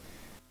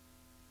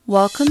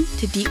Welcome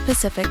to Deep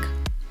Pacific,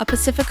 a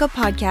Pacifica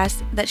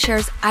podcast that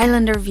shares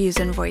Islander views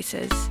and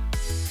voices.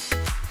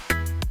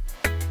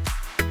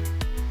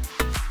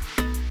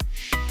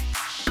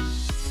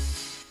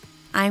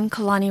 I'm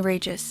Kalani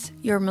Regis,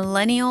 your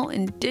millennial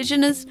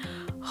indigenous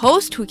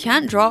host who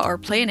can't draw or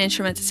play an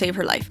instrument to save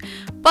her life,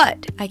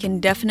 but I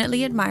can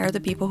definitely admire the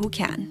people who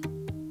can.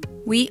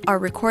 We are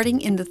recording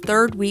in the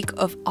third week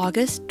of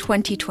August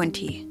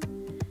 2020,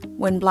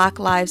 when Black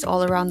lives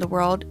all around the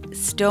world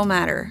still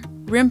matter.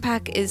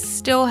 RIMPAC is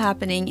still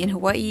happening in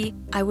Hawaii.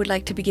 I would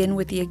like to begin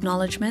with the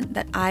acknowledgement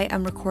that I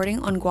am recording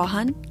on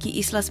Guahan, Ki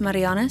Islas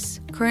Marianas,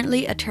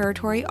 currently a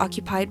territory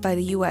occupied by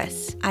the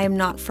US. I am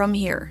not from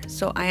here,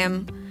 so I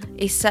am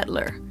a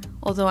settler.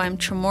 Although I'm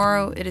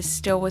Chamorro, it is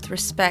still with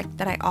respect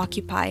that I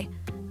occupy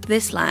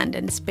this land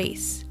and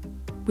space.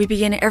 We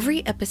begin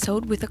every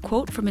episode with a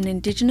quote from an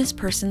indigenous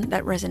person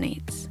that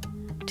resonates.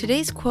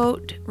 Today's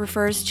quote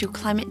refers to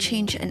climate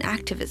change and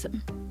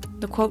activism.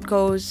 The quote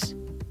goes,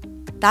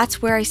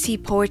 "That's where I see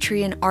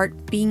poetry and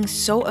art being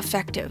so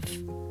effective.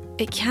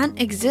 It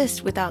can't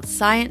exist without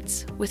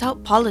science,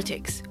 without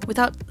politics,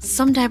 without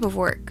some type of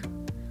work.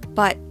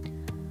 But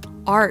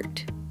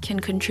art can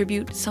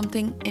contribute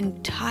something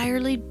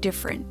entirely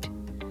different,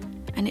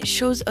 and it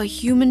shows a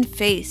human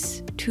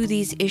face to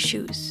these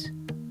issues."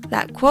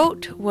 That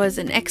quote was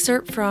an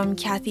excerpt from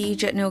Kathy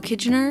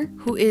Jetno-Kitchener,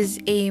 who is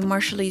a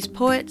Marshallese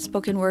poet,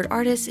 spoken word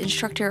artist,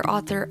 instructor,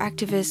 author,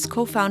 activist,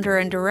 co-founder,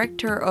 and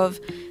director of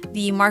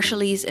the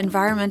Marshallese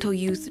environmental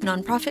youth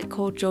nonprofit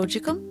called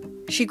Jojikum.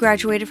 She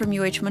graduated from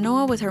UH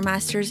Manoa with her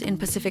master's in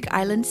Pacific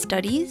Island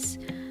Studies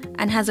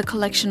and has a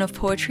collection of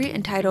poetry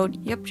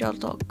entitled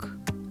Yepjaltok.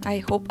 I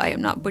hope I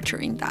am not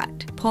butchering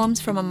that.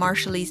 Poems from a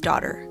Marshallese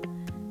Daughter.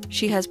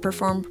 She has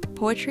performed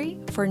poetry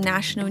for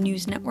national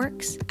news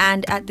networks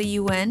and at the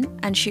UN,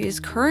 and she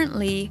is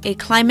currently a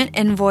climate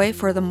envoy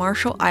for the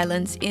Marshall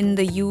Islands in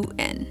the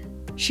UN.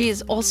 She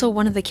is also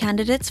one of the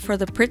candidates for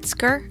the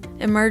Pritzker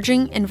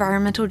Emerging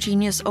Environmental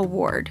Genius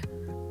Award.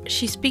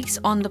 She speaks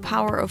on the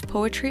power of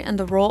poetry and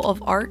the role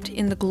of art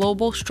in the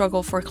global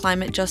struggle for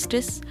climate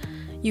justice.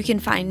 You can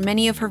find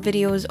many of her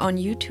videos on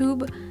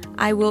YouTube.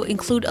 I will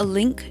include a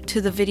link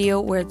to the video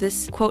where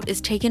this quote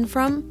is taken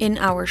from in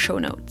our show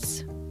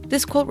notes.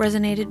 This quote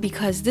resonated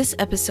because this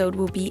episode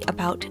will be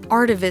about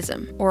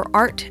artivism, or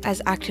art as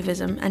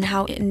activism, and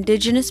how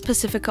indigenous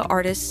Pacifica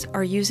artists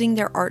are using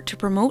their art to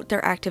promote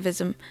their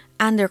activism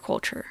and their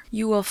culture.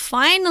 You will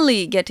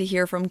finally get to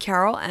hear from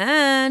Carol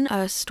Ann,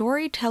 a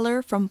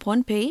storyteller from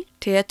Pohnpei,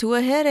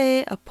 Teatua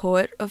Here, a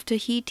poet of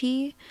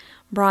Tahiti,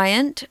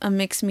 Bryant, a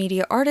mixed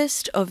media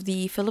artist of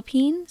the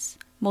Philippines,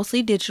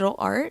 mostly digital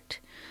art,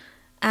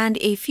 and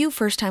a few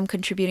first-time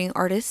contributing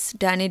artists,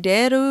 Danny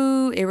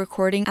Deru, a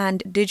recording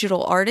and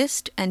digital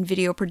artist and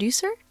video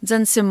producer,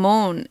 Zan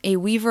Simone, a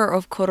weaver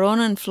of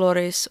Coronan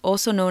Flores,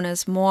 also known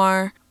as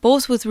Moar,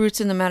 both with roots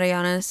in the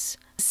Marianas,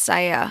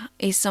 Saya,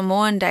 a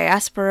Samoan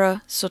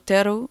diaspora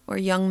sotero, or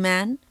young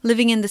man,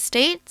 living in the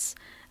States,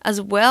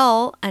 as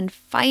well, and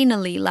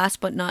finally, last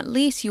but not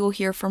least, you will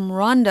hear from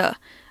Rhonda,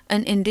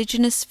 an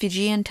indigenous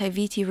Fijian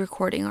Taiviti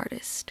recording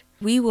artist.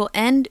 We will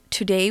end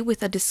today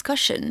with a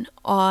discussion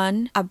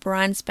on a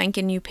brand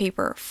spanking new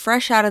paper,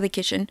 fresh out of the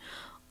kitchen,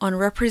 on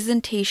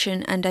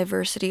representation and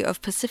diversity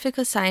of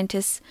Pacifica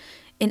scientists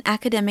in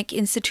academic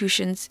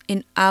institutions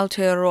in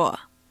Aotearoa.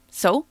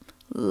 So,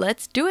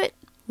 let's do it.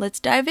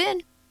 Let's dive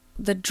in.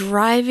 The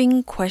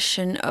driving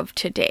question of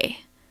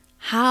today: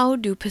 how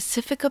do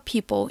Pacifica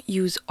people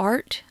use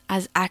art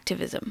as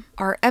activism?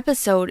 Our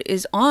episode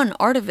is on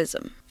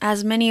artivism.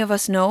 As many of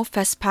us know,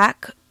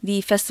 FESPAC,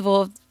 the Festival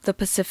of the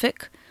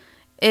Pacific,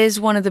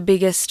 is one of the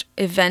biggest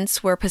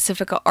events where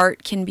Pacifica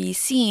art can be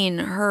seen,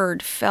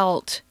 heard,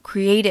 felt,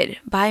 created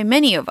by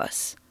many of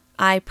us.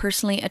 I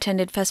personally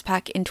attended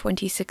FESPAC in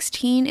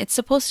 2016. It's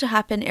supposed to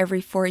happen every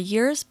 4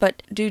 years,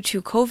 but due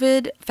to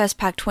COVID,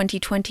 FESPAC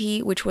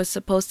 2020, which was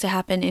supposed to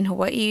happen in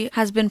Hawaii,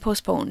 has been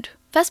postponed.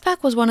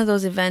 FESPAC was one of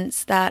those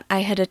events that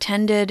I had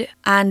attended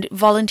and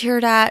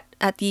volunteered at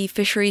the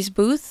fisheries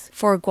booth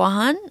for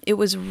Guahan. It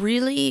was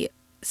really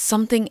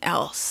something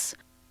else.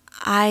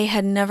 I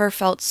had never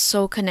felt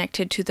so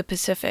connected to the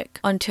Pacific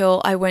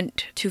until I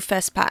went to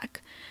FESPAC.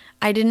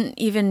 I didn't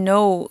even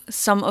know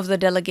some of the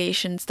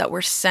delegations that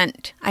were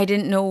sent. I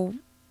didn't know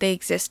they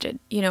existed.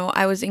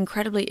 I was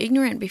incredibly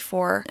ignorant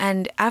before,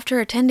 and after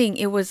attending,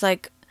 it was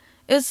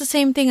the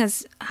same thing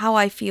as how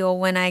I feel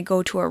when I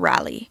go to a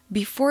rally.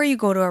 Before you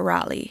go to a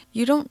rally,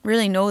 you don't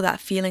really know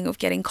that feeling of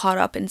getting caught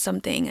up in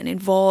something and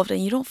involved,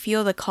 and you don't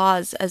feel the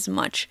cause as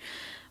much.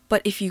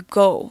 But if you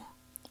go,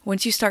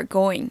 once you start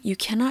going, you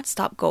cannot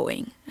stop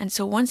going. And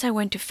so once I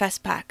went to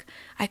FESPAC,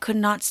 I could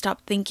not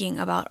stop thinking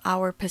about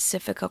our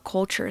Pacifica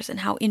cultures and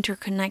how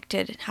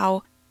interconnected and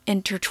how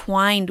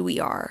intertwined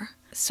we are.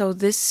 So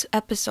this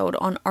episode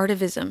on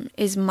artivism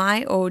is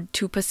my ode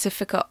to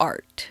Pacifica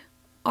art.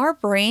 Our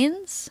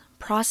brains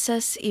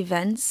process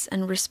events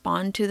and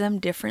respond to them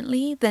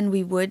differently than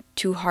we would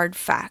to hard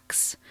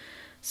facts.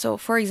 So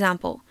for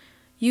example,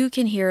 you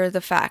can hear the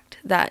fact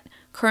that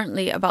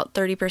Currently, about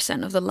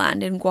 30% of the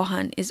land in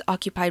Guahan is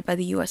occupied by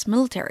the US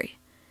military.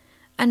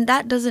 And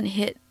that doesn't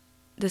hit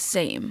the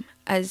same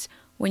as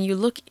when you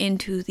look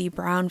into the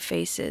brown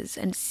faces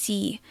and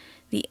see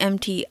the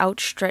empty,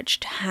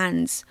 outstretched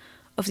hands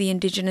of the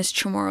indigenous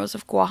Chamorros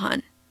of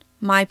Guahan,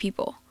 my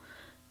people,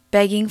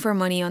 begging for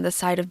money on the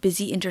side of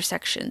busy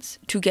intersections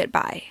to get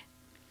by.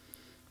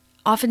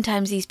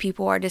 Oftentimes these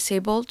people are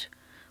disabled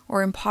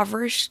or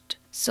impoverished,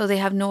 so they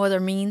have no other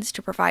means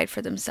to provide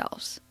for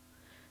themselves.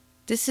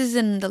 This is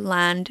in the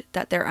land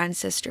that their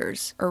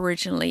ancestors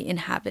originally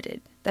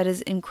inhabited. That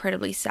is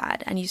incredibly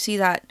sad, and you see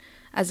that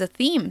as a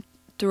theme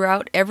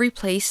throughout every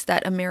place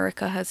that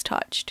America has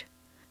touched.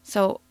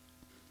 So,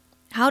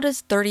 how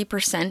does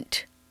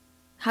 30%,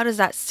 how does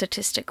that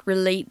statistic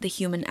relate the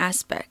human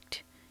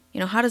aspect?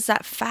 How does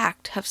that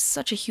fact have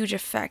such a huge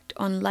effect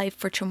on life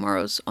for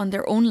Chamorros on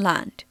their own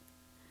land?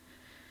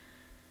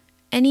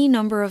 Any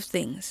number of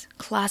things,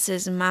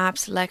 classes,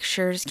 maps,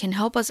 lectures, can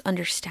help us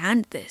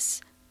understand this.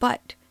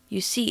 But,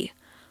 you see,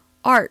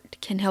 art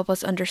can help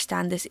us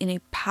understand this in a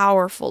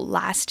powerful,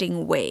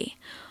 lasting way.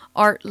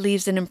 Art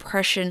leaves an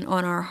impression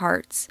on our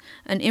hearts,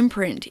 an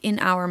imprint in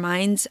our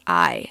mind's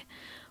eye.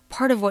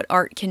 Part of what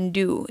art can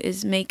do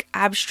is make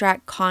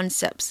abstract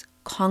concepts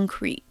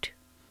concrete.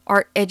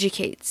 Art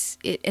educates,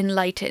 it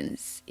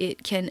enlightens,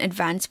 it can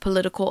advance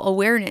political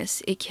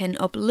awareness, it can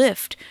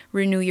uplift,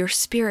 renew your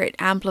spirit,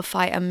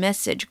 amplify a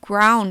message,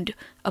 ground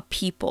a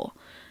people.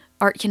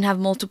 Art can have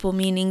multiple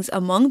meanings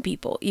among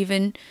people,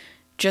 even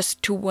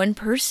just to one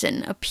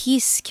person. A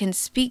piece can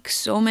speak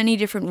so many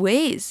different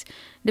ways,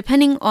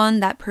 depending on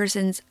that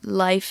person's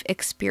life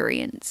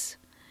experience.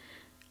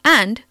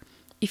 And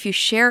if you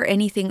share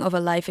anything of a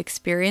life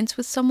experience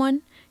with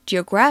someone,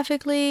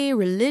 geographically,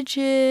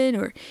 religion,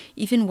 or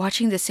even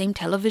watching the same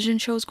television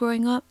shows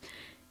growing up,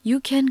 you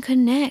can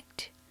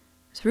connect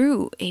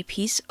through a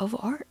piece of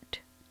art.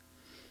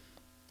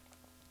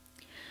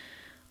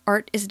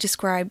 Art is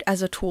described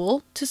as a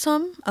tool to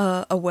some,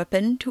 a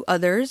weapon to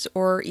others,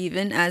 or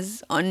even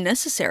as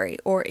unnecessary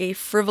or a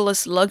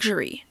frivolous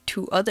luxury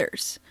to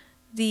others.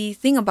 The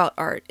thing about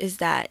art is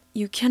that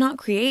you cannot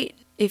create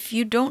if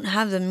you don't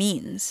have the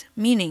means,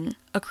 meaning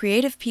a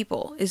creative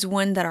people is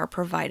one that are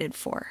provided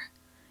for.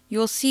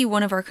 You'll see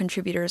one of our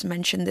contributors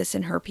mention this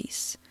in her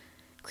piece.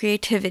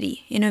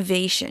 Creativity,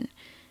 innovation.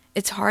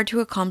 It's hard to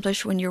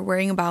accomplish when you're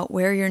worrying about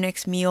where your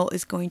next meal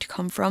is going to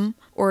come from,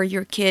 or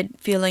your kid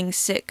feeling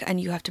sick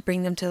and you have to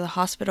bring them to the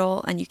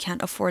hospital and you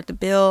can't afford the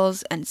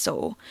bills, and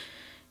so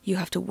you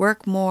have to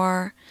work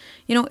more.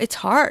 It's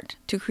hard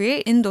to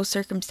create in those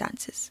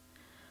circumstances.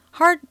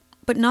 Hard,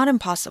 but not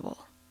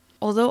impossible.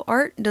 Although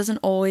art doesn't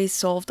always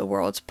solve the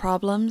world's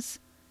problems,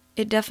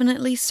 it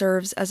definitely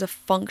serves as a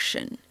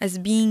function, as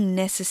being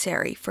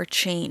necessary for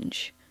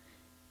change.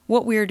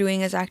 What we're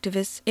doing as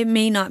activists, it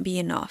may not be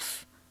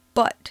enough,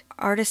 but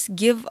artists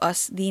give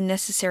us the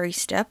necessary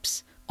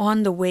steps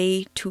on the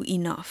way to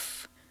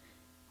enough.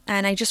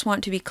 And I just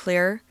want to be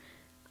clear,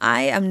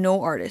 I am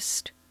no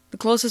artist. The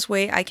closest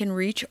way I can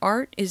reach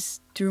art is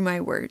through my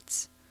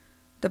words.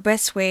 The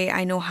best way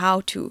I know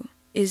how to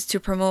is to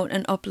promote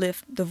and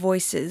uplift the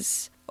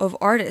voices of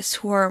artists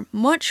who are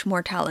much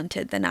more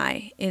talented than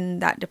I in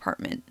that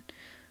department.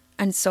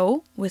 And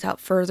so, without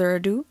further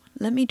ado,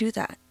 let me do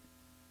that.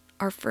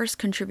 Our first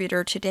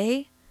contributor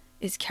today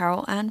is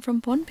Carol Ann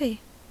from Pohnpei.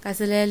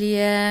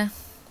 Kasalelia.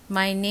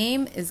 My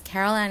name is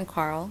Carol Ann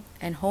Carl,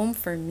 and home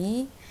for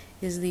me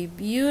is the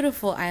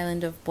beautiful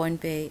island of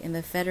Pohnpei in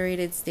the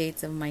Federated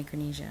States of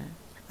Micronesia.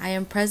 I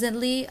am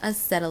presently a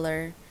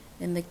settler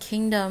in the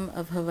Kingdom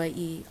of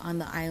Hawaii on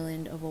the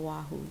island of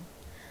Oahu.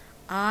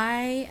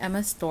 I am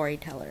a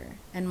storyteller,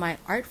 and my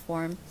art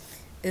form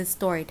is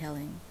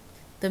storytelling.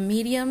 The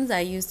mediums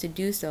I use to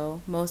do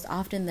so, most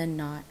often than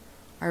not,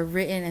 are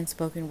written and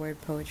spoken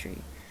word poetry.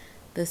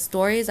 The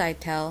stories I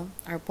tell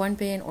are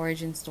Pohnpeian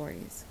origin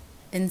stories.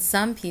 In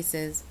some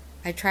pieces,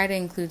 I try to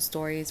include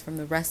stories from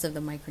the rest of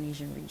the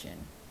Micronesian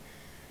region.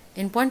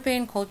 In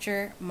Pohnpeian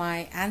culture,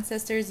 my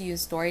ancestors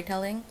used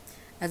storytelling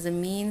as a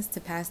means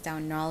to pass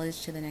down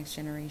knowledge to the next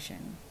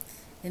generation.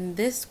 In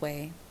this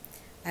way,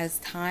 as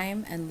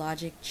time and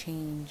logic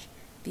change,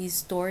 these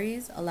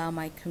stories allow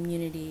my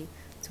community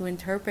to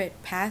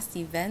interpret past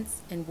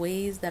events in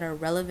ways that are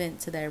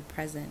relevant to their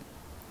present.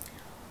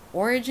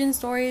 Origin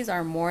stories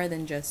are more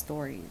than just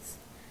stories.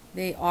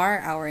 They are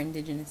our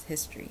indigenous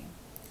history.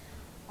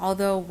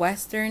 Although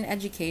Western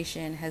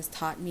education has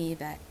taught me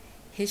that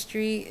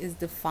history is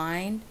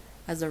defined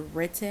as a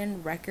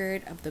written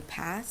record of the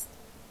past,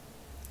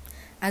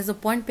 as a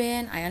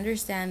Pohnpeian, I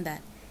understand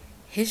that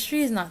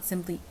history is not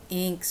simply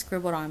ink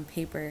scribbled on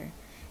paper.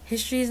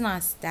 History is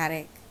not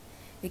static.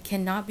 It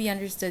cannot be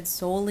understood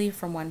solely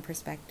from one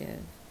perspective.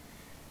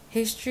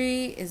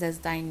 History is as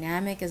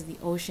dynamic as the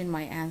ocean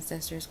my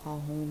ancestors call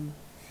home.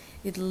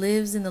 It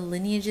lives in the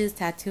lineages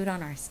tattooed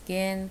on our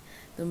skin,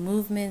 the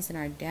movements in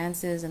our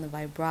dances, and the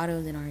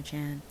vibratos in our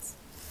chants.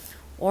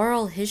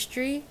 Oral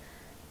history,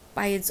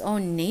 by its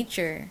own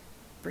nature,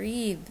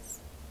 breathes.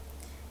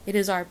 It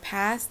is our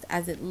past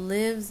as it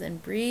lives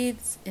and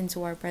breathes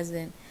into our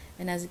present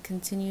and as it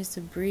continues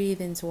to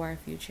breathe into our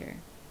future.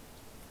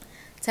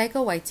 Taika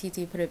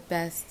Waititi put it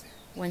best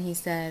when he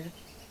said,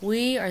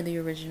 "We are the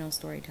original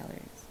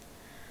storytellers."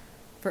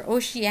 For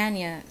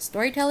Oceania,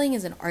 storytelling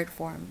is an art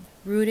form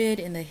rooted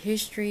in the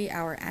history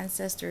our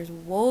ancestors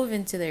wove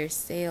into their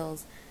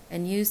sails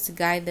and used to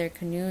guide their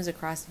canoes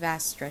across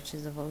vast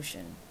stretches of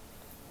ocean.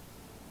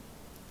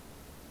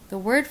 The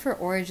word for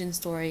origin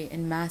story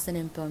in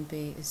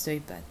Massaninpompe is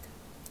soypat.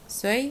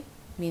 Soy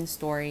means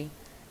story,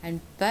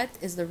 and pat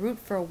is the root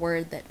for a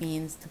word that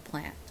means to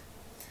plant.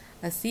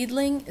 A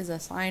seedling is a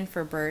sign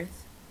for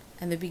birth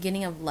and the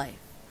beginning of life,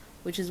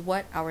 which is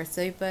what our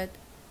soypat,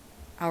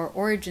 our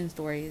origin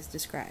stories,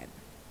 describe.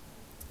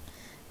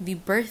 The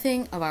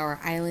birthing of our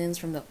islands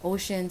from the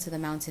ocean to the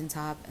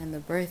mountaintop and the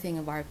birthing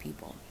of our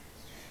people.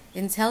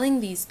 In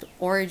telling these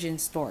origin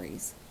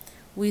stories,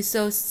 we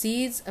sow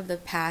seeds of the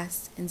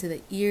past into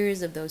the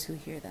ears of those who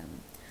hear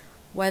them.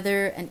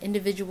 Whether an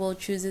individual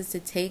chooses to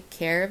take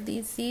care of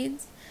these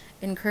seeds,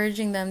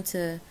 encouraging them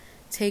to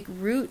take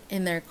root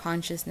in their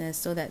consciousness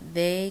so that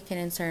they can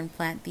in turn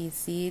plant these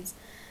seeds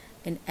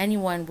in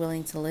anyone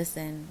willing to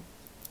listen,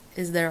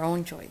 is their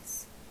own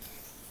choice.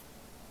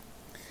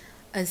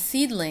 A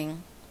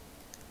seedling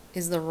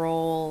is the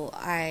role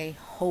I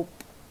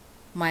hope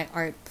my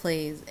art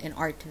plays in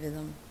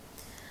artivism.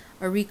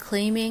 A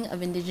reclaiming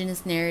of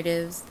indigenous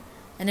narratives,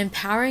 an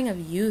empowering of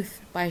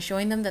youth by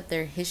showing them that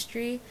their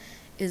history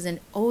is an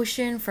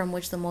ocean from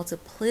which the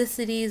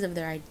multiplicities of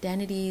their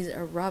identities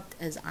erupt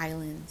as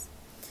islands.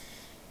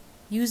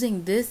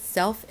 Using this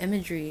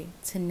self-imagery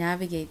to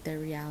navigate their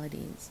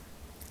realities.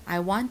 I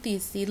want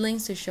these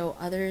seedlings to show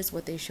others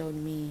what they showed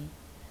me.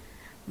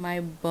 My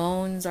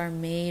bones are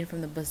made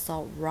from the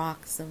basalt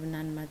rocks of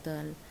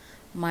Nanmatal,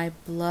 my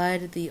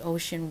blood the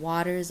ocean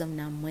waters of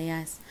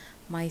Namuas,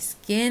 my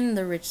skin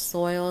the rich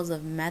soils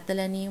of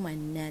Matalani, my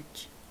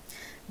Nech.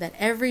 That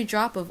every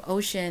drop of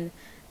ocean,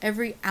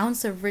 every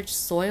ounce of rich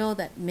soil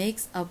that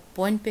makes up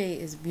Pohnpei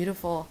is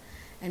beautiful,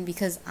 and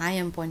because I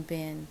am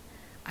Pohnpeian,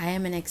 I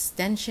am an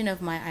extension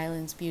of my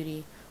island's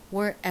beauty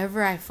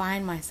wherever I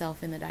find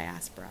myself in the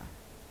diaspora,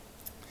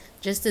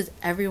 just as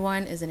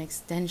everyone is an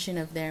extension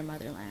of their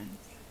motherland.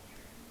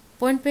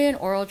 Pohnpeian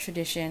oral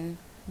tradition,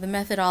 the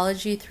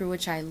methodology through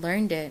which I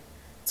learned it,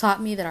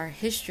 taught me that our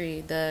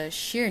history, the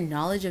sheer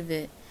knowledge of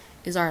it,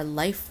 is our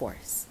life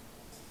force.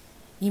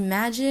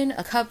 Imagine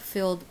a cup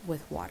filled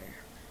with water.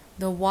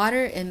 The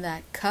water in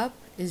that cup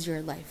is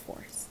your life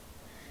force.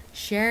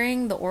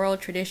 Sharing the oral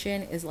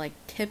tradition is like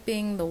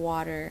tipping the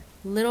water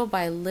little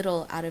by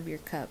little out of your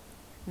cup.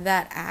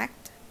 That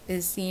act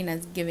is seen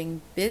as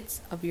giving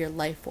bits of your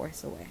life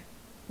force away,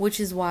 which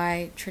is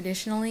why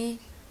traditionally,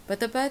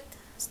 Batabat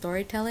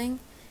storytelling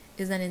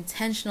is an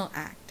intentional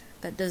act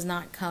that does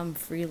not come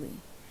freely.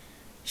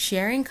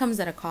 Sharing comes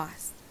at a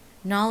cost.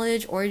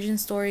 Knowledge, origin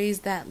stories,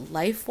 that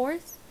life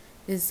force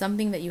is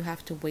something that you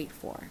have to wait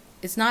for.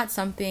 It's not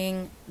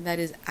something that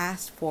is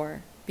asked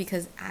for,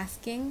 because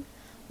asking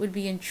would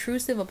be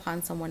intrusive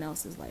upon someone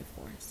else's life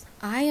force.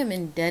 I am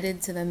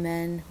indebted to the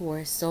men who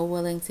are so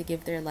willing to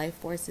give their life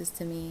forces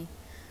to me.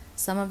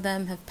 Some of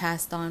them have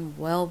passed on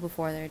well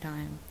before their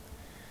time.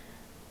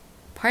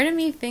 Part of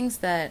me thinks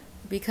that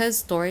because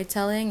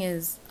storytelling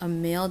is a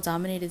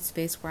male-dominated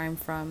space where I'm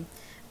from,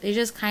 they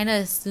just kind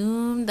of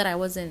assumed that I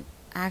wasn't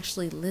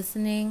actually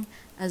listening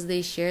as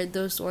they shared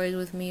those stories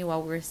with me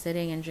while we were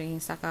sitting and drinking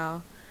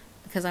sakao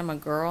because I'm a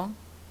girl.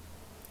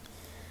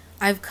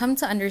 I've come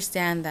to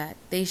understand that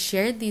they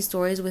shared these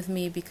stories with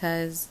me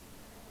because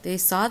they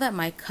saw that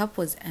my cup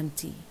was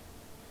empty.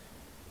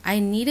 I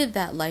needed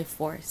that life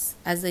force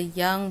as a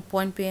young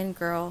Pohnpeian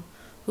girl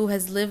who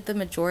has lived the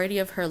majority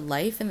of her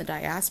life in the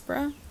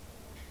diaspora.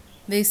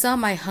 They saw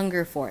my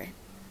hunger for it.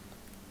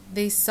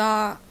 They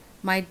saw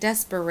my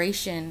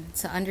desperation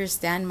to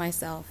understand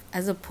myself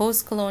as a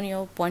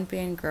post-colonial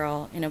Pohnpeian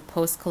girl in a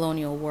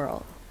post-colonial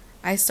world.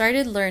 I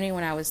started learning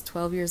when I was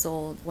 12 years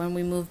old when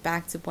we moved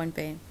back to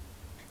Pohnpei,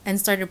 and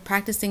started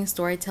practicing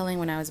storytelling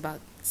when I was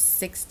about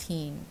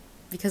 16.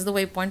 Because the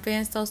way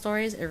Pohnpeians tell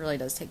stories, it really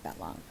does take that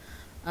long.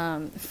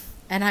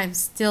 And I'm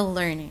still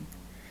learning.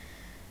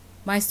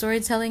 My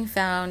storytelling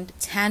found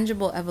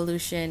tangible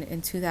evolution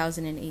in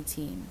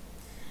 2018.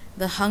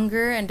 The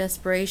hunger and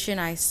desperation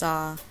I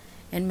saw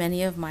in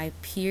many of my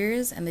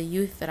peers and the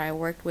youth that I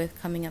worked with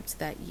coming up to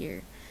that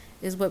year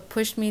is what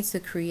pushed me to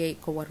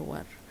create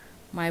Kawarwar,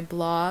 my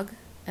blog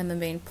and the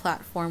main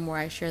platform where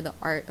I share the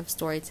art of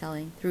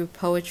storytelling through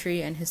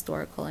poetry and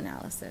historical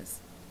analysis.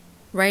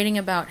 Writing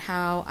about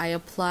how I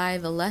apply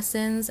the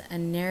lessons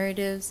and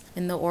narratives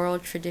in the oral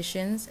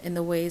traditions in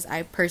the ways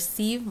I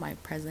perceive my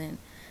present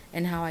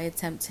and how I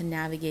attempt to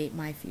navigate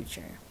my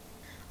future.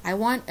 I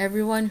want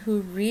everyone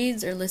who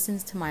reads or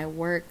listens to my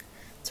work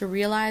to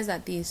realize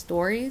that these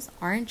stories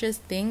aren't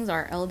just things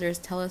our elders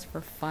tell us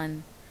for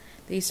fun.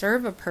 They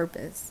serve a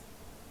purpose.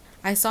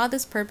 I saw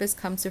this purpose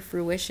come to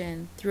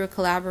fruition through a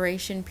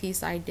collaboration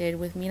piece I did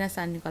with Mina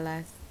San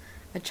Nicolas,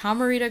 a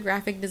Chamarita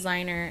graphic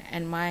designer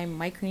and my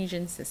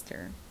Micronesian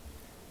sister.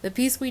 The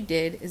piece we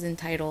did is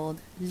entitled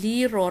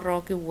Li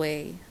Roroke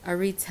Way, a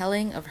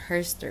retelling of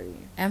her story.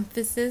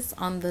 Emphasis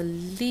on the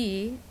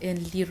Li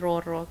in Li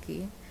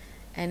Roroke,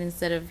 and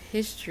instead of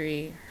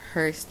history,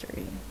 her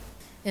story.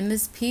 In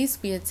this piece,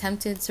 we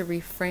attempted to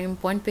reframe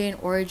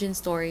Pohnpeian origin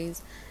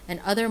stories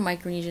and other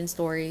Micronesian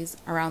stories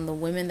around the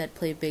women that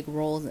play big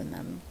roles in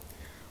them.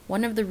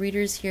 One of the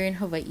readers here in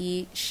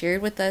Hawaii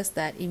shared with us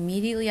that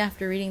immediately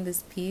after reading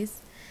this piece,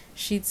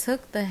 she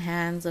took the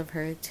hands of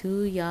her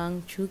two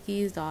young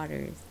Chuukese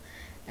daughters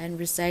and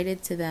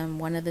recited to them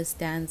one of the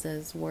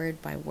stanzas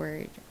word by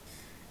word.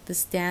 The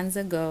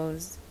stanza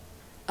goes,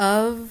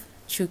 "Of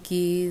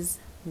Chuukese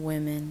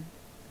women,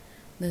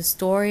 the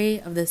story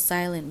of the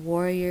silent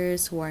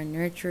warriors who are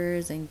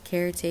nurturers and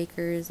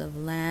caretakers of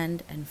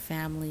land and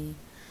family,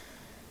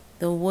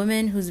 the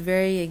woman whose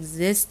very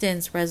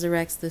existence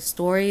resurrects the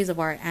stories of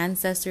our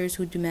ancestors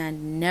who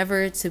demand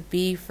never to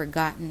be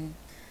forgotten.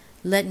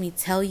 Let me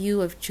tell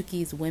you of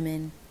Chuukese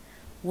women,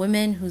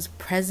 women whose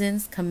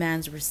presence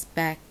commands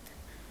respect,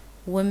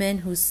 women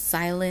whose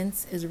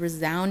silence is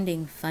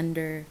resounding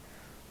thunder,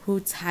 who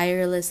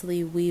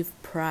tirelessly weave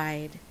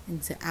pride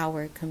into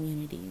our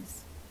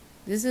communities."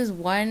 This is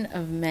one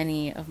of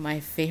many of my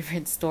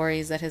favorite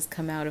stories that has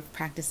come out of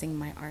practicing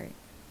my art.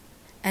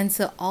 And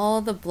to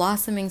all the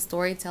blossoming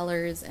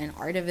storytellers and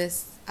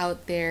artivists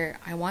out there,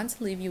 I want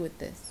to leave you with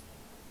this.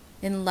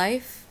 In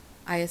life,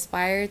 I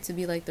aspire to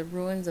be like the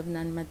ruins of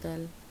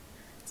Nanmatol,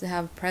 to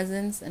have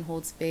presence and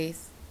hold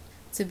space,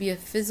 to be a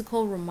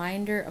physical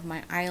reminder of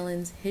my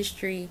island's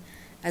history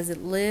as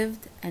it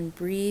lived and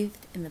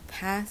breathed in the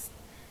past,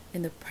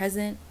 in the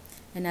present,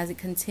 and as it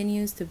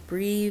continues to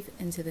breathe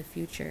into the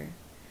future.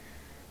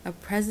 A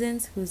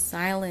presence whose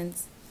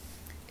silence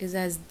is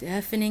as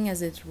deafening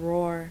as its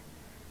roar,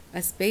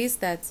 a space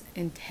that's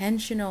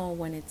intentional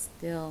when it's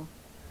still,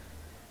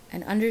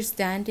 an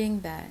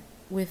understanding that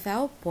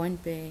without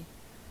Pohnpei,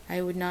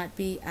 I would not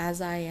be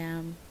as I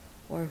am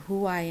or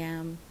who I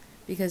am,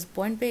 because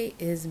Pohnpei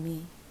is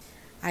me.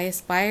 I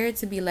aspire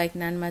to be like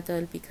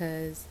Nanmatol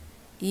because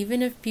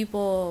even if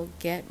people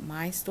get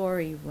my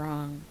story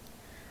wrong,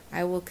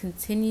 I will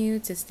continue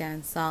to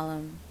stand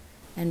solemn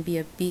and be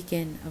a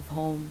beacon of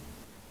home.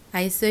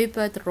 I soy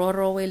pat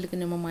roro way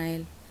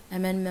lugnamamail,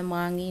 amen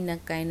memangi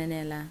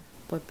nagkainanela.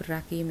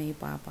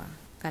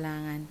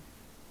 Kalangan.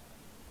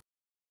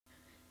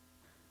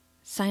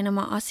 Saina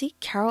Ma'asi,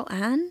 Carol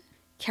Ann.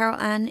 Carol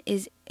Ann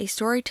is a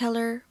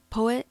storyteller,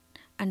 poet,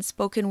 and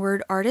spoken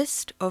word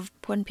artist of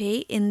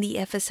Pohnpei in the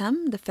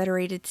FSM, the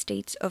Federated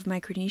States of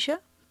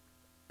Micronesia.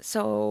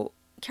 So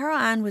Carol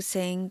Ann was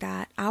saying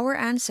that our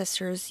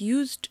ancestors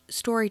used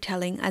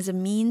storytelling as a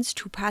means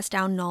to pass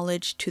down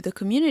knowledge to the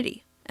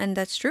community. And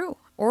that's true.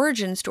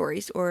 Origin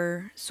stories,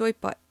 or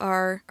soipat,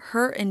 are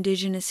her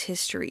indigenous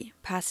history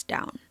passed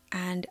down.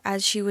 And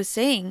as she was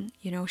saying,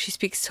 she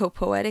speaks so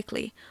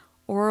poetically.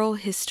 Oral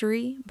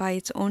history, by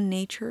its own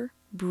nature,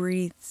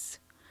 breathes.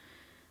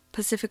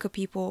 Pacifica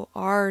people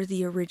are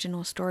the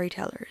original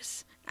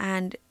storytellers.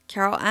 And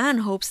Carol Ann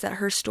hopes that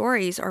her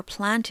stories are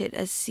planted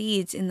as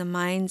seeds in the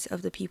minds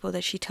of the people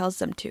that she tells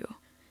them to.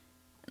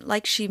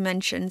 Like she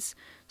mentions,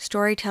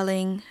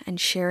 storytelling and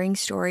sharing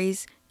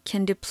stories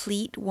can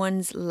deplete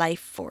one's life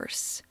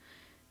force.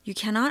 You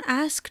cannot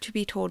ask to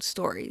be told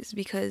stories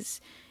because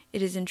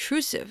it is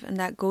intrusive and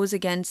that goes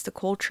against the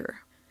culture.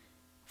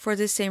 For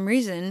this same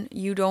reason,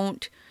 you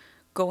don't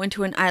go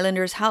into an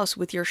islander's house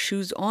with your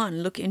shoes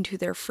on, look into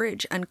their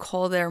fridge, and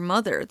call their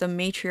mother, the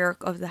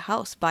matriarch of the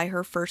house, by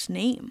her first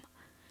name.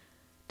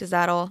 Does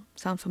that all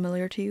sound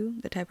familiar to you?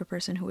 The type of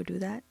person who would do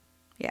that?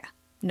 Yeah.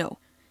 No.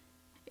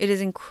 It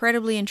is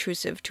incredibly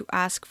intrusive to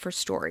ask for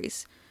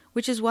stories,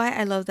 which is why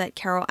I love that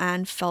Carol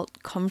Ann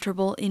felt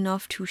comfortable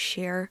enough to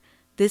share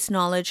this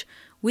knowledge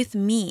with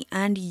me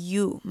and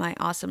you, my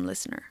awesome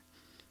listener.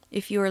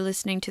 If you are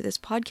listening to this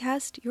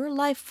podcast, your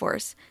life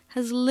force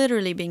has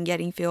literally been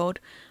getting filled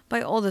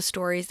by all the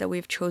stories that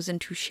we've chosen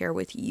to share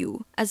with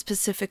you as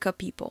Pacifica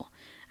people.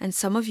 And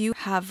some of you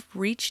have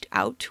reached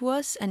out to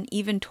us and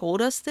even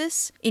told us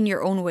this in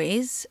your own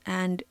ways.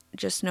 And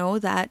just know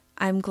that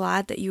I'm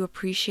glad that you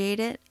appreciate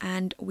it,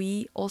 and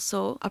we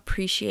also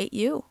appreciate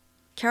you.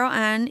 Carol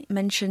Ann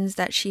mentions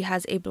that she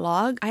has a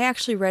blog. I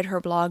actually read her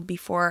blog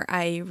before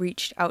I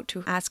reached out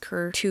to ask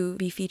her to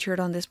be featured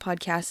on this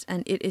podcast,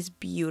 and it is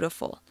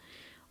beautiful.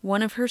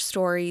 One of her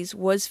stories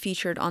was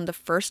featured on the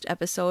first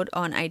episode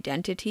on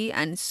identity,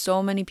 and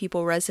so many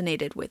people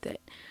resonated with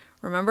it.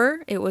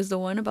 Remember, it was the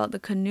one about the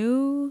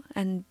canoe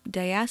and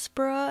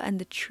diaspora and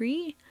the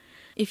tree?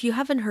 If you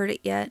haven't heard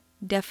it yet,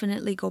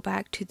 definitely go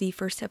back to the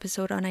first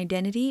episode on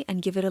identity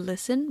and give it a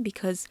listen,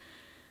 because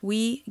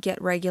we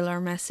get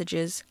regular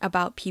messages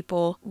about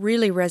people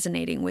really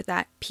resonating with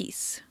that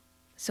piece.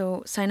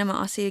 So, Saina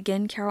Ma'asi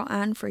again, Carol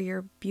Ann, for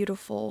your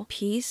beautiful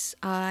piece.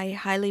 I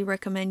highly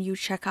recommend you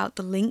check out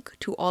the link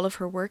to all of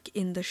her work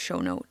in the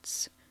show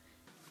notes.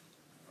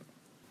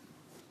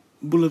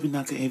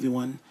 Bulavinaka,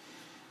 everyone.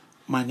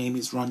 My name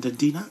is Rhonda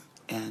Dina,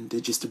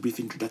 and just a brief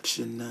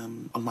introduction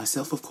on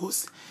myself, of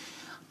course.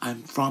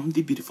 I'm from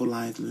the beautiful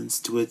islands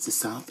towards the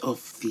south of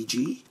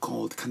Fiji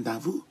called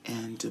Kandavu,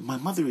 and my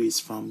mother is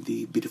from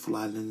the beautiful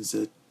islands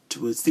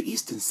towards the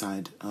eastern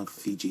side of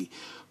Fiji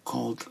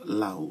called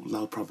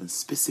Lau province,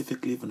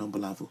 specifically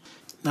Vanombalavu.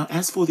 Now,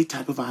 as for the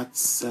type of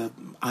arts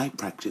I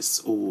practice,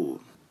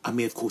 or I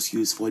may of course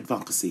use for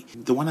advocacy,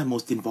 the one I'm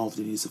most involved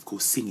in is of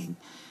course singing.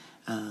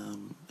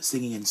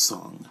 Singing and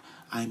song.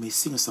 I'm a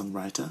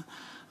singer-songwriter.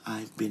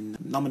 I've been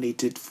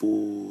nominated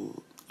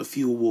for a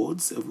few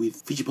awards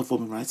with Fiji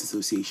Performing Rights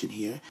Association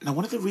here. Now,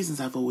 one of the reasons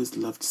I've always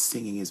loved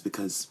singing is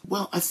because,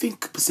 well, I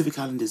think Pacific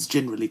Islanders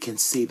generally can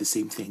say the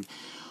same thing.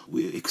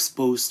 We're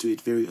exposed to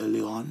it very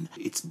early on.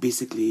 It's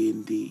basically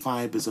in the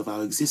fibers of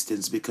our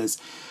existence because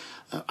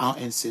our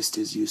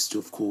ancestors used to,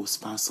 of course,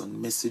 pass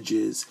on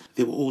messages.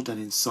 They were all done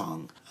in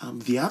song.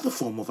 The other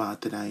form of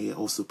art that I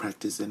also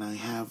practice and I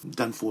have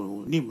done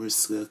for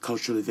numerous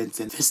cultural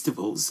events and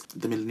festivals,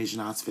 the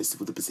Melanesian Arts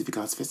Festival, the Pacific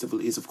Arts Festival,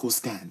 is, of course,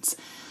 dance.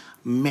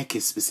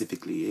 Meke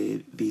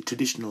specifically, the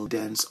traditional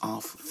dance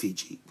of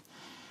Fiji.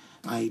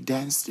 I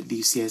danced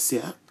the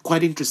Siasia.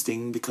 Quite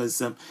interesting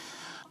because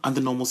under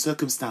normal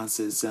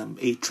circumstances,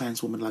 a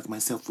trans woman like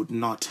myself would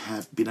not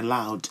have been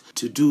allowed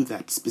to do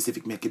that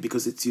specific meke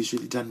because it's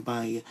usually done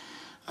by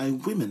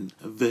women,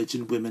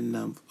 virgin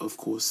women, of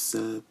course,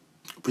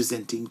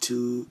 presenting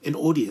to an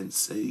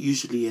audience,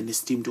 usually an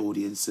esteemed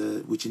audience,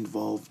 which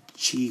involved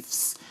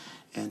chiefs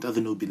and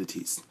other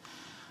nobilities.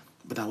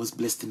 But I was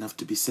blessed enough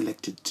to be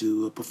selected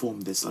to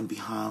perform this on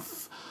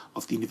behalf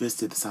of the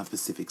University of the South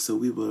Pacific, so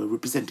we were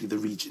representing the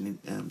region,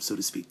 so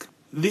to speak.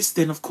 This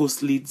then, of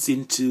course, leads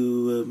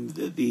into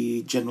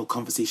the general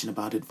conversation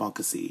about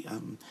advocacy.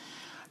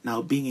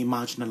 Now, being a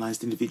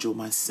marginalized individual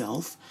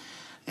myself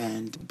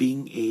and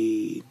being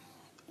a,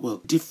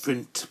 well,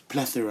 different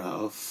plethora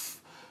of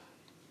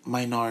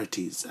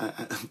minorities,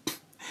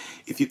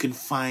 if you can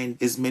find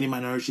as many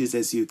minorities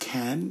as you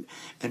can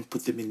and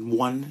put them in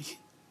one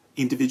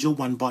individual,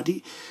 one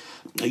body,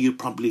 you'll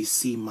probably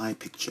see my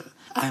picture.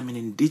 I'm an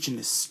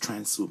indigenous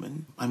trans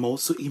woman. I'm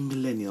also a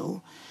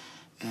millennial.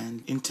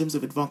 And in terms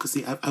of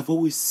advocacy, I've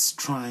always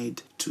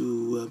tried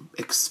to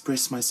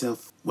express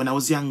myself. When I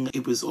was young,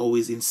 it was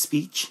always in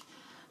speech.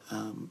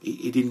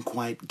 It didn't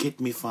quite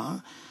get me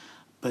far.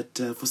 But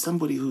for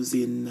somebody who's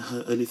in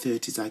her early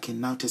 30s, I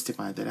can now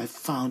testify that I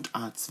found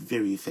arts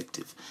very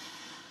effective.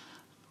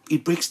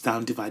 It breaks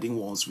down dividing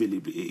walls, really.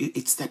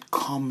 It's that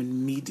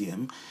common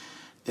medium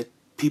that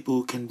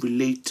people can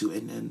relate to.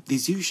 And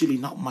there's usually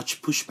not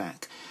much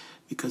pushback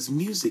because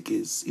music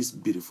is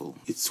beautiful.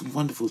 It's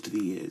wonderful to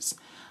the ears.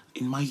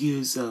 In my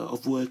years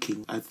of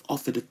working, I've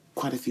authored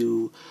quite a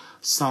few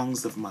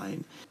songs of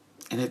mine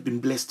and have been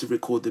blessed to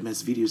record them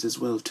as videos as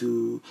well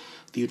to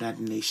the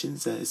United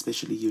Nations,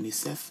 especially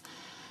UNICEF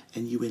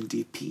and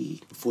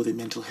UNDP for their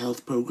mental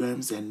health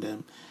programs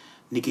and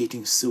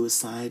negating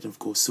suicide, and of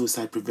course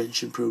suicide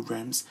prevention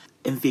programs.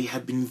 And they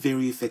have been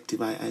very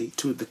effective. I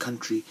toured the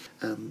country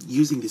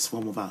using this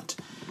form of art.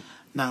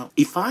 Now,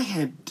 if I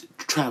had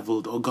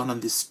traveled or gone on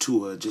this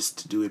tour just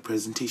to do a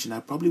presentation, I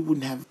probably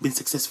wouldn't have been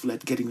successful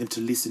at getting them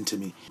to listen to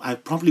me. I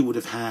probably would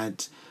have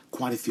had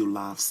quite a few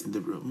laughs in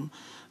the room.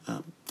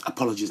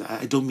 Apologies,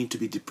 I don't mean to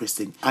be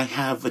depressing. I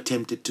have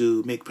attempted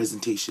to make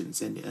presentations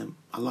and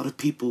a lot of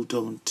people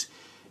don't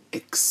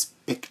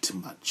expect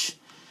much.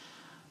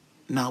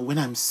 Now, when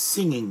I'm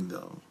singing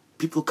though,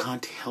 people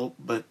can't help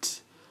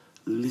but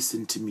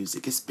listen to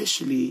music,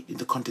 especially in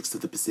the context of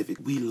the Pacific.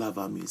 We love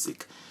our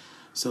music.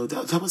 So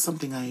that was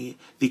something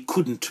they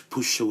couldn't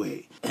push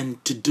away.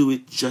 And to do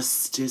it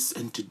justice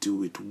and to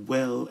do it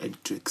well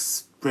and to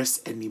express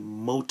and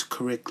emote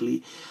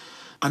correctly,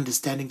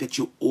 understanding that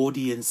your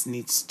audience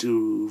needs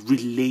to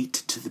relate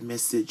to the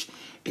message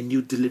and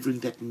you delivering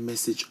that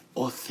message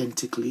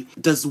authentically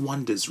does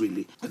wonders,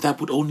 really.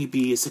 That would only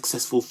be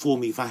successful for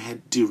me if I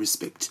had due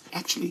respect.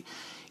 Actually,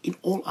 in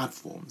all art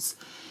forms,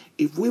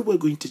 if we were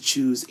going to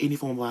choose any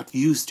form of art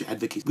used to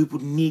advocate, we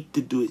would need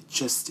to do it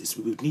justice.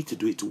 We would need to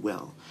do it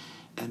well.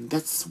 And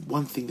that's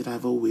one thing that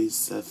I've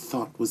always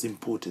thought was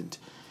important.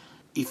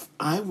 If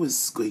I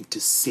was going to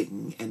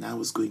sing and I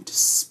was going to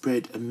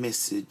spread a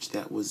message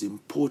that was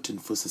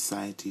important for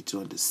society to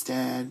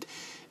understand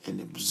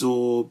and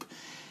absorb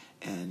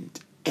and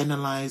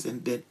analyze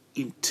and then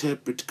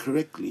interpret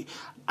correctly,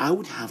 I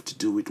would have to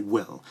do it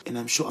well. And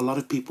I'm sure a lot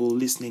of people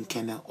listening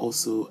can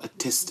also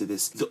attest to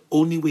this. The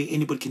only way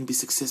anybody can be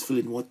successful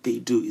in what they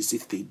do is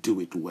if they do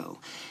it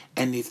well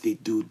and if they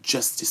do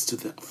justice to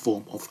the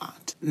form of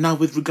art. Now,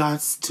 with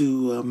regards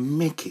to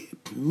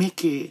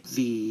meke,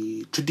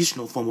 the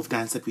traditional form of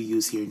dance that we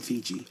use here in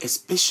Fiji,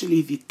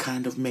 especially the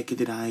kind of meke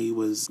that I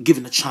was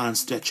given a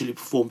chance to actually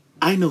perform,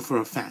 I know for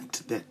a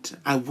fact that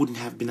I wouldn't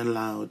have been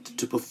allowed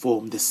to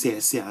perform the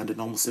Seasia under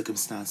normal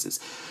circumstances.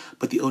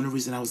 But the only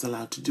reason I was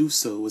allowed to do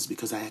so was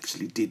because I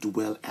actually did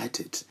well at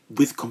it,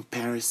 with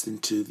comparison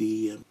to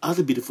the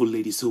other beautiful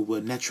ladies who were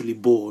naturally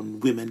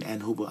born women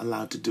and who were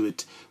allowed to do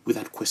it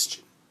without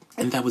question.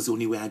 And that was the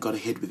only way I got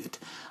ahead with it.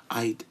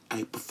 I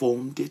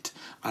performed it,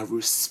 I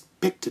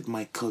respected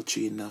my culture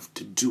enough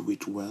to do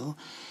it well,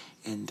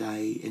 and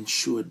I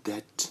ensured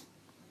that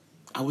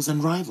I I was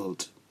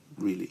unrivaled,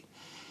 really.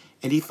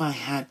 And if I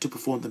had to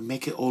perform the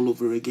Mecca all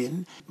over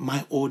again,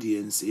 my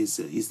audience is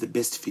the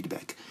best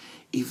feedback.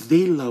 If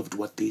they loved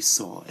what they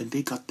saw and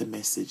they got the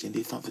message and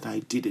they thought that I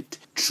did it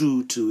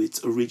true to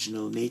its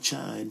original nature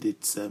and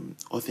its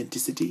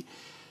authenticity,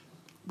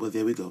 well,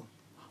 there we go.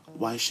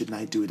 Why shouldn't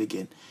I do it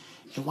again?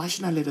 And why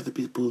shouldn't I let other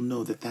people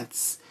know that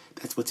that's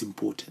what's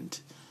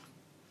important,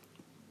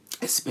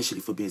 especially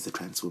for me as a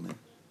trans woman?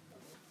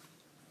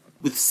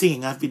 With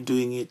singing, I've been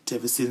doing it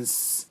ever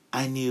since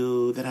I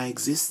knew that I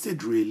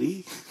existed,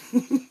 really.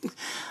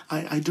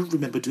 I don't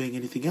remember doing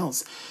anything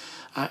else.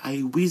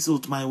 I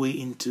weaseled my way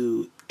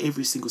into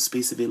every single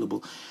space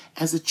available.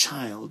 As a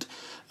child,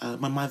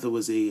 my mother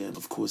was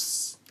of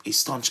course, a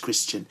staunch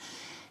Christian,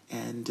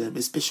 and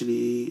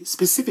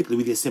specifically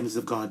with the Assemblies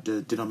of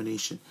God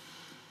denomination.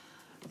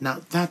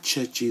 Now, that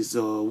church is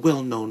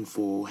well known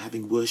for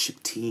having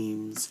worship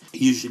teams.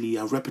 Usually,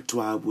 our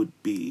repertoire would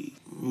be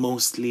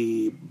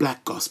mostly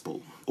black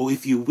gospel. Or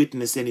if you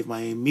witness any of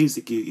my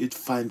music, you'd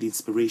find the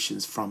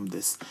inspirations from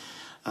this,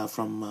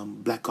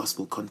 from black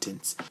gospel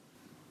contents.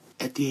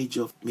 At the age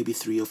of maybe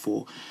 3 or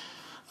 4,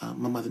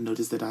 my mother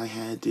noticed that I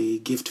had a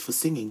gift for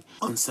singing.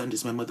 On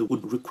Sundays, my mother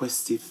would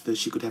request if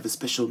she could have a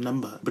special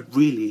number. But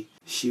really,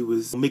 she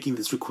was making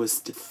this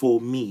request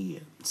for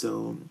me.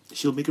 So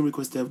she'll make a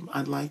request that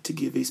I'd like to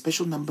give a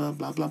special number,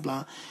 blah, blah,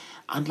 blah.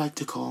 I'd like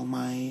to call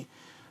my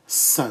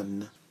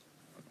son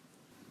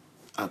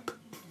up.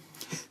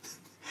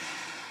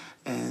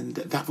 And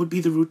that would be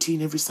the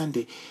routine every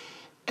Sunday.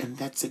 And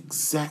that's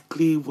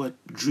exactly what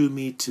drew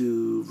me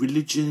to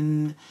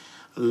religion,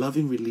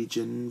 loving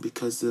religion,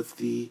 because of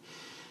the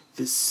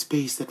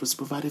space that was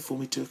provided for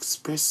me to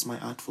express my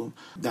art form.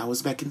 That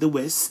was back in the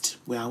West,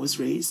 where I was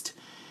raised,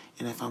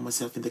 and I found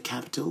myself in the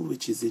capital,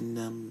 which is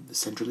in the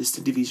Central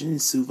Eastern Division in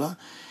Suva,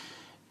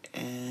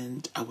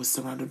 and I was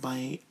surrounded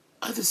by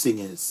other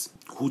singers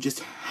who just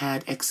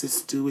had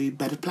access to a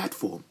better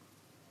platform.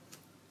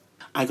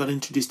 I got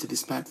introduced to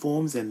these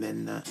platforms and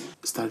then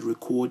started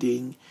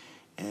recording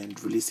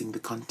and releasing the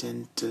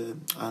content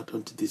out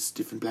onto these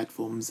different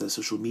platforms,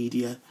 social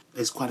media.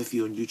 There's quite a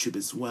few on YouTube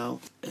as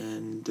well,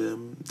 and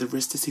the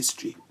rest is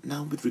history.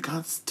 Now, with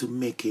regards to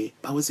Mecca,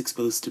 I was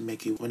exposed to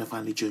Mecca when I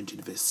finally joined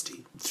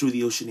university through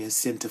the Oceania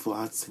Center for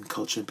Arts and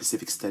Culture and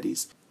Pacific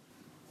Studies.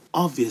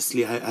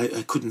 Obviously,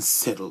 I couldn't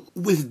settle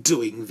with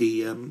doing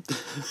the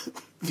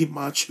the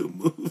macho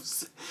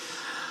moves.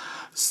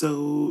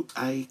 So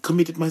I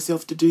committed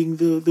myself to doing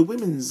the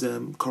women's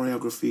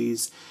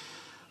choreographies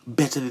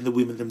better than the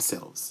women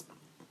themselves.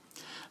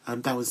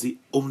 That was the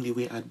only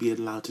way I'd be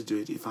allowed to do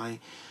it, if I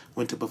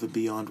went above and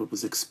beyond what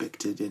was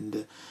expected.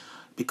 And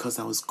because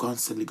I was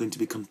constantly going to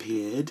be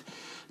compared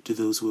to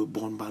those who were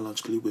born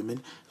biologically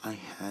women, I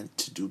had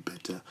to do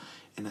better,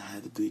 and I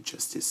had to do it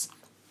justice.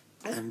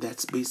 And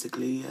that's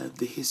basically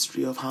the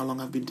history of how long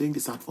I've been doing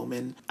this art form.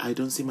 And I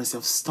don't see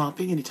myself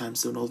stopping anytime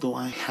soon, although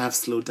I have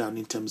slowed down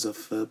in terms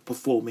of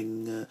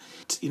performing.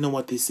 You know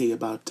what they say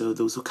about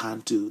those who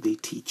can't do, they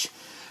teach.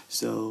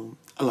 So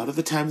a lot of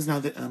the times now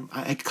that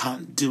I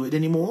can't do it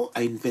anymore,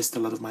 I invest a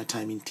lot of my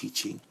time in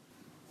teaching.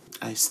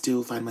 I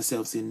still find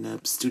myself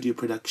in studio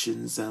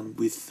productions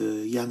with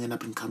young and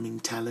up-and-coming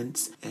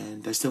talents,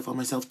 and I still find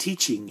myself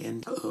teaching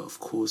and,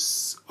 of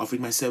course,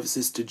 offering my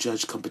services to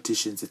judge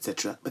competitions,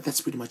 etc. But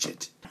that's pretty much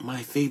it.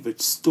 My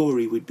favorite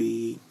story would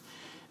be,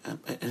 and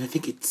I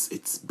think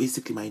it's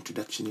basically my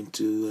introduction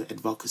into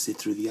advocacy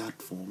through the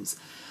art forms.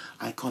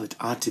 I call it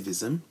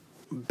artivism.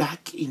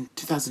 Back in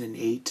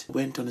 2008, I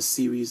went on a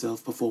series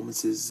of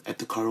performances at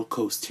the Coral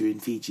Coast here in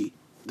Fiji.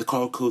 The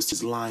Coral Coast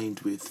is lined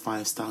with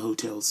 5-star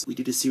hotels. We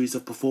did a series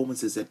of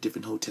performances at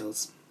different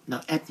hotels. Now,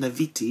 at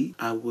Naviti,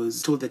 I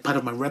was told that part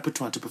of my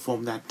repertoire to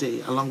perform that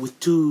day, along with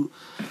 2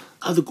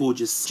 other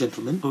gorgeous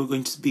gentlemen who were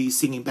going to be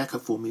singing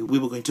backup for me, we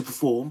were going to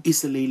perform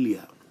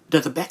Isalelia. Now,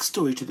 the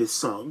backstory to this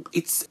song,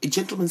 it's a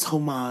gentleman's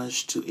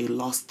homage to a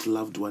lost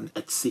loved one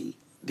at sea.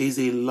 There's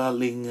a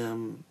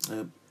lulling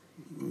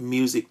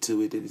music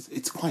to it, and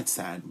it's quite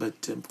sad,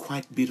 but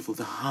quite beautiful.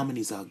 The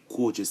harmonies are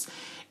gorgeous,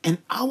 and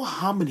our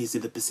harmonies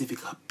in the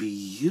Pacific are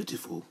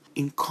beautiful,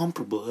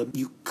 incomparable.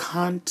 You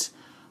can't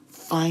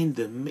find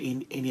them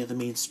in any other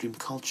mainstream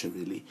culture,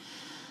 really.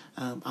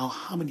 Our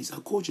harmonies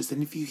are gorgeous,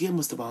 and if you hear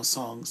most of our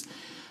songs,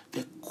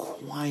 they're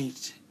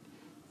quite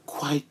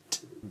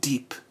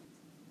deep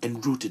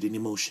and rooted in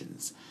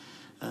emotions.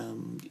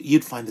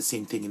 You'd find the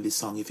same thing in this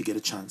song if you get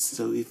a chance.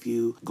 So if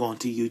you go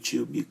onto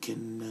YouTube, you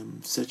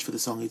can search for the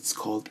song. It's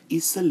called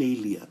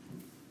Isalelia.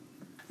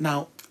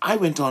 Now, I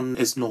went on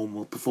as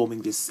normal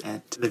performing this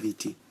at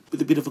Naviti,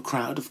 with a bit of a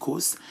crowd, of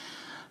course,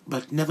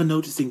 but never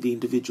noticing the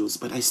individuals.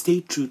 But I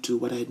stayed true to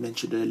what I had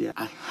mentioned earlier.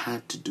 I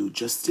had to do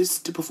justice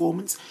to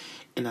performance,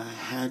 and I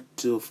had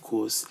to, of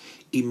course,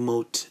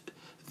 emote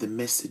the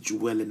message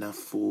well enough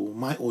for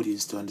my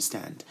audience to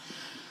understand.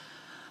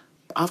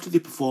 After the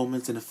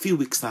performance, and a few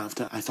weeks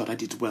after, I thought I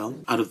did well,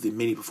 out of the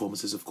many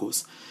performances, of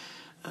course.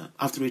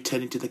 After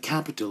returning to the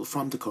capital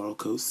from the Coral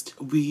Coast,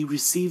 we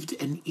received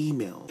an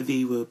email.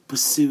 They were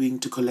pursuing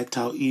to collect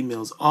our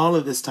emails all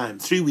of this time,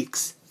 3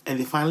 weeks, and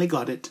they finally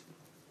got it.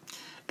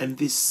 And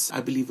this,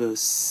 I believe, a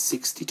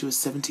 60 to a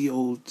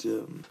 70-year-old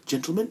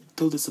gentleman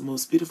told us the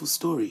most beautiful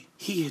story.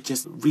 He had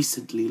just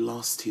recently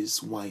lost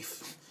his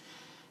wife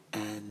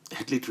and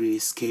had literally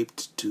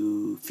escaped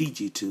to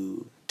Fiji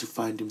to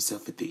find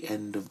himself at the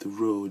end of the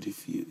road,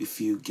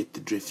 if you get the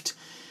drift.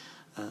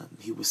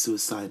 He was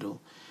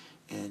suicidal,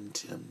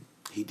 and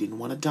he didn't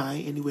want to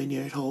die anywhere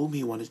near at home.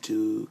 He wanted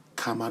to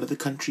come out of the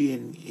country,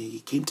 and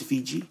he came to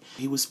Fiji.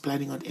 He was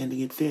planning on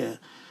ending it there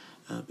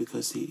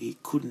because he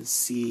couldn't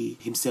see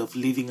himself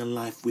living a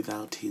life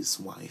without his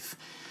wife,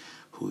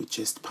 who had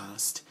just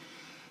passed.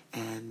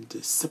 And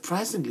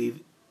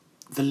surprisingly,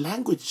 the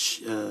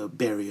language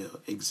barrier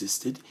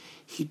existed.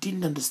 He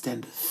didn't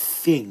understand a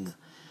thing.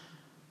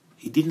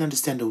 He didn't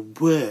understand a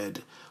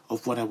word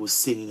of what I was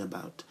singing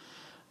about.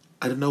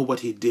 I don't know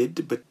what he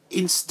did, but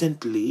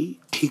instantly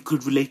he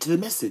could relate to the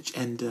message,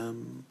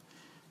 and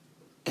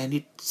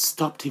it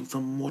stopped him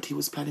from what he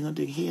was planning on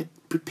doing. He had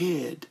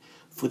prepared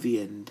for the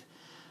end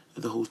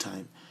the whole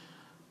time,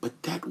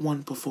 but that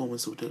one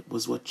performance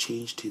was what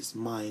changed his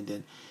mind,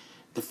 and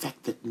the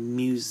fact that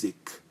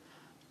music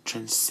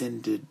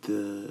transcended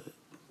the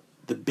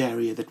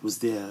barrier that was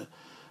there,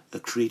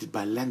 created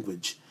by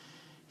language.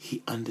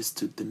 He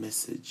understood the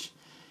message.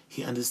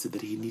 He understood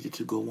that he needed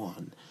to go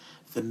on.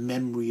 The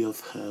memory of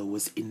her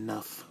was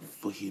enough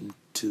for him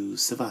to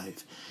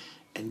survive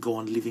and go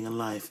on living a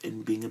life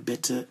and being a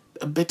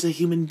better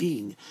human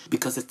being,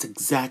 because that's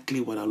exactly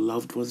what our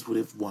loved ones would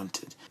have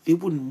wanted. They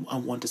wouldn't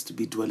want us to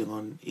be dwelling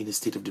on in a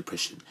state of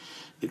depression.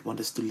 They'd want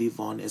us to live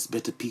on as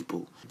better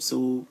people.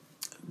 So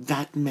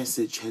that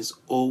message has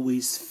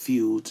always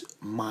fueled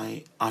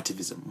my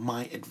activism,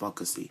 my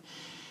advocacy.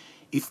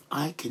 If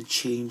I can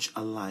change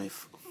a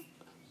life,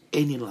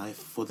 any life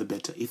for the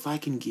better, if I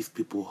can give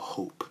people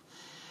hope,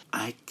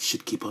 I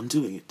should keep on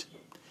doing it.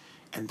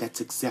 And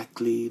that's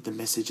exactly the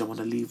message I want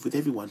to leave with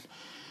everyone.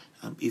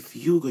 If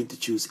you're going to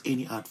choose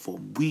any art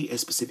form, we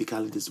as Pacific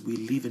Islanders, we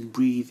live and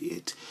breathe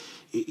it.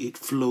 It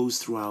flows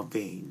through our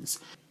veins.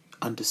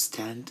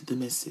 Understand the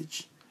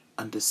message,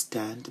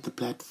 understand the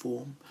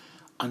platform,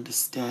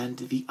 understand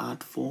the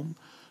art form,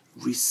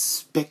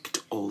 respect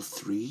all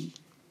three,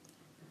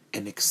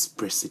 and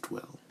express it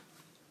well.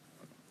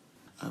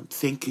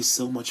 Thank you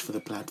so much for the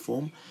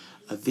platform,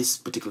 this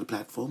particular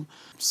platform,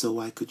 so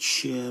I could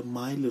share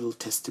my little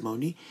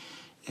testimony,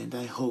 and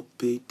I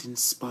hope it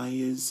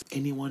inspires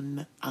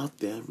anyone out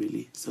there,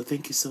 really. So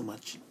thank you so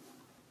much.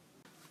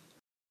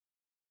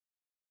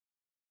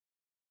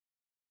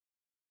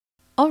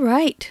 All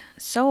right,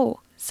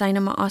 so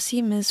Saina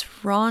Ma'asi, Ms.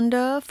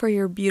 Rhonda, for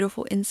your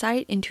beautiful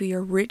insight into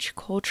your rich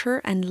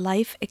culture and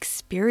life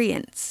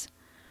experience.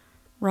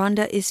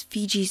 Rhonda is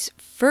Fiji's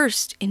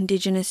first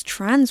Indigenous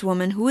trans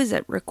woman who is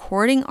a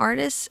recording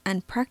artist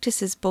and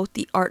practices both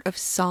the art of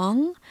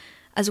song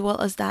as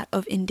well as that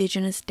of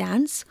Indigenous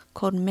dance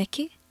called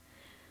meke.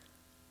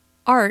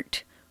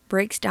 Art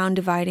breaks down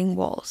dividing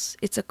walls.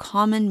 It's a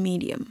common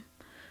medium.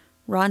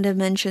 Rhonda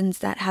mentions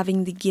that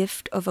having the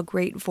gift of a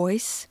great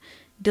voice,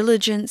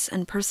 diligence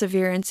and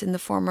perseverance in the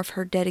form of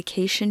her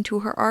dedication to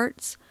her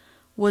arts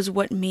was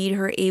what made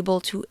her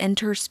able to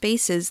enter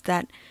spaces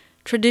that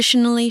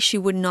traditionally she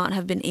would not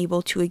have been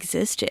able to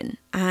exist in.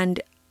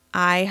 And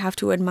I have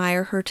to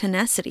admire her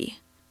tenacity.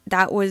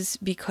 That was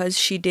because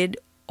she did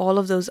all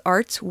of those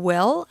arts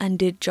well and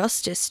did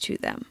justice to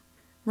them.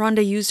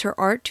 Rhonda used her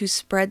art to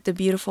spread the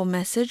beautiful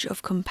message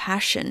of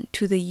compassion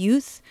to the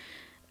youth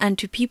and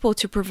to people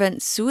to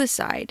prevent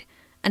suicide.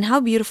 And how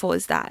beautiful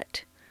is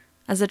that?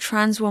 As a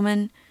trans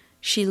woman,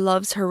 she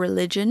loves her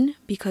religion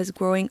because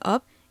growing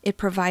up, it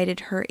provided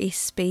her a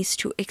space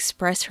to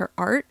express her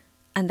art,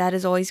 and that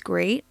is always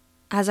great.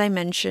 As I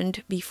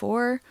mentioned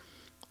before,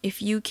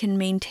 if you can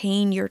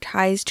maintain your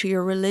ties to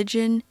your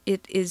religion,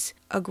 it is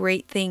a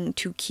great thing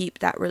to keep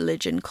that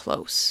religion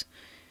close.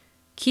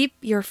 Keep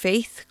your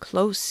faith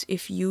close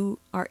if you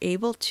are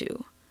able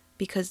to,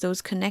 because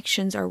those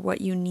connections are what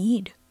you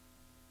need.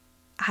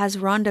 As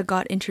Rhonda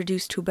got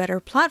introduced to better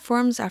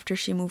platforms after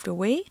she moved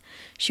away,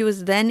 she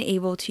was then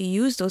able to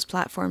use those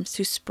platforms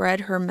to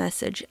spread her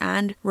message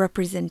and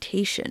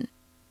representation.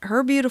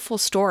 Her beautiful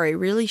story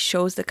really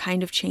shows the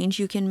kind of change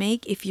you can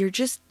make if you're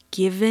just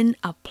given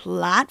a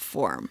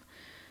platform.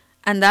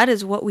 And that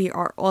is what we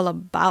are all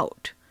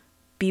about,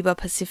 Biba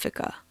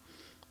Pacifica.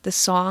 The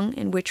song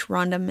in which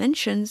Rhonda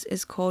mentions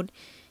is called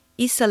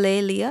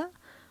Isalelia,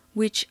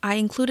 which I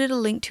included a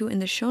link to in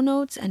the show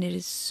notes, and it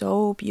is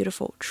so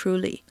beautiful,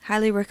 truly.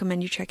 Highly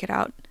recommend you check it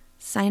out.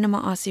 Saina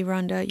Ma'asi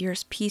Rhonda, your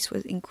piece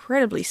was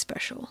incredibly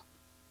special.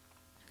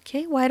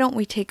 Okay, why don't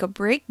we take a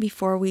break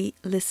before we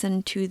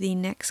listen to the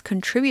next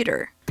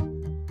contributor?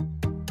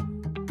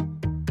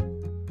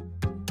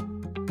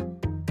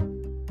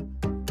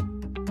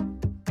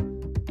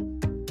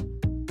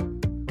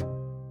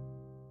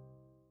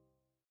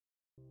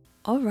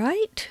 All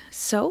right,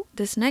 so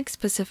this next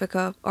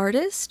Pacifica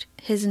artist,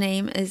 his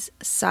name is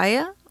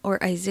Saya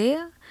or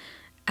Isaiah,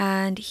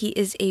 and he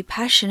is a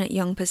passionate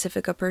young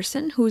Pacifica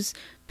person whose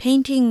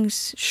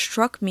paintings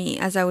struck me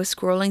as I was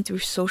scrolling through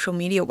social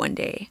media one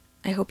day.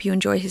 I hope you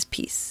enjoy his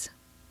piece.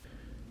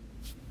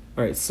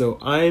 All right, so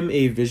I'm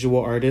a visual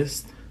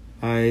artist.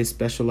 I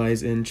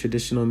specialize in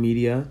traditional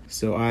media,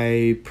 so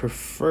I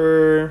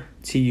prefer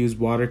to use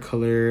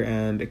watercolor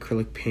and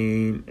acrylic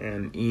paint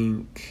and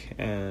ink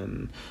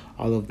and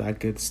all of that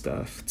good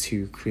stuff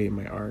to create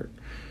my art.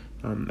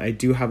 I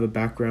do have a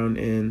background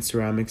in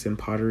ceramics and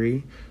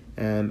pottery,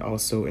 and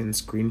also in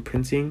screen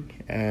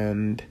printing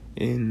and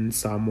in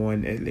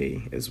Samoan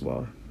ele as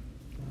well.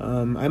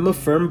 I'm a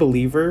firm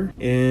believer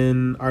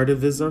in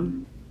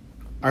artivism.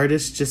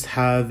 Artists just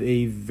have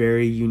a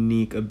very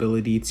unique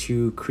ability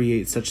to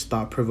create such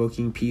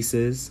thought-provoking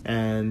pieces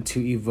and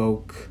to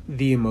evoke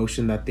the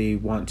emotion that they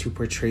want to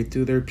portray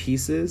through their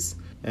pieces.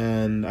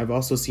 And I've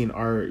also seen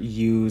art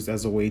used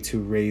as a way to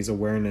raise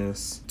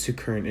awareness to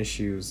current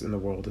issues in the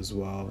world as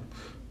well.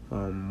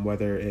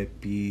 Whether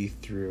it be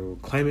through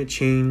climate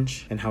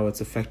change and how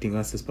it's affecting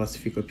us as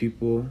Pacifico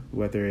people,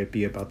 whether it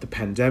be about the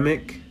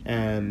pandemic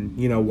and,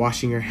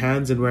 washing your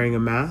hands and wearing a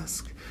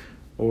mask,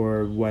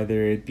 or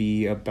whether it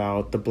be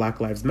about the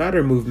Black Lives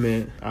Matter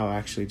movement. I'll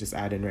actually just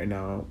add in right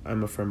now,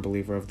 I'm a firm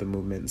believer of the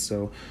movement,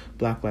 so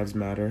Black Lives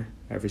Matter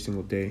every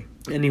single day.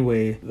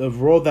 Anyway, the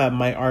role that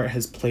my art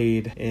has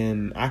played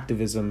in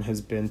activism has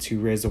been to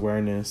raise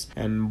awareness,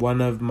 and one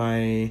of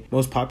my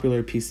most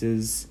popular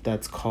pieces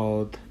that's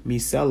called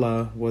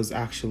Misela was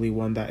actually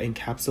one that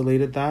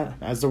encapsulated that.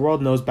 As the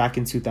world knows, back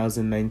in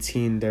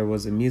 2019 there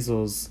was a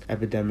measles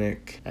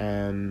epidemic,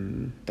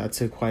 and that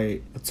took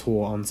quite a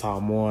toll on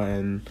Samoa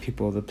and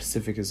people of the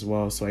Pacific as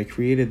well. So I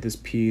created this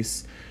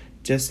piece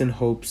just in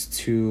hopes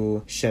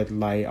to shed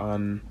light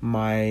on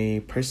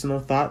my personal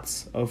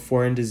thoughts of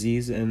foreign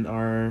disease in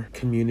our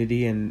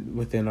community and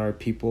within our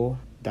people.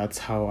 That's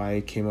how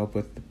I came up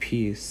with the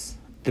piece.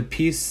 The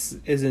piece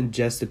isn't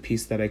just a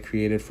piece that I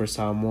created for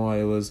Samoa.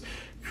 It was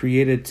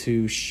created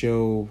to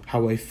show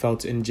how I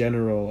felt in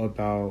general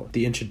about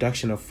the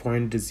introduction of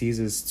foreign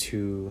diseases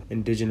to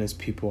indigenous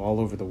people all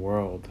over the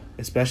world,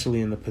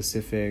 especially in the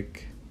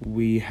Pacific.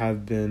 We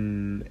have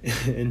been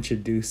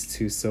introduced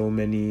to so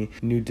many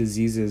new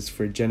diseases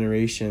for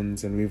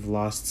generations, and we've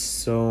lost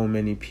so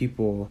many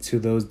people to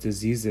those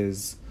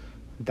diseases.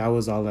 That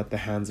was all at the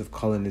hands of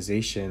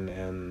colonization,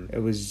 and it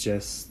was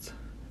just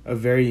a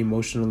very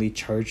emotionally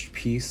charged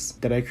piece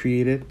that I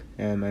created,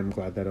 and I'm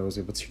glad that I was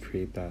able to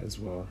create that as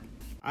well.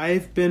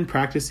 I've been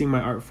practicing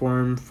my art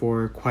form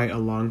for quite a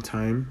long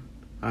time.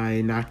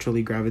 I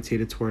naturally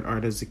gravitated toward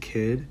art as a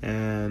kid,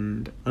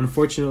 and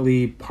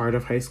unfortunately part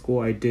of high school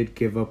I did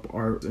give up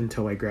art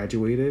until I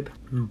graduated,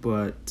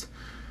 but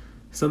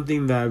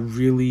something that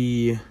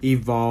really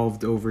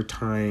evolved over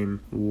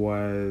time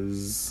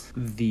was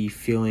the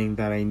feeling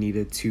that I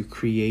needed to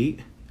create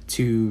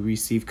to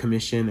receive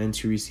commission and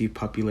to receive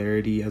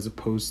popularity, as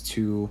opposed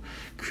to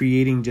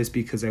creating just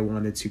because I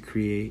wanted to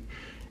create.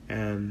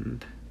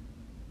 And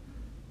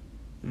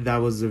that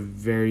was a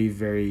very,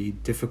 very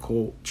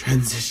difficult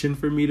transition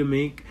for me to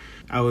make.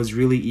 I was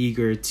really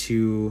eager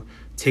to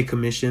take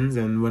commissions,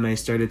 and when I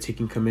started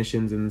taking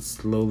commissions and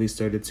slowly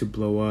started to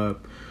blow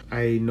up,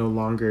 I no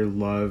longer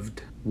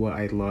loved what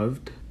I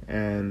loved.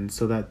 And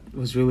so that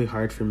was really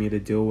hard for me to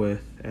deal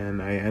with,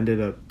 and I ended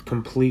up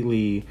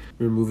completely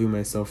removing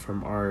myself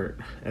from art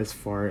as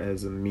far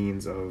as a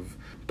means of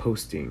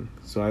posting.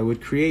 So I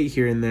would create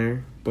here and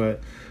there,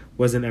 but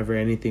wasn't ever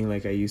anything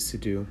like I used to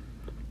do.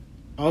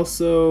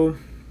 Also,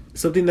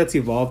 something that's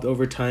evolved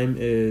over time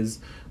is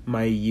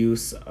my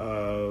use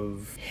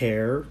of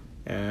hair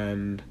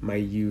and my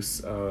use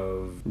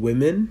of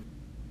women.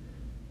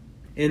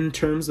 In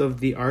terms of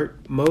the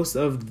art, most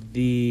of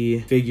the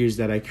figures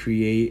that I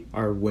create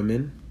are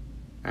women.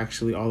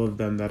 Actually, all of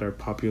them that are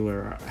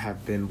popular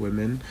have been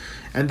women.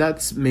 And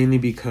that's mainly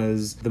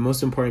because the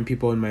most important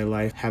people in my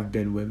life have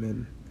been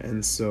women.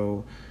 And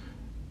so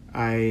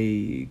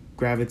I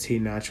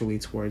gravitate naturally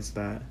towards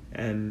that.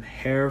 And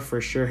hair for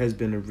sure has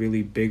been a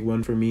really big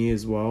one for me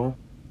as well.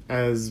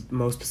 As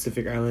most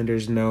Pacific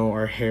Islanders know,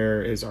 our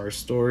hair is our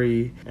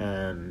story,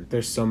 and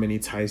there's so many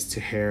ties to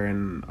hair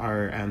and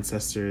our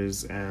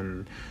ancestors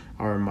and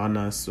our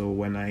mana. So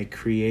when I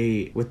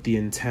create with the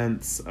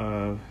intent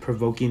of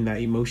provoking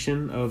that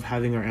emotion of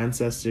having our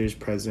ancestors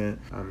present,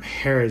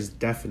 hair is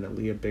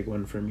definitely a big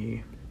one for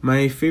me.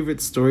 My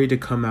favorite story to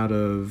come out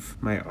of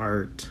my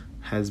art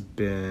has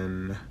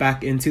been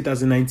back in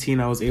 2019.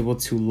 I was able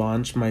to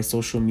launch my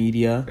social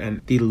media and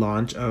the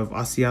launch of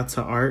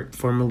Asiata Art,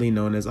 formerly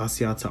known as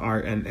Asiata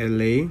Art and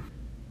LA.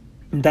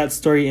 That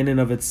story in and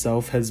of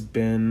itself has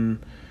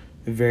been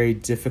very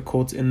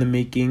difficult in the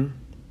making.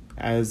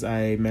 As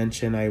I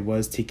mentioned, I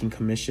was taking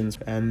commissions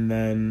and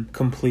then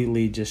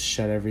completely just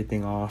shut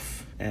everything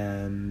off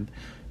and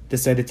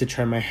decided to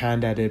try my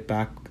hand at it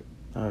back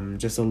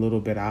just a little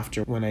bit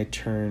after when I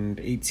turned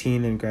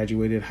 18 and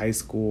graduated high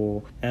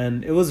school.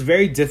 And it was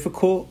very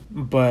difficult,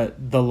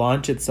 but the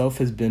launch itself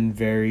has been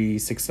very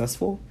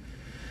successful.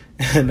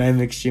 And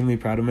I'm extremely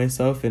proud of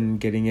myself in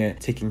getting it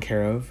taken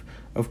care of.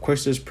 Of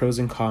course, there's pros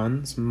and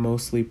cons,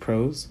 mostly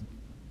pros.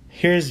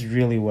 Here's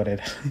really what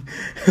it...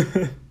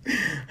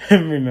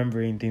 I'm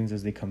remembering things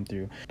as they come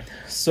through.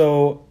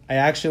 So I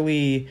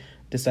actually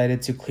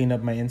decided to clean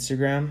up my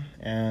Instagram,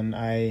 and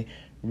I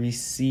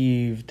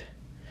received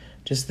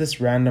just this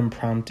random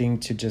prompting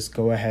to just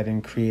go ahead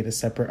and create a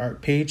separate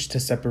art page to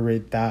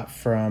separate that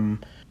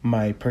from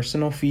my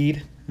personal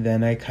feed,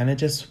 then I kind of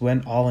just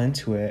went all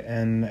into it.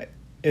 And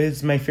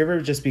it's my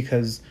favorite just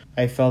because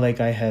I felt like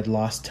I had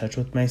lost touch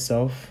with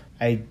myself.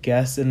 I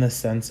guess in the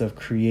sense of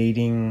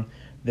creating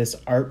this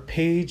art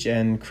page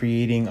and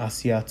creating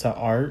Asiata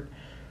art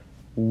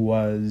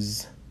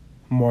was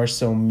more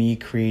so me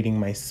creating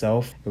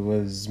myself. It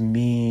was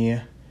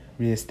me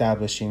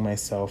reestablishing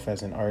myself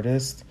as an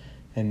artist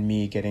and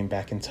me getting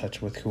back in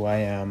touch with who I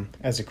am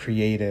as a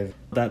creative.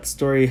 That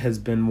story has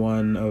been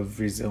one of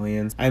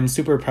resilience. I'm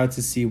super proud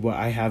to see what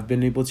I have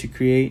been able to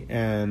create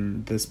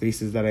and the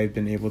spaces that I've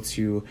been able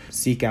to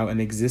seek out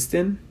and exist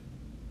in.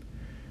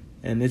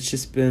 And it's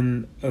just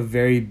been a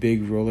very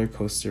big roller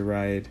coaster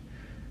ride.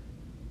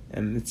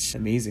 And it's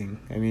amazing.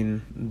 I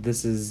mean,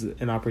 this is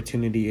an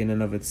opportunity in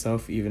and of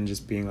itself, even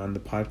just being on the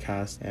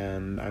podcast.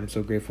 And I'm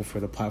so grateful for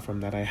the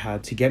platform that I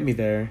had to get me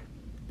there.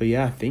 But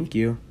yeah, thank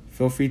you.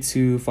 Feel free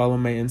to follow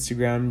my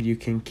Instagram. You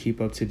can keep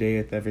up to date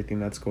with everything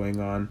that's going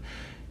on.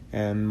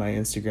 And my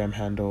Instagram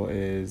handle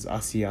is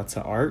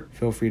Asiata Art.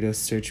 Feel free to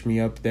search me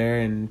up there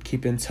and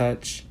keep in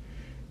touch.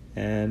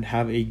 And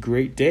have a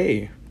great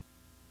day.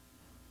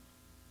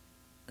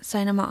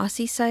 Saya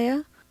Maasi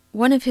Saya.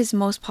 One of his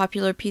most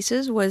popular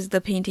pieces was the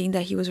painting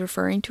that he was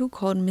referring to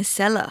called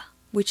Misela,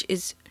 which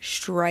is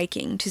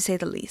striking to say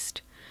the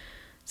least.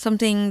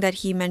 Something that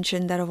he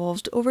mentioned that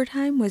evolved over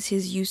time was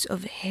his use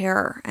of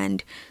hair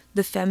and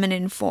the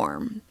feminine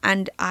form.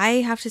 And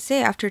I have to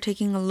say, after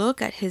taking a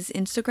look at his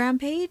Instagram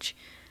page,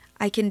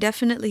 I can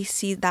definitely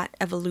see that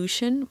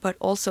evolution, but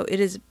also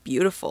it is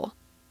beautiful.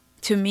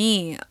 To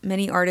me,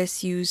 many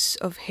artists' use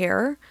of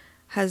hair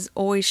has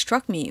always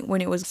struck me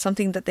when it was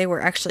something that they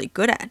were actually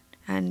good at.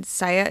 And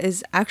Saya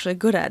is actually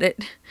good at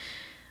it.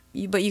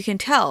 But you can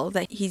tell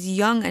that he's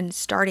young and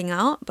starting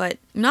out, but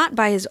not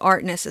by his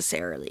art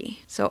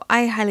necessarily. So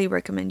I highly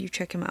recommend you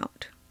check him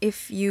out.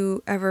 If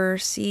you ever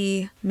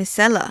see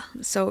Misela,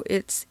 so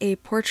it's a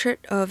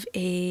portrait of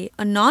a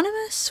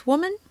anonymous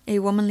woman, a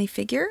womanly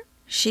figure.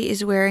 She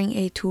is wearing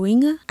a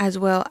tuinga as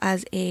well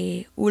as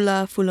a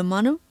ula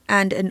fulamanu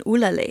and an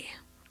ulale.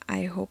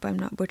 I hope I'm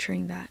not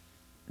butchering that.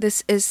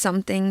 This is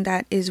something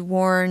that is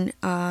worn,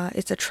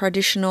 it's a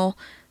traditional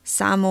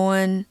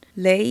Samoan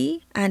lei,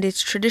 and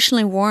it's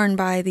traditionally worn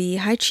by the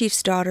high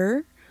chief's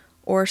daughter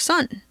or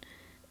son.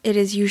 It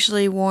is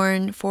usually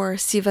worn for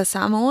Siva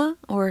Samoa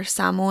or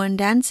Samoan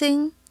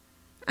dancing.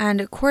 And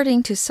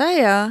according to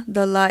Saya,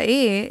 the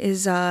lae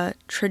is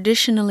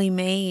traditionally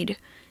made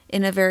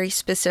in a very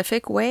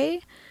specific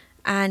way,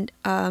 and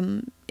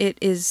it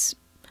is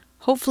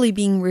hopefully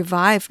being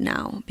revived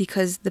now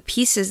because the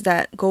pieces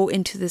that go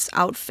into this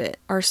outfit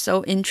are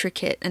so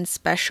intricate and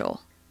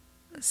special.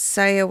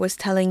 Saya was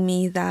telling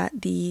me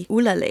that the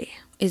ulale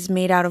is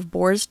made out of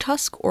boar's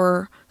tusk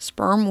or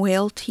sperm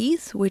whale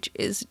teeth, which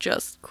is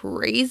just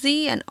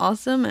crazy and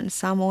awesome, and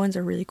Samoans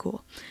are really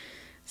cool.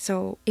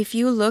 So if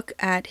you look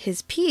at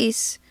his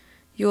piece,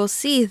 you'll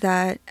see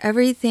that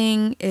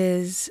everything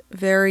is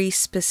very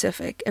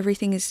specific.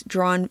 Everything is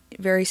drawn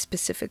very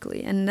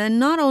specifically. And then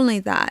not only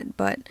that,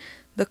 but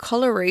the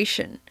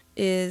coloration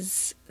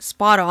is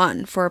spot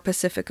on for a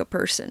Pacifica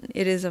person.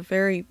 It is a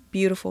very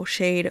beautiful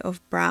shade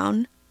of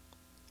brown.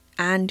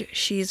 And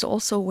she's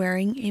also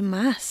wearing a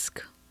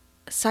mask.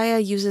 Saya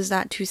uses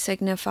that to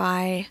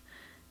signify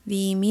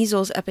the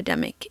measles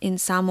epidemic in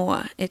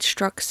Samoa. It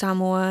struck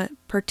Samoa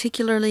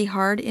particularly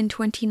hard in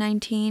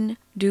 2019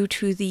 due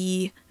to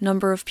the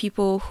number of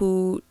people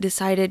who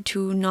decided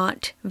to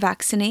not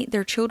vaccinate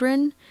their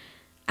children.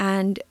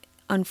 And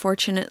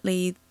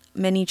unfortunately,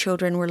 many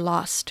children were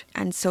lost.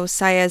 And so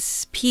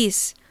Saya's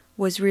piece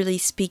was really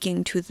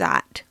speaking to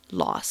that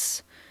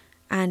loss.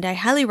 And I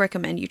highly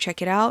recommend you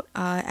check it out.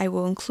 I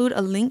will include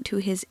a link to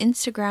his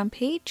Instagram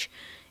page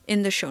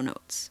in the show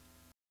notes.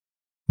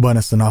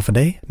 Buenas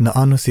noches, na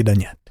anu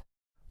sidanyat.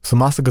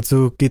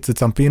 Sumasagatsu kitsu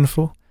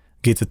tampinfu,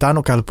 kitsu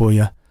tano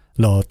kalpuya,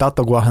 lo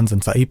tatagwahans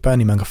and saipa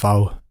ni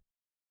mangafau.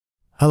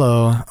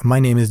 Hello, my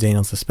name is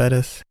Daniel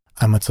Cespedes.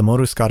 I'm a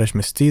Tsumoru Scottish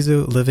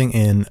mestizo living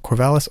in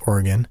Corvallis,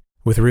 Oregon,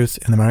 with roots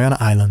in the Mariana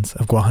Islands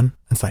of Guahan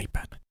and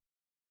Saipan.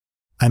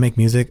 I make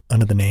music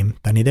under the name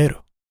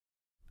Tanidero.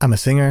 I'm a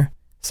singer,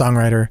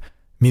 songwriter,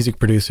 music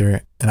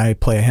producer, and I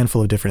play a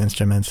handful of different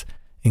instruments,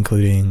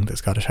 including the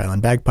Scottish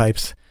Highland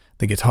bagpipes,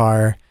 the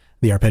guitar,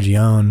 the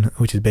arpeggione,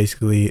 which is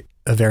basically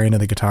a variant of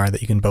the guitar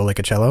that you can bow like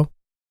a cello,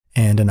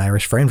 and an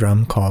Irish frame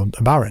drum called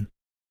a bowrin.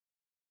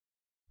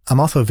 I'm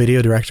also a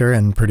video director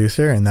and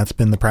producer, and that's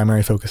been the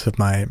primary focus of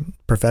my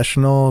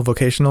professional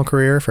vocational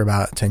career for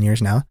about 10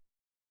 years now.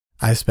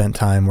 I've spent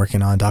time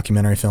working on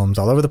documentary films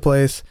all over the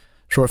place,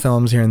 short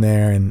films here and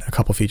there, and a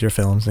couple feature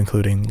films,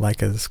 including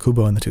Laika's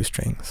Kubo and the Two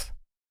Strings.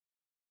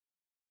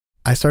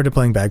 I started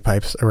playing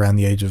bagpipes around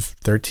the age of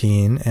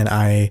 13, and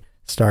I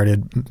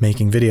started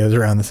making videos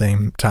around the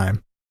same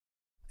time.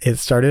 It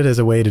started as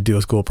a way to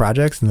do school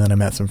projects, and then I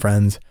met some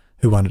friends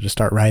who wanted to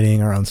start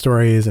writing our own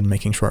stories and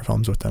making short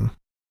films with them.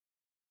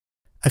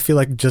 I feel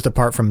like just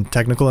apart from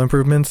technical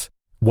improvements,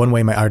 one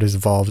way my art has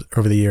evolved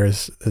over the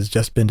years has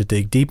just been to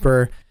dig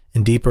deeper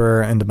and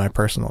deeper into my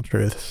personal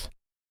truths.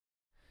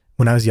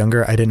 When I was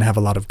younger, I didn't have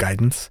a lot of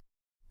guidance.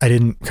 I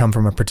didn't come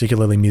from a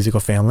particularly musical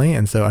family,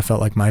 and so I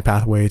felt like my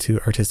pathway to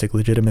artistic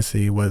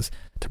legitimacy was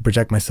to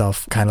project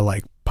myself kind of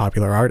like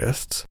popular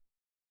artists.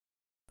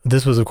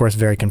 This was, of course,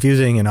 very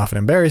confusing and often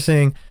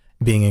embarrassing,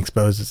 being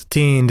exposed as a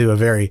teen to a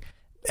very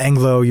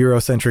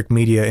Anglo-Eurocentric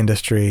media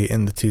industry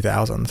in the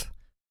 2000s.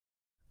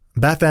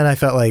 Back then, I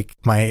felt like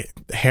my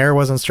hair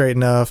wasn't straight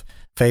enough,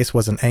 face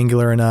wasn't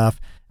angular enough,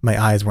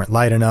 my eyes weren't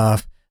light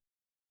enough.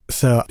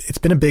 So it's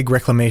been a big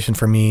reclamation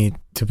for me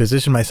to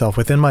position myself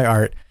within my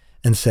art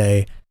and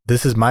say,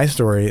 this is my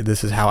story,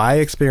 this is how I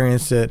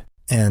experienced it,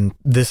 and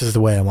this is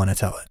the way I want to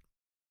tell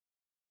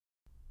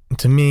it.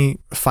 To me,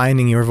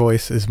 finding your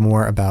voice is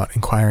more about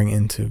inquiring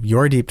into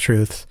your deep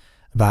truths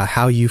about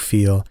how you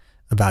feel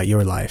about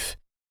your life.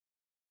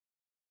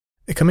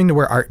 Coming to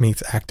where art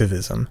meets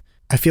activism,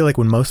 I feel like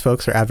when most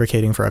folks are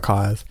advocating for a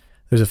cause,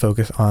 there's a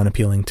focus on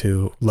appealing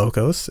to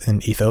logos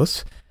and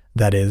ethos,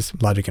 that is,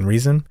 logic and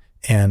reason,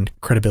 and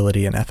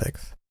credibility and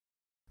ethics.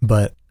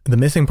 But the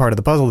missing part of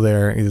the puzzle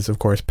there is, of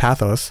course,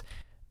 pathos,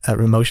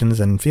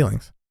 emotions and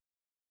feelings.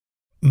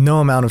 No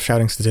amount of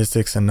shouting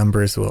statistics and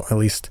numbers will at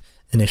least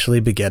initially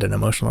beget an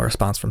emotional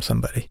response from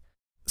somebody.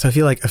 So I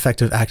feel like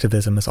effective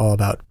activism is all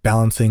about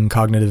balancing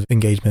cognitive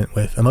engagement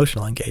with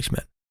emotional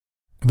engagement.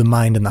 The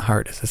mind and the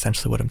heart is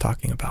essentially what I'm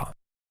talking about.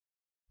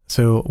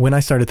 So when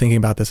I started thinking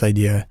about this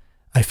idea,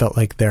 I felt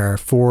like there are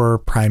 4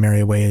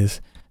 primary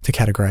ways to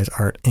categorize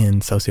art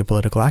in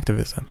sociopolitical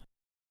activism.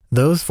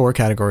 Those 4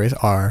 categories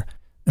are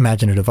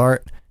imaginative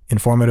art,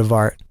 informative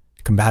art,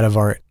 combative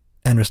art,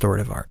 and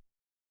restorative art.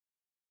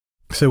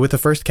 So with the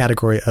first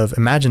category of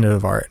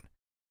imaginative art,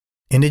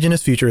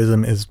 Indigenous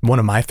futurism is one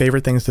of my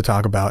favorite things to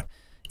talk about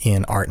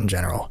in art in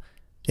general.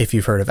 If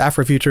you've heard of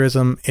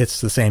Afrofuturism,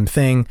 it's the same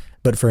thing,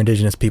 but for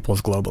Indigenous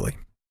peoples globally.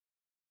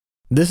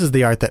 This is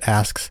the art that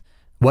asks,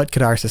 what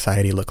could our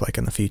society look like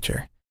in the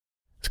future?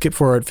 Skip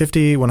forward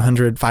 50,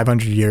 100,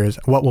 500 years,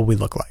 what will we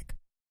look like?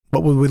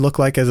 What will we look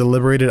like as a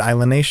liberated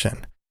island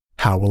nation?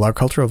 How will our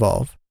culture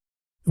evolve?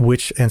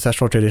 Which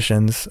ancestral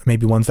traditions,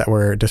 maybe ones that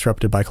were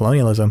disrupted by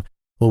colonialism,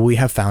 will we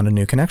have found a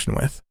new connection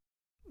with?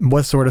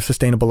 What sort of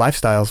sustainable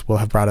lifestyles will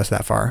have brought us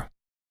that far?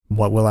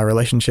 What will our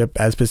relationship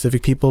as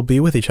Pacific people be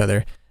with each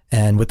other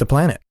and with the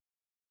planet?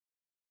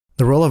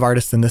 The role of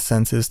artists in this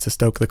sense is to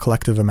stoke the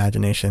collective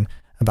imagination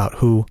about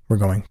who we're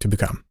going to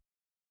become.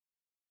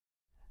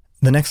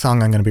 The next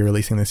song I'm going to be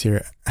releasing this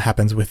year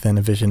happens within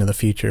a vision of the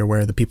future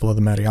where the people of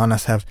the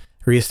Marianas have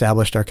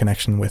reestablished our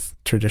connection with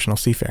traditional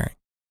seafaring.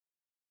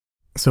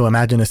 So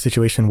imagine a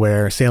situation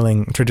where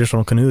sailing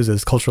traditional canoes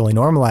is culturally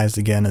normalized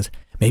again, as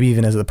maybe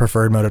even as the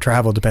preferred mode of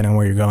travel, depending on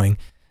where you're going.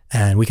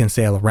 And we can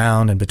sail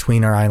around and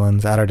between our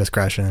islands at our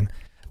discretion.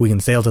 We can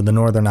sail to the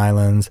northern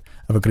islands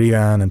of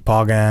Agrigan and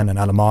Paugan and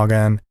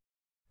Alamagan.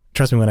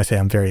 Trust me when I say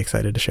I'm very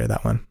excited to share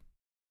that one.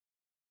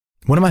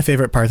 One of my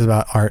favorite parts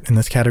about art in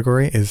this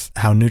category is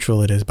how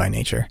neutral it is by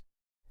nature.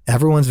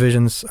 Everyone's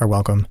visions are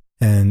welcome,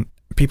 and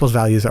people's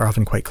values are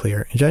often quite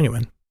clear and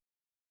genuine.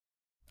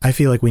 I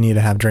feel like we need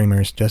to have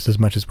dreamers just as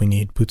much as we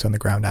need boots on the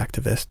ground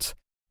activists,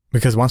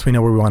 because once we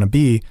know where we want to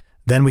be,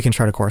 then we can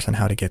chart a course on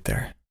how to get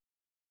there.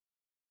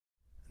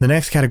 The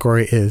next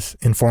category is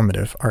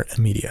informative art and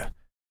media.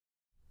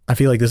 I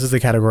feel like this is the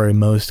category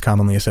most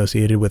commonly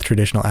associated with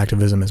traditional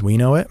activism as we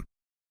know it.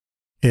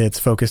 It's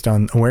focused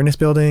on awareness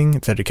building,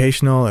 it's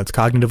educational, it's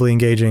cognitively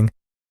engaging,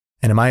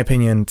 and in my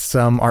opinion,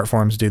 some art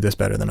forms do this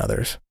better than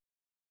others.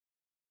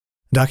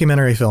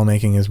 Documentary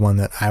filmmaking is one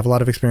that I have a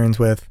lot of experience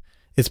with.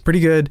 It's pretty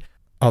good,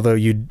 although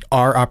you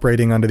are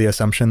operating under the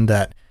assumption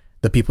that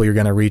the people you're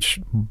going to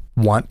reach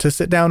want to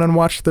sit down and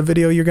watch the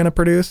video you're going to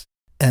produce,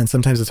 and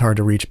sometimes it's hard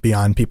to reach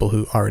beyond people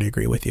who already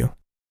agree with you.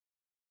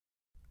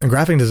 And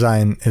graphic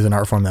design is an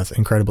art form that's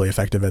incredibly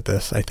effective at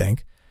this, I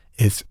think.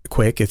 It's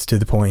quick, it's to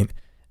the point,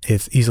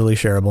 it's easily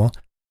shareable.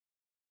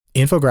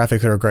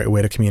 Infographics are a great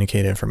way to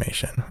communicate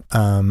information.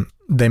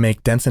 They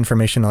make dense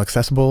information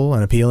accessible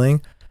and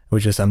appealing,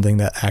 which is something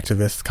that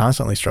activists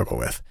constantly struggle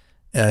with,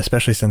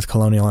 especially since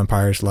colonial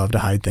empires love to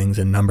hide things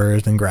in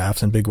numbers and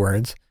graphs and big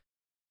words.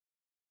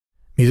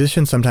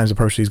 Musicians sometimes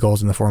approach these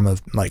goals in the form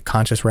of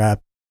conscious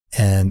rap,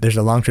 and there's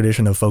a long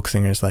tradition of folk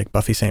singers like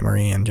Buffy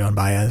Sainte-Marie and Joan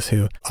Baez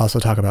who also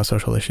talk about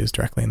social issues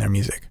directly in their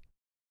music.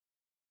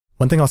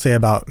 One thing I'll say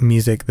about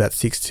music that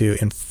seeks to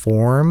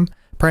inform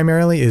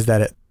primarily is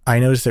that I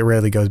notice it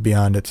rarely goes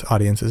beyond its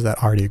audiences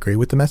that already agree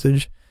with the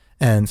message,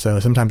 and so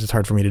sometimes it's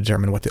hard for me to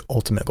determine what the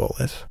ultimate goal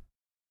is.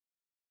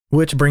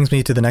 Which brings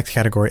me to the next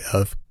category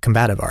of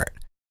combative art.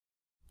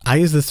 I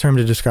use this term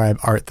to describe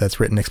art that's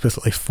written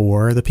explicitly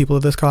for the people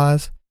of this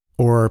cause,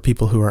 or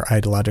people who are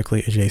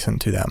ideologically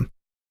adjacent to them.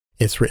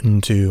 It's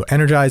written to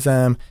energize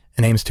them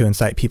and aims to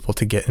incite people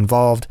to get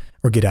involved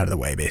or get out of the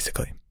way,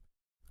 basically.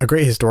 A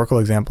great historical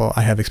example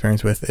I have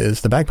experience with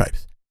is the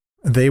bagpipes.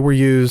 They were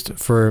used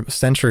for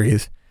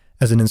centuries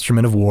as an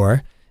instrument of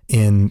war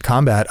in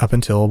combat up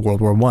until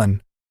World War I.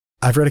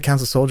 I've read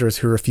accounts of soldiers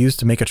who refused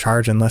to make a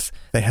charge unless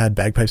they had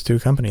bagpipes to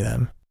accompany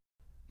them.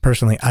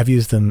 Personally, I've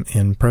used them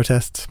in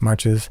protests,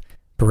 marches,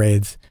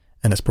 parades,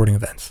 and at sporting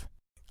events.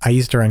 I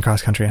used to run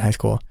cross country in high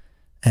school,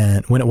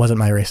 and when it wasn't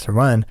my race to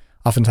run,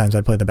 oftentimes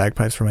I'd play the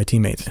bagpipes for my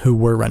teammates who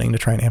were running to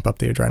try and amp up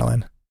the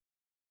adrenaline.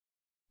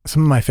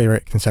 Some of my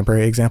favorite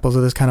contemporary examples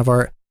of this kind of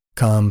art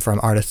come from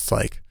artists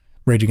like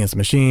Rage Against the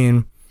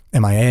Machine,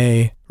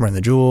 MIA, Run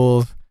the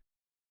Jewels.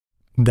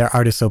 Their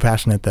art is so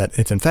passionate that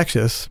it's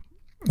infectious,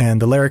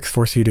 and the lyrics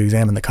force you to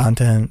examine the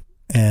content,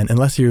 and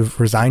unless you've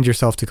resigned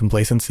yourself to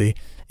complacency,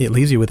 it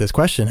leaves you with this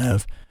question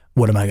of,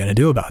 what am I going to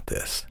do about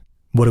this?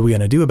 What are we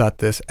going to do about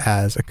this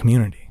as a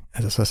community,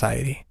 as a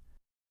society?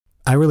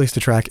 I released a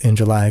track in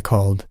July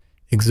called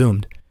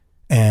Exhumed,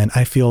 and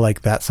I feel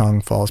like that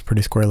song falls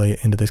pretty squarely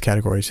into this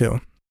category too.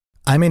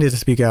 I made it to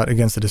speak out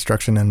against the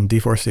destruction and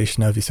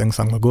deforestation of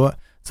Isangsang Lagoa,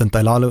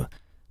 Santailalu,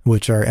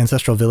 which are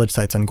ancestral village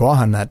sites in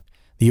Guahan that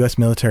the U.S.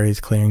 military is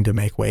clearing to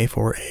make way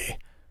for a,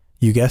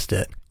 you guessed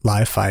it,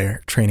 live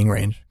fire training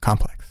range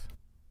complex.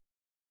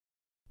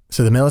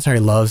 So the military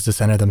loves to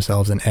center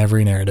themselves in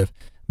every narrative,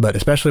 but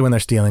especially when they're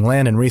stealing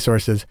land and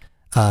resources,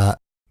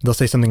 they'll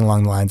say something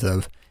along the lines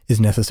of, is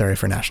necessary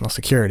for national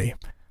security.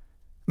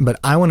 But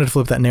I wanted to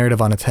flip that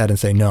narrative on its head and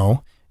say,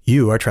 no,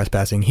 you are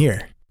trespassing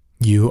here.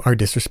 You are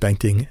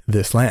disrespecting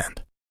this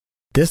land.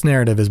 This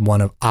narrative is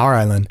one of our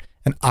island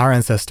and our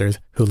ancestors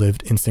who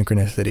lived in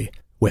synchronicity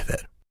with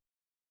it.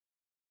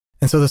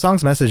 And so the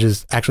song's message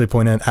is actually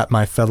pointed at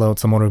my fellow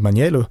Tsamoru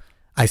Manyelu.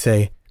 I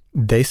say,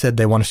 they said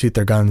they want to shoot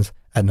their guns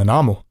at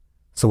Nanamu.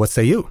 So what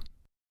say you?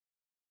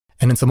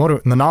 And in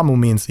Tsamoru, Nanamu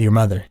means your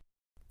mother.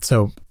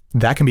 So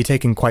that can be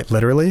taken quite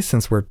literally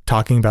since we're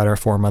talking about our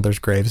foremothers'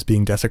 graves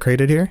being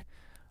desecrated here,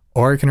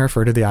 or it can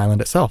refer to the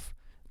island itself,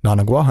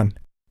 Nana Guahan,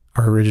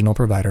 our original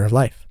provider of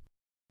life.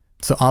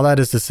 So all that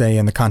is to say,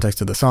 in the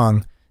context of the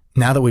song,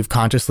 now that we've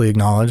consciously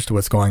acknowledged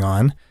what's going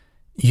on,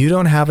 you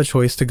don't have a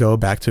choice to go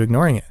back to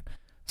ignoring it.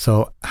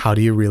 So how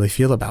do you really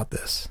feel about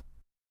this?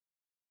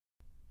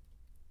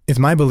 It's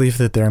my belief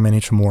that there are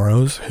many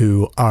Chamorros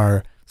who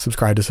are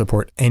subscribed to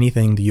support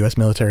anything the U.S.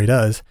 military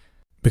does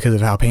because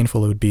of how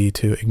painful it would be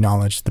to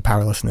acknowledge the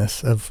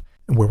powerlessness of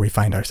where we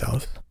find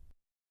ourselves.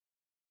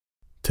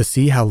 To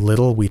see how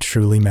little we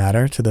truly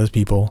matter to those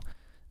people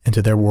and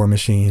to their war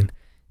machine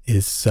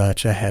is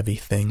such a heavy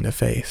thing to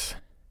face.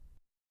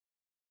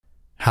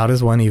 How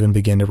does one even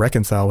begin to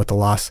reconcile with the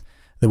loss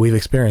that we've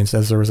experienced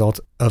as a result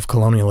of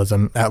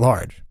colonialism at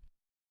large?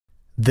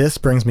 This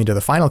brings me to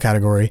the final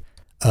category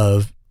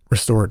of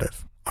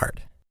restorative art.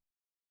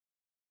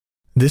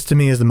 This to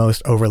me is the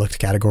most overlooked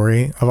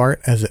category of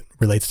art as it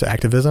relates to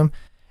activism,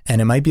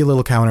 and it might be a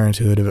little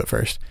counterintuitive at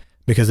first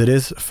because it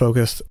is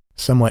focused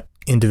somewhat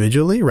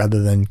individually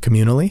rather than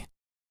communally.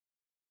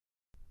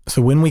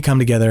 So when we come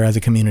together as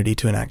a community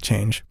to enact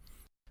change,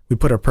 we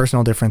put our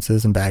personal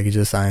differences and baggage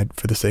aside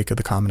for the sake of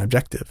the common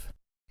objective.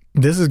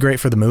 This is great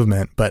for the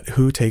movement, but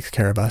who takes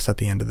care of us at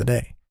the end of the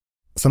day?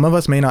 Some of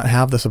us may not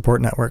have the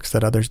support networks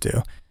that others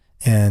do,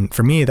 and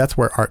for me, that's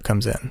where art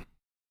comes in.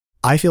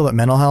 I feel that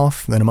mental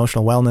health and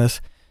emotional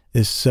wellness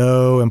is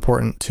so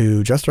important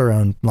to just our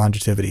own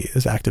longevity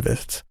as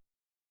activists.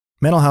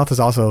 Mental health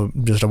is also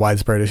just a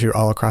widespread issue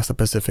all across the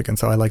Pacific, and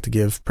so I like to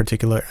give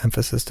particular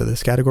emphasis to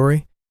this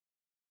category.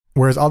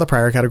 Whereas all the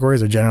prior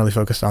categories are generally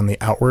focused on the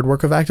outward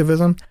work of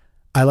activism,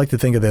 I like to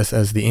think of this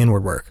as the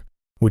inward work,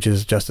 which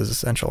is just as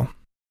essential.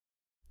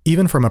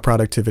 Even from a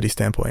productivity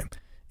standpoint,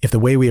 if the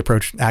way we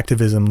approach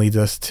activism leads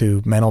us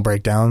to mental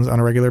breakdowns on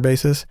a regular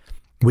basis,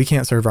 we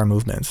can't serve our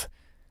movements.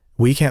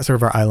 We can't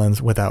serve our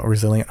islands without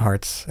resilient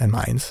hearts and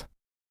minds.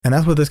 And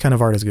that's what this kind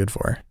of art is good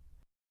for.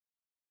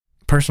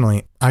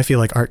 Personally, I feel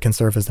like art can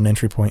serve as an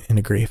entry point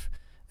into grief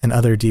and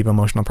other deep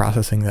emotional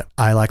processing that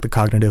I lack the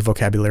cognitive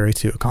vocabulary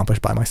to accomplish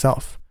by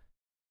myself.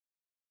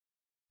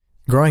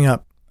 Growing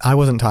up, I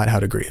wasn't taught how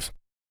to grieve,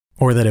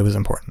 or that it was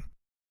important.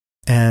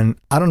 And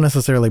I don't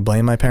necessarily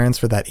blame my parents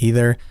for that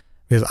either,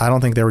 because I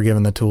don't think they were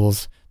given the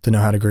tools to know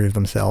how to grieve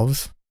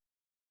themselves.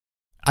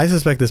 I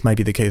suspect this might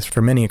be the case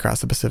for many across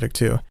the Pacific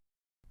too.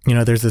 You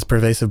know, there's this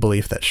pervasive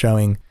belief that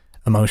showing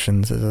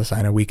emotions is a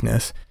sign of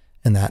weakness,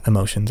 and that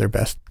emotions are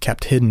best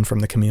kept hidden from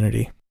the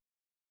community.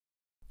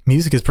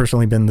 Music has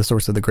personally been the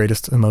source of the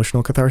greatest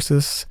emotional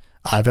catharsis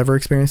I've ever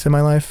experienced in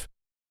my life,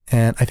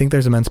 and I think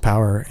there's immense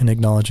power in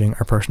acknowledging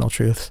our personal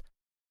truths,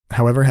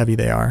 however heavy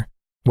they are,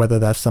 whether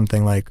that's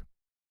something like,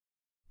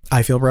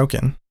 I feel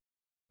broken,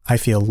 I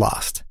feel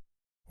lost,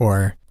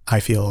 or I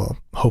feel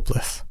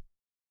hopeless.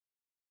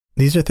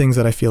 These are things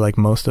that I feel like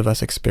most of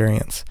us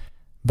experience,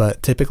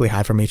 but typically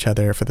hide from each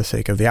other for the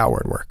sake of the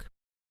outward work,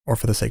 or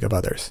for the sake of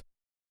others.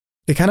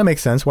 It kind of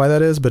makes sense why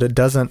that is, but it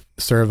doesn't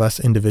serve us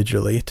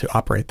individually to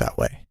operate that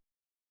way.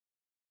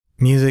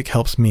 Music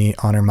helps me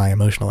honor my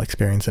emotional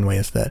experience in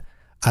ways that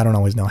I don't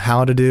always know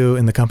how to do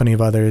in the company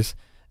of others,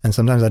 and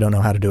sometimes I don't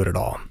know how to do it at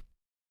all.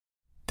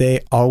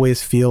 They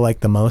always feel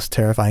like the most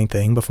terrifying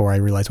thing before I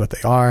realize what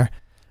they are,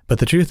 but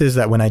the truth is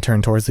that when I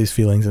turn towards these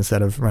feelings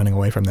instead of running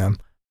away from them,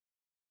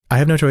 I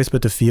have no choice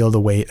but to feel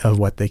the weight of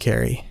what they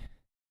carry.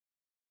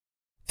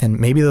 And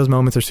maybe those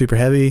moments are super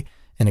heavy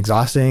and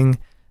exhausting,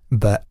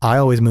 but I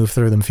always move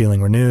through them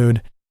feeling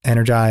renewed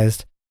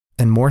energized,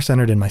 and more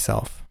centered in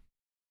myself.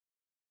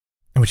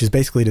 Which is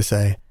basically to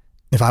say,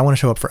 if I want to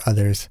show up for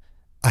others,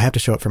 I have to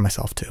show up for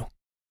myself too.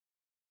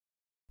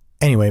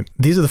 Anyway,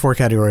 these are the 4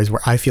 categories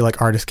where I feel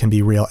like artists can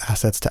be real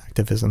assets to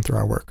activism through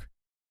our work.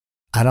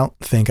 I don't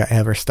think I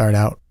ever start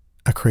out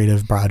a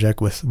creative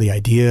project with the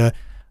idea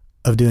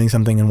of doing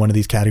something in one of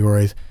these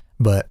categories,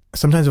 but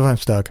sometimes if I'm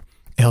stuck,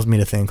 it helps me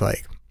to think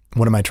like,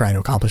 what am I trying to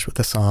accomplish with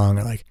this song,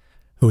 or like,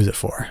 who is it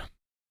for?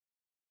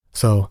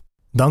 So,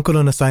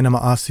 Dankulu na sai na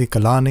maasi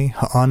kalani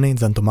haani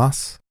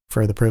zantumas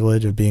for the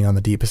privilege of being on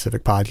the Deep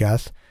Pacific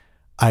podcast.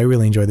 I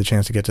really enjoyed the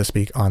chance to get to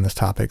speak on this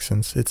topic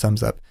since it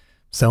sums up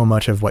so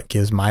much of what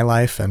gives my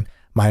life and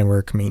my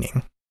work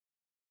meaning.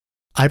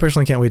 I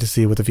personally can't wait to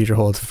see what the future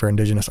holds for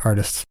Indigenous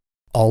artists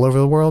all over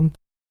the world.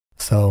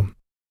 So,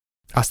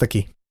 hasta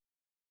aquí.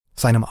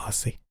 Sai na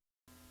maasi.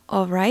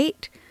 All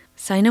right.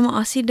 Sai na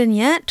maasi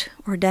Daniette,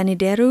 or Danny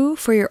Deru,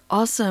 for your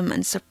awesome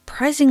and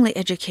surprisingly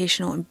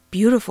educational and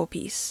beautiful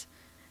piece.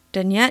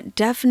 Daniette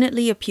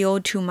definitely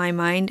appealed to my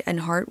mind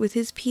and heart with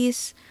his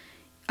piece.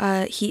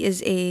 He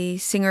is a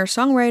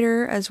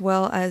singer-songwriter as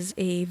well as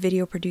a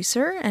video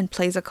producer and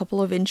plays a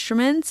couple of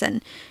instruments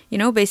and,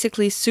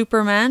 basically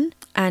Superman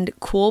and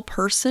cool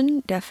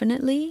person,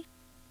 definitely.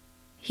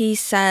 He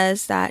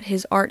says that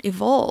his art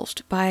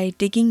evolved by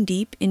digging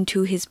deep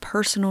into his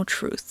personal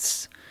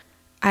truths.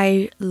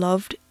 I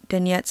loved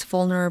Daniette's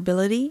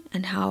vulnerability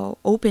and how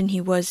open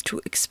he was to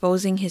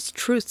exposing his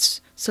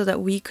truths so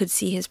that we could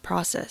see his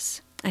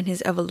process and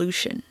his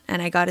evolution.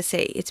 And I gotta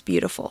say, it's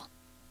beautiful.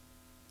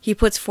 He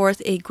puts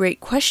forth a great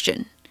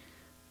question.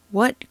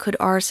 What could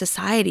our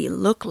society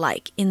look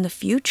like in the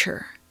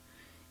future?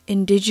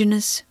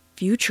 Indigenous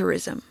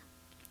futurism.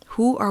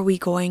 Who are we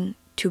going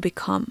to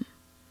become?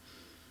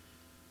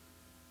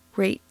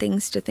 Great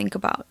things to think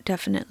about,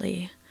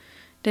 definitely.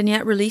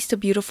 Daniette released a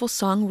beautiful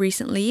song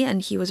recently,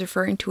 and he was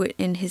referring to it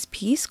in his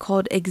piece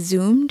called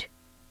Exhumed.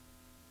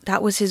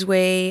 That was his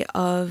way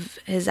of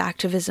his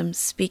activism,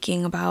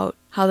 speaking about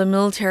how the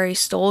military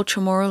stole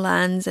Chamorro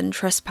lands and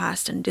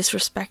trespassed and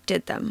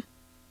disrespected them.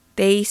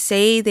 They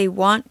say they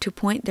want to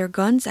point their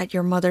guns at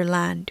your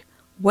motherland.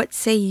 What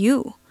say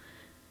you?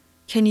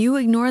 Can you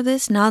ignore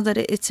this now that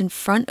it's in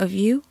front of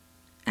you?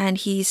 And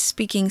he's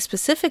speaking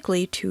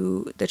specifically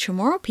to the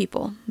Chamorro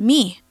people.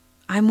 Me.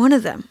 I'm one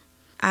of them.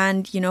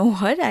 And you know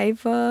what?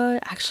 I've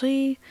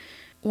actually,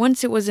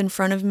 once it was in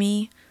front of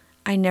me,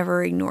 I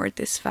never ignored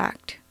this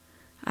fact.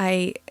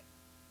 I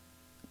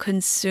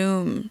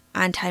consume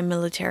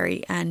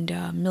anti-military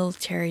and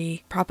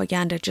military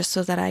propaganda just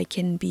so that I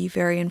can be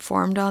very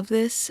informed of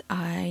this.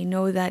 I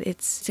know that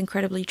it's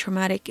incredibly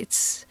traumatic.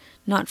 It's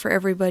not for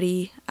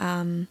everybody.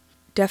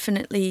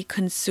 Definitely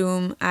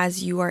consume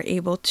as you are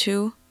able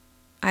to.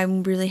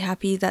 I'm really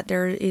happy that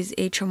there is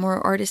a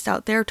Chamorro artist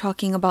out there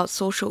talking about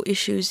social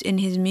issues in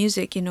his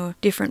music in a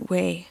different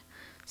way.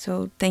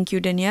 So thank you,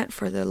 Daniette,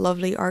 for the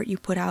lovely art you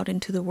put out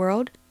into the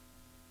world.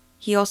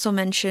 He also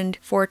mentioned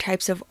 4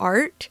 types of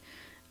art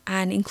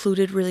and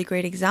included really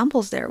great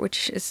examples there,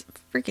 which is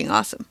freaking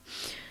awesome.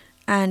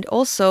 And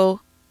also,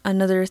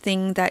 another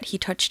thing that he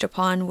touched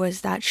upon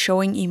was that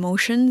showing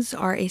emotions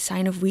are a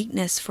sign of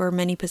weakness for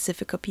many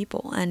Pacifica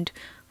people. And,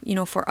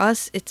 for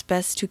us, it's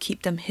best to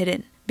keep them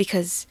hidden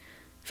because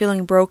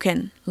feeling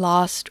broken,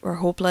 lost, or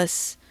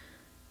hopeless,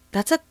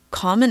 that's a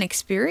common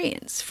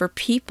experience for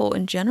people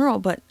in general,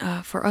 but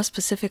for us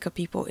Pacifica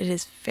people, it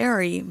is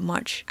very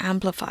much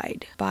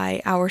amplified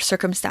by our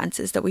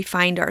circumstances that we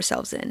find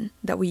ourselves in,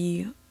 that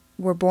we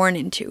were born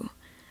into.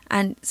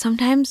 And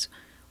sometimes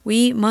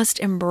we must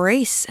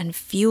embrace and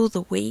feel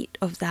the weight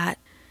of that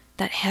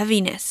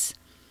heaviness.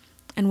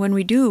 And when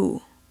we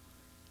do,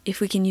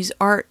 if we can use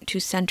art to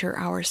center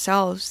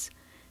ourselves,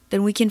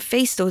 then we can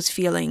face those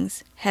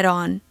feelings head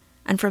on.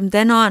 And from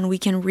then on, we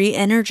can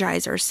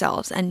re-energize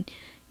ourselves and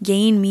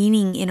gain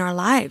meaning in our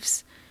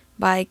lives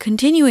by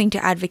continuing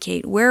to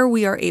advocate where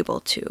we are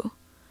able to.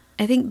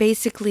 I think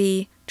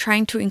basically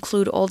trying to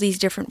include all these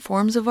different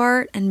forms of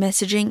art and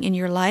messaging in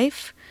your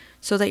life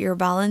so that you're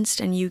balanced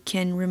and you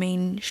can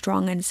remain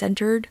strong and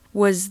centered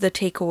was the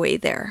takeaway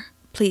there.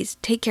 Please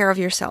take care of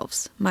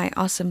yourselves, my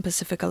awesome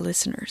Pacifica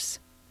listeners.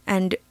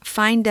 And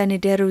find Danny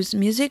Deru's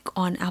music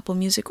on Apple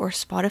Music or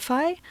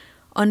Spotify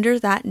under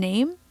that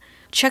name.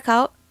 Check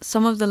out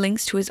some of the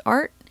links to his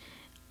art.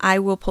 I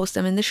will post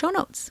them in the show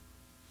notes.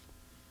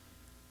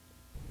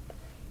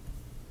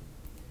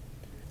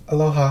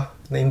 Aloha,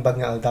 naimbag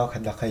nga aldaw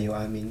kada kayo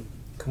amin.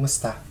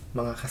 Kumusta,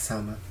 mga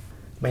kasama?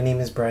 My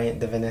name is Bryant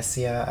De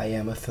Venecia. I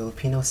am a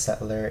Filipino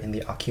settler in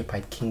the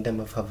occupied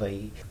Kingdom of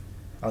Hawaii.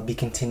 I'll be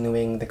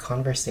continuing the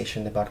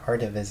conversation about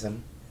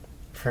artivism.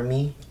 For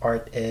me,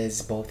 art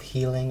is both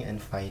healing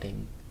and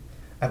fighting.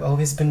 I've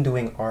always been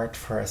doing art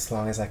for as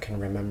long as I can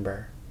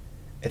remember.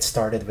 It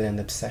started with an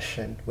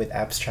obsession with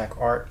abstract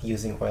art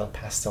using oil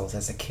pastels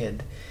as a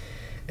kid,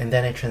 and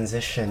then I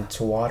transitioned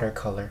to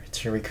watercolor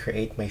to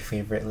recreate my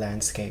favorite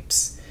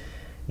landscapes.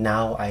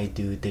 Now I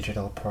do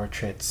digital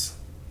portraits.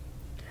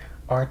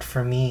 Art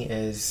for me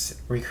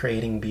is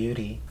recreating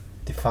beauty,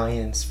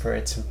 defiance for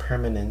its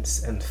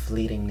impermanence and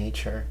fleeting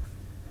nature.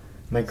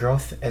 My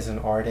growth as an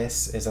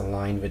artist is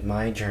aligned with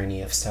my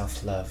journey of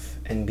self-love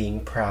and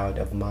being proud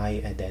of my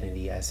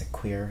identity as a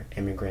queer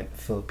immigrant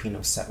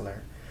Filipino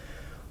settler.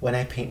 When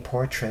I paint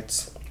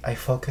portraits, I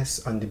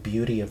focus on the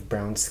beauty of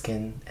brown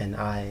skin and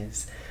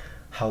eyes,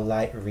 how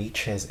light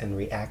reaches and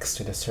reacts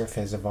to the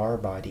surface of our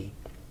body,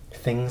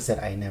 things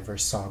that I never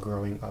saw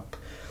growing up,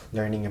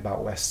 learning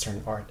about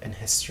Western art and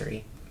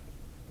history.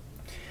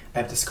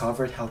 I've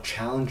discovered how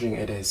challenging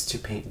it is to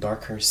paint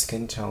darker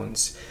skin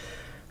tones,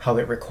 how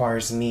it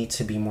requires me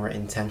to be more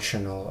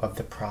intentional of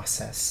the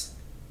process.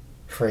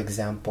 For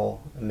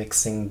example,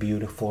 mixing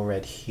beautiful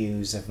red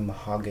hues of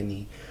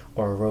mahogany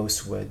or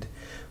rosewood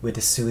with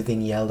the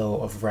soothing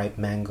yellow of ripe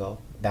mango,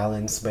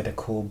 balanced by the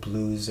cool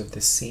blues of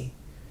the sea.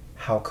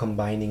 How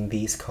combining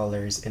these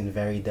colors in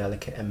very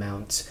delicate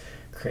amounts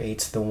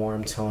creates the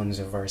warm tones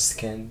of our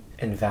skin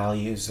and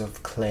values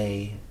of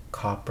clay,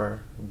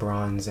 copper,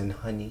 bronze, and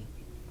honey.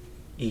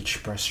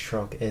 Each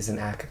brushstroke is an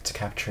act to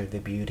capture the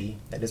beauty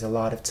that is a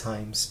lot of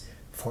times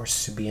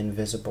forced to be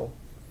invisible.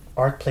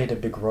 Art played a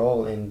big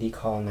role in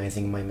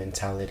decolonizing my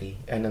mentality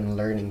and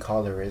unlearning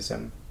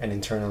colorism and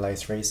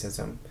internalized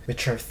racism,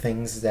 which are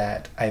things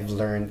that I've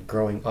learned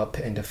growing up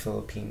in the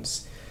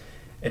Philippines.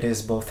 It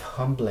is both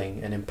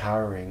humbling and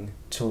empowering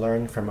to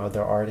learn from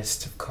other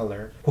artists of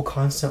color who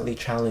constantly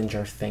challenge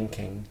our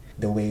thinking,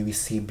 the way we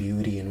see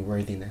beauty and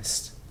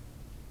worthiness.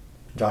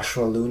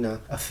 Joshua Luna,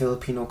 a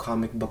Filipino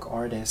comic book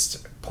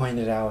artist,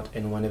 pointed out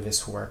in one of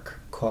his work,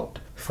 quote,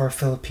 "For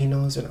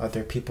Filipinos and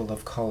other people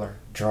of color,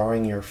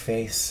 drawing your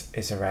face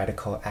is a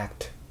radical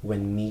act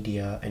when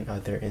media and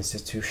other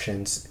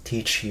institutions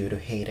teach you to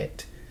hate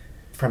it.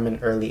 From an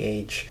early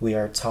age, we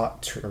are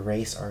taught to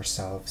erase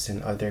ourselves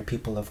and other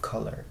people of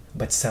color,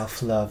 but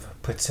self-love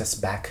puts us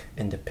back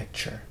in the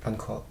picture,"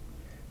 unquote.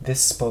 This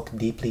spoke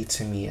deeply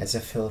to me as a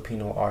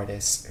Filipino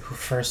artist who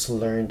first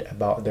learned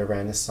about the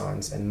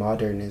Renaissance and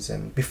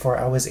modernism before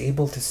I was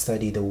able to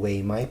study the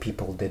way my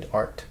people did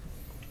art.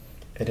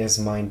 It is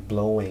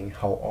mind-blowing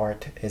how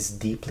art is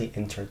deeply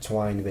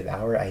intertwined with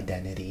our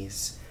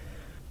identities.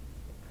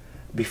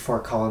 Before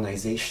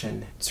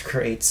colonization, to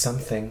create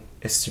something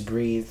is to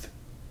breathe.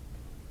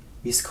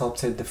 We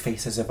sculpted the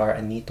faces of our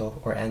Anito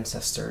or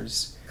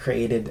ancestors,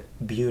 created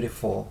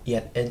beautiful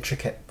yet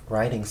intricate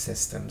writing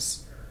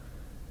systems.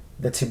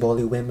 The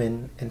Tiboli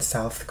women in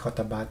South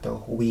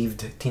Cotabato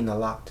weaved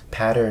tinalak,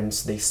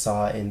 patterns they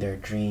saw in their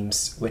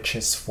dreams, which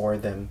is for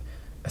them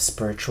a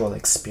spiritual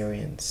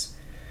experience.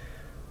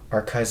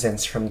 Our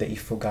cousins from the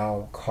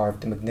Ifugao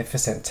carved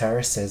magnificent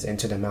terraces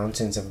into the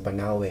mountains of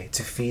Banawe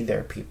to feed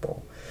their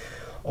people,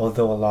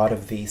 although a lot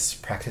of these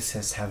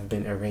practices have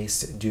been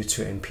erased due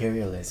to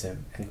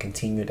imperialism and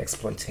continued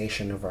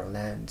exploitation of our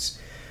lands.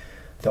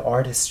 The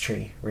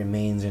artistry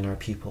remains in our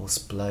people's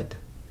blood.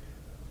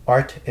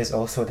 Art is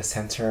also the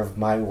center of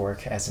my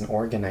work as an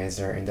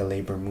organizer in the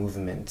labor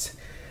movement.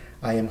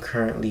 I am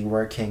currently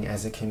working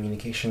as a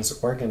communications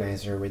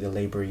organizer with the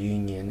labor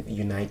union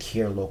Unite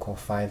Here Local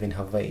 5 in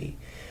Hawaii,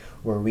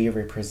 where we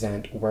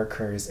represent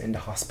workers in the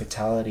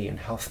hospitality and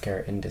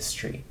healthcare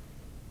industry.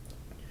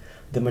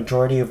 The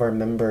majority of our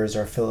members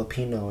are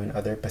Filipino and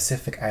other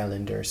Pacific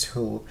Islanders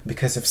who,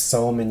 because of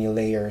so many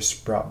layers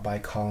brought by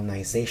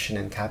colonization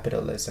and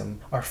capitalism,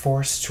 are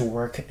forced to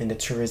work in the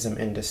tourism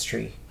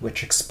industry,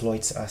 which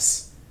exploits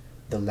us,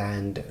 the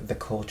land, the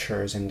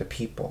cultures, and the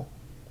people.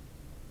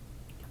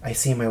 I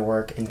see my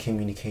work in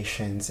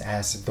communications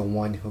as the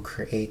one who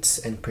creates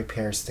and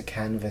prepares the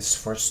canvas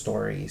for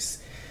stories.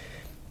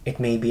 It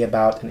may be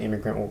about an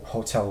immigrant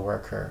hotel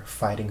worker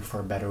fighting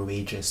for better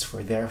wages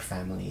for their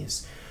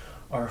families,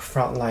 or a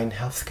frontline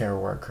healthcare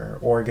worker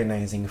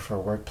organizing for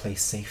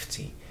workplace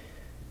safety.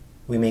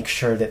 We make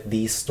sure that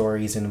these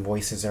stories and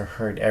voices are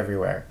heard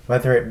everywhere,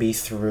 whether it be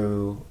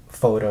through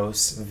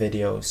photos,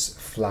 videos,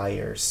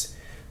 flyers,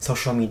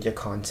 social media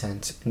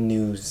content,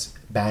 news,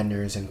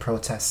 banners, and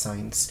protest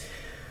signs.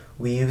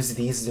 We use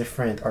these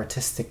different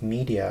artistic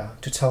media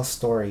to tell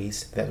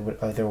stories that would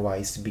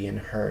otherwise be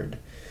unheard,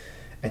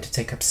 and to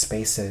take up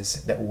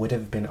spaces that would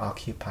have been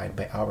occupied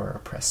by our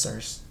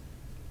oppressors.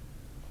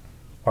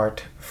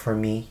 Art, for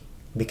me,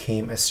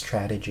 became a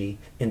strategy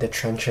in the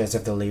trenches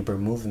of the labor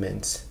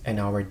movement and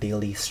our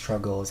daily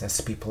struggles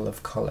as people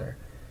of color.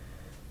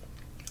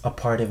 A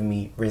part of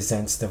me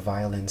resents the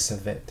violence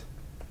of it.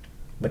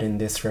 But in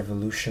this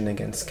revolution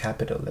against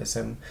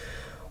capitalism,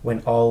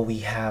 when all we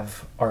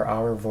have are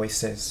our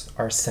voices,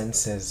 our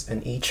senses,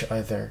 and each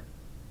other,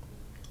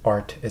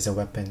 art is a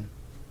weapon.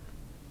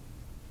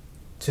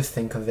 To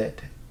think of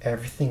it,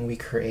 everything we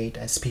create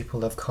as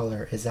people of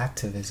color is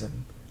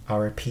activism.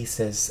 Our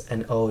pieces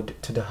an ode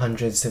to the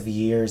hundreds of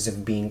years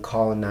of being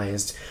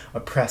colonized,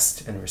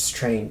 oppressed, and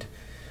restrained.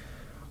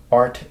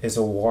 Art is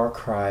a war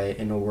cry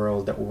in a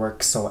world that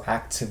works so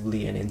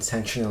actively and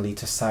intentionally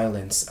to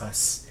silence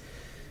us.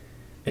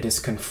 It is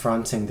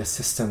confronting the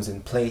systems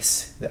in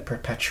place that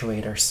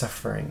perpetuate our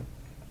suffering.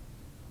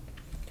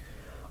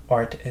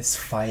 Art is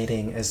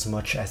fighting as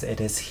much as it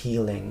is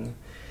healing.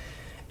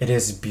 It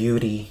is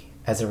beauty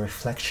as a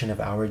reflection of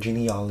our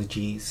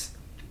genealogies.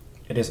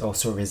 It is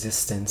also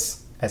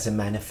resistance as a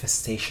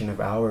manifestation of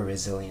our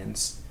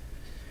resilience.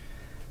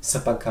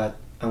 Sapagkat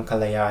ang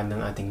kalayaan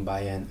ng ating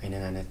bayan ay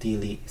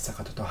nananatili sa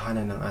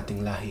katotohanan ng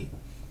ating lahi.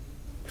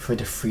 For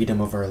the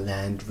freedom of our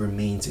land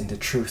remains in the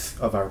truth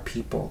of our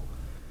people.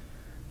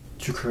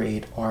 To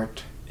create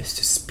art is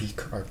to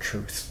speak our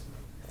truth.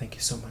 Thank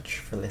you so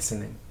much for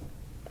listening.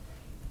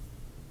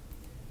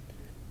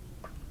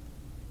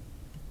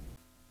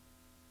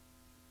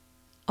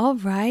 All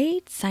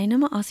right,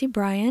 Sainama Aussie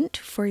Bryant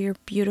for your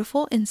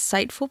beautiful,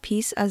 insightful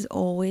piece as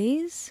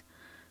always.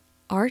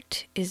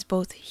 Art is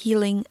both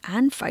healing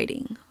and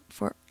fighting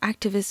for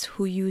activists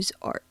who use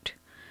art.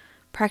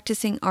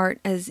 Practicing art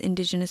as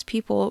Indigenous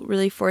people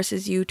really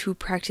forces you to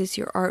practice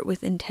your art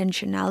with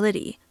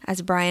intentionality,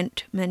 as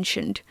Bryant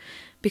mentioned,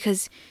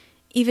 because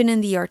even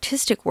in the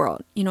artistic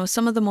world,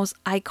 some of the most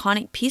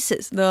iconic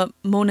pieces, the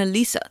Mona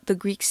Lisa, the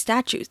Greek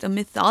statues, the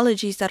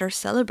mythologies that are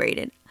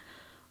celebrated,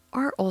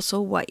 are also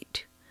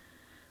white.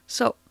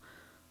 So,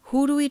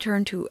 who do we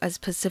turn to as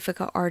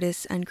Pacifica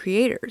artists and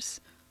creators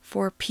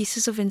for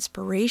pieces of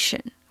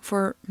inspiration,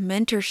 for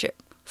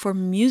mentorship, for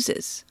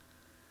muses?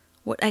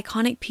 What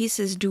iconic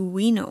pieces do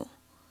we know?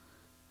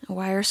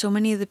 Why are so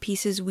many of the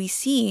pieces we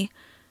see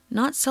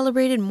not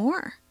celebrated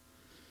more?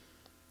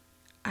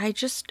 I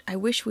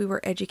wish we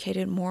were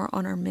educated more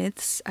on our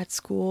myths at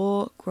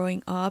school,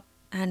 growing up,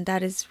 and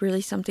that is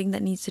really something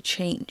that needs to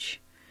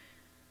change.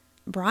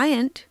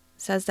 Bryant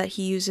says that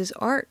he uses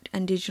art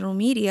and digital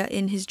media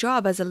in his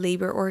job as a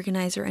labor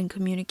organizer and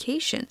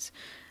communications,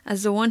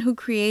 as the one who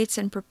creates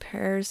and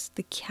prepares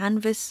the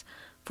canvas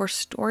for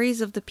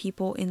stories of the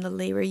people in the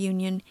labor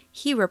union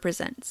he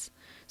represents.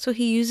 So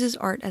he uses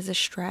art as a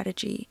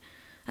strategy,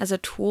 as a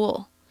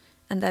tool,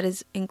 and that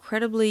is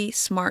incredibly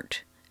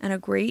smart and a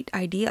great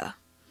idea.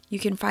 You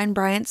can find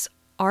Bryant's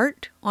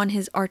art on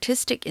his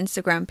artistic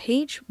Instagram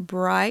page,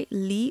 Bry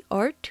Lee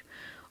Art,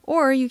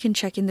 or you can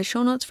check in the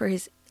show notes for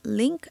his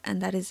link,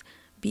 and that is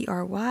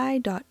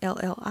bry.lli.art.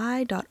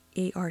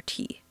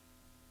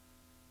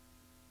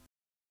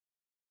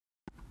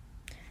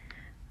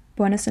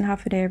 Buenas and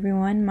half a day,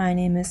 everyone. My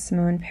name is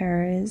Simone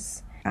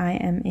Perez. I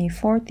am a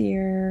fourth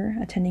year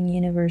attending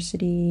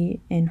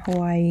university in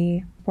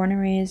Hawaii, born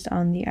and raised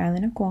on the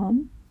island of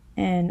Guam.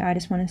 And I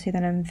just want to say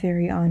that I'm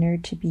very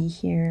honored to be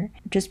here,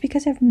 just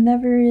because I've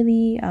never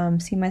really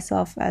seen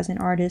myself as an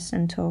artist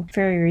until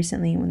very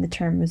recently, when the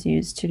term was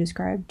used to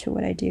describe to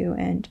what I do.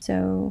 And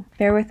so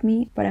bear with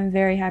me, but I'm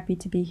very happy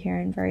to be here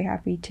and very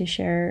happy to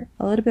share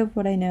a little bit of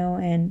what I know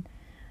and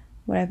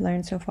what I've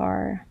learned so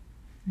far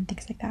and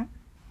things like that.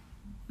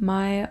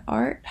 My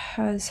art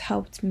has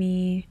helped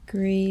me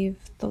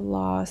grieve the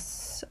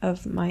loss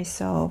of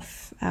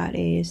myself at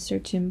a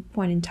certain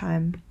point in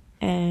time,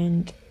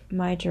 and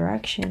my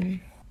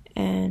direction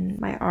and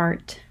my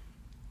art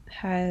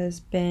has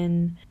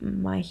been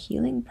my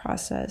healing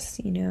process,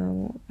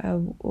 a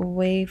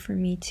way for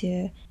me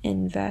to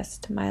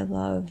invest my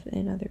love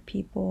in other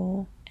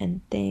people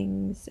and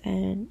things,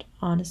 and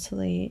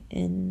honestly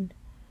in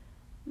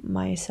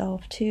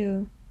myself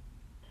too.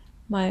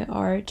 My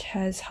art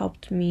has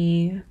helped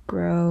me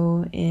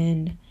grow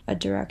in a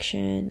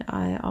direction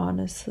I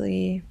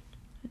honestly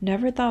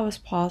never thought was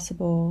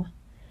possible.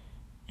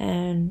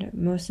 And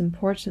most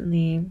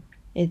importantly,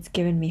 it's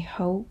given me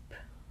hope.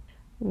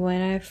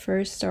 When I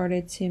first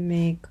started to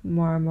make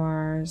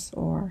marmars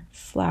or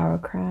flower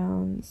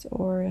crowns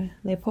or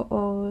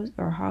lepo'os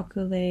or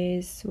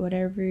hakules,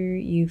 whatever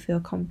you feel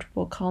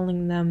comfortable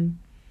calling them,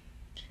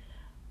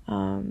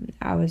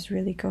 I was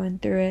really going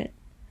through it.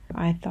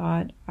 I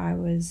thought I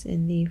was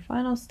in the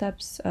final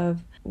steps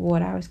of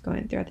what I was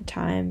going through at the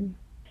time.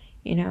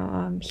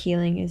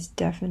 Healing is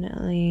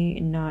definitely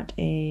not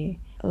a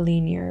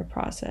linear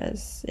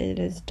process. It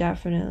is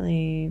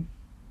definitely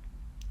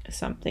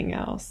something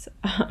else.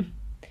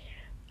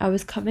 I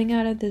was coming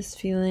out of this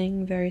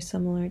feeling very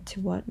similar to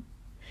what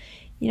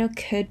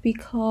could be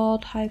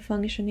called high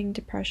functioning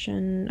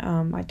depression.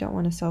 I don't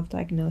want to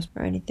self-diagnose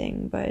or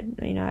anything, but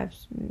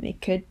it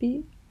could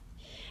be.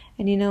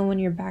 And when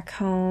you're back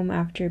home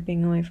after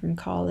being away from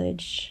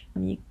college,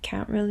 you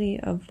can't really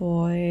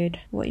avoid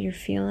what you're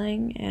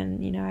feeling,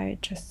 and you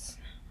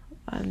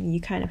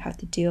kind of have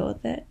to deal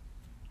with it.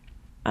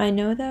 I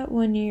know that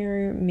when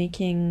you're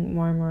making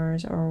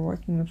marmars or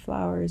working with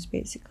flowers,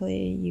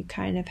 basically, you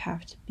kind of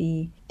have to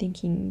be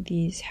thinking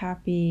these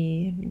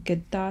happy and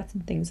good thoughts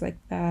and things like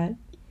that.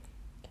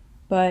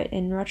 But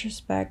in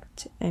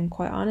retrospect, and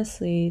quite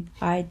honestly,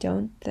 I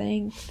don't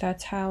think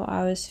that's how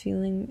I was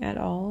feeling at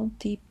all,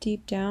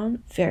 deep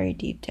down. Very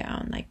deep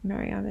down, like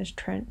Mariana's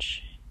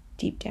Trench,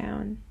 deep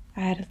down.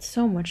 I had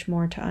so much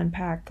more to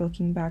unpack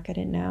looking back at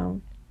it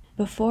now.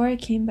 Before I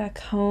came back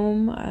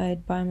home,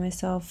 I'd buy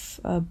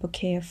myself a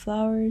bouquet of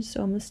flowers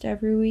almost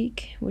every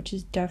week, which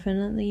is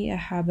definitely a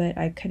habit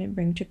I couldn't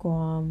bring to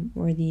Guam,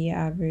 where the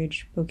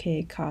average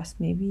bouquet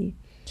cost maybe,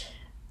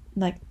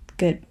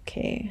 good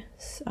bouquet,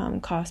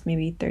 cost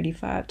maybe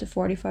 $35 to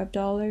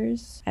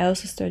 $45. I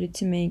also started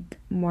to make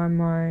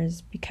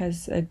marmars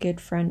because a good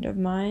friend of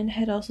mine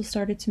had also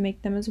started to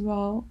make them as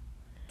well.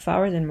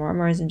 Flowers and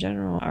marmars in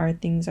general are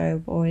things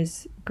I've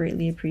always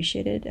greatly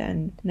appreciated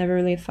and never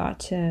really thought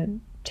to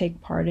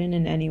take part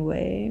in any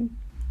way.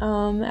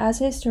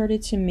 As I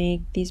started to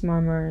make these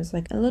marmars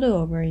like a little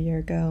over a year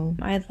ago,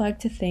 I'd like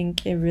to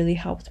think it really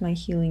helped my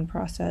healing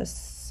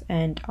process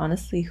and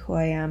honestly who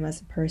I am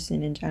as a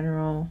person in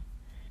general.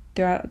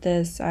 Throughout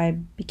this, I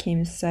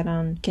became set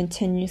on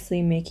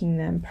continuously making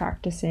them,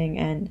 practicing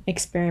and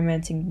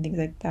experimenting, things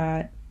like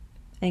that,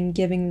 and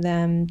giving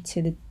them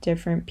to the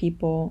different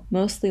people,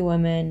 mostly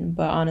women,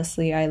 but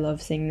honestly I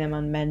love seeing them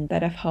on men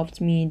that have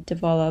helped me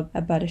develop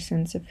a better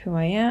sense of who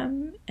I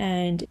am.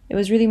 And it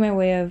was really my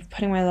way of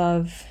putting my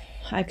love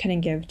I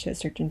couldn't give to a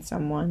certain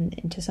someone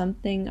into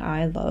something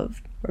I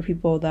loved, or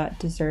people that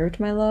deserved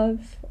my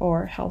love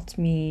or helped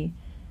me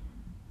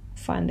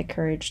find the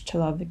courage to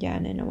love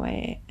again in a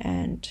way.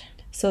 And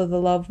so the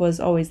love was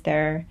always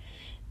there.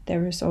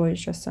 There was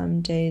always just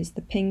some days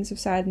the pings of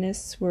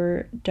sadness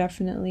were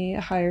definitely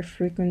higher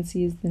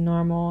frequencies than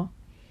normal.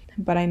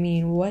 But I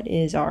mean, what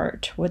is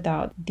art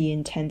without the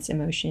intense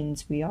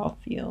emotions we all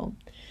feel?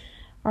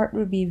 Art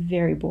would be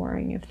very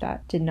boring if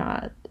that did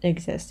not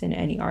exist in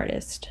any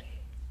artist.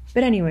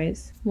 But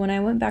anyways, when I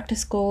went back to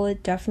school,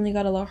 it definitely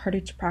got a lot harder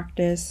to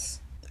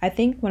practice. I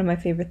think one of my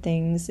favorite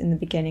things in the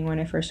beginning when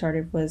I first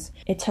started was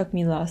it took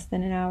me less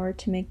than an hour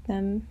to make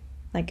them,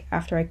 like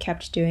after I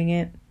kept doing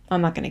it.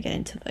 I'm not going to get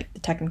into like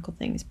the technical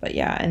things, but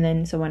yeah. And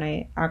then so when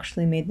I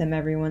actually made them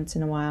every once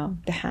in a while,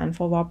 the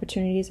handful of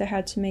opportunities I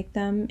had to make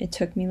them, it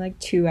took me like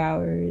 2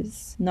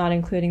 hours, not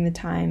including the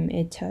time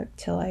it took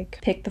to like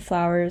pick the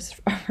flowers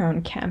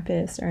around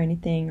campus or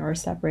anything, or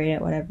separate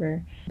it,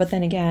 whatever. But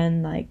then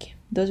again, like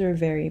those were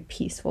very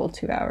peaceful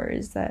 2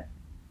 hours that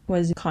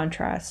was in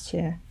contrast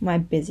to my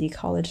busy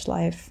college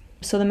life.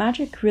 So the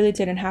magic really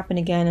didn't happen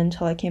again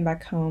until I came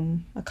back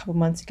home a couple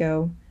months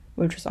ago,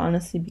 which was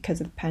honestly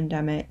because of the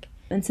pandemic.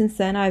 And since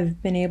then,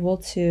 I've been able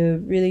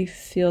to really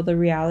feel the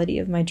reality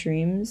of my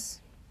dreams.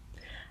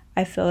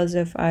 I feel as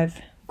if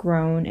I've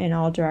grown in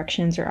all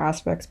directions or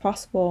aspects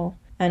possible,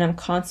 and I'm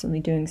constantly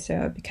doing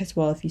so because,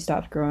 well, if you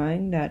stop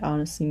growing, that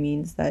honestly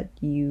means that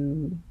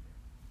you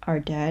are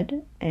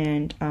dead.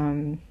 And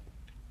I'm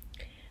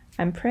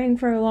praying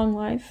for a long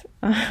life.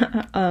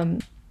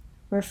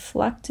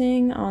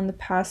 Reflecting on the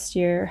past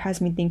year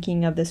has me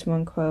thinking of this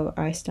one quote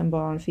I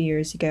stumbled on a few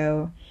years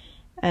ago,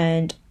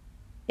 and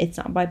it's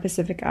not by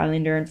Pacific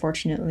Islander,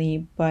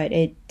 unfortunately, but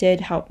it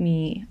did help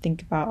me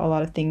think about a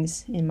lot of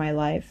things in my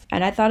life.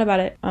 And I thought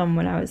about it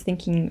when I was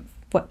thinking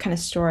what kind of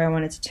story I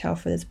wanted to tell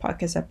for this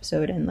podcast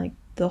episode and like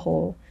the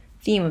whole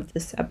theme of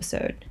this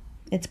episode.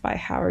 It's by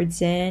Howard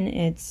Zinn.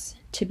 It's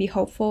to be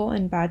hopeful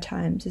in bad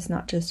times is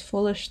not just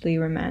foolishly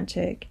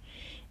romantic.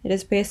 It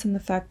is based on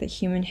the fact that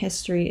human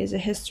history is a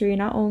history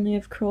not only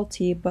of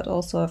cruelty, but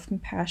also of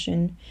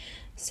compassion,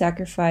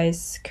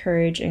 sacrifice,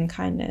 courage, and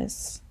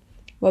kindness.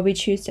 What we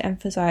choose to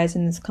emphasize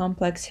in this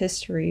complex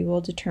history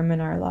will determine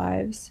our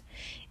lives.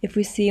 If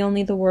we see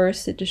only the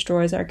worst, it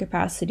destroys our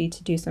capacity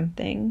to do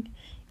something.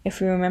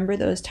 If we remember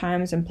those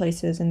times and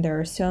places, and there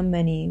are so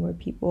many where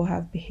people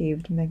have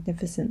behaved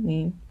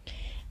magnificently,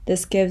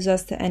 this gives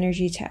us the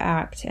energy to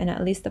act and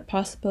at least the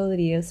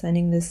possibility of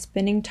sending this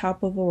spinning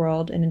top of the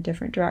world in a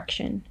different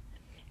direction.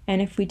 And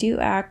if we do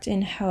act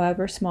in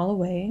however small a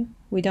way,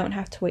 we don't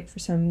have to wait for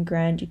some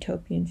grand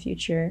utopian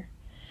future.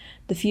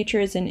 The future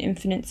is an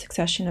infinite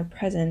succession of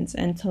presents,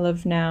 and to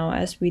live now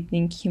as we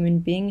think human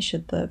beings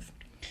should live,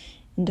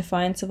 in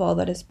defiance of all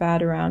that is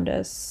bad around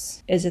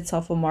us, is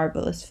itself a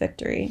marvelous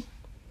victory.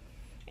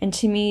 And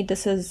to me,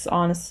 this is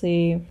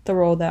honestly the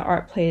role that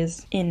art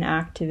plays in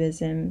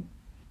activism.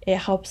 It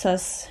helps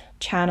us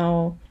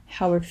channel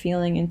how we're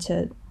feeling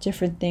into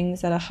different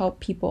things that'll help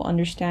people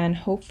understand,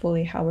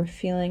 hopefully, how we're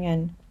feeling,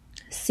 and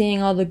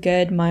seeing all the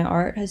good my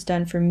art has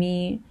done for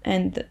me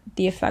and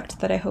the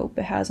effect that I hope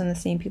it has on the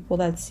same people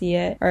that see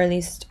it, or at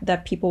least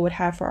that people would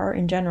have for art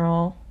in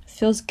general,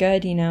 feels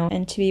good, you know,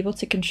 and to be able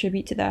to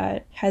contribute to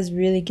that has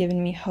really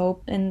given me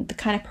hope and the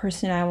kind of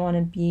person I want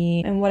to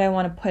be and what I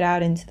want to put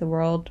out into the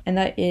world. And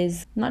that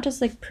is not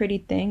just like pretty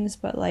things,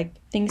 but like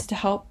things to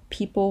help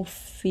people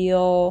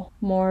feel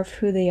more of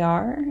who they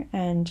are.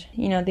 And,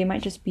 you know, they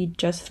might just be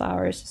just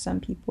flowers to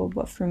some people,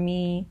 but for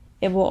me,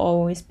 it will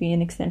always be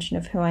an extension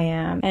of who I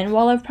am. And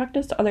while I've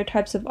practiced other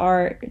types of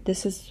art,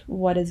 this is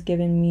what has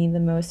given me the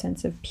most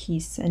sense of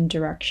peace and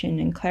direction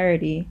and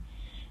clarity.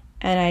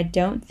 And I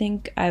don't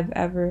think I've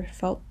ever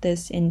felt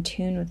this in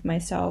tune with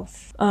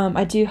myself.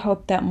 I do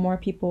hope that more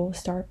people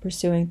start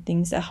pursuing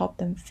things that help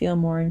them feel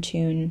more in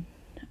tune.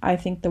 I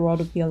think the world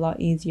would be a lot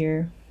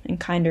easier and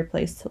kinder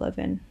place to live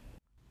in.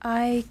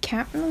 I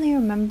can't really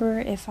remember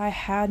if I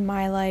had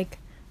my like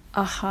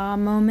aha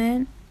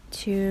moment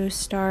to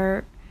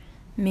start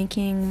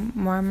making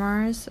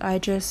marmars.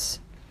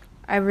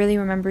 I really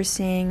remember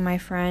seeing my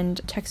friend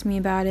text me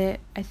about it,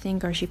 I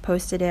think, or she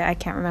posted it, I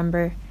can't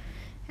remember.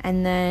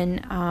 And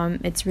then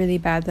it's really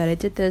bad that I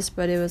did this,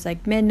 but it was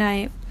like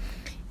midnight,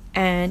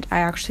 and I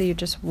actually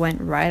just went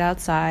right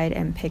outside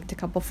and picked a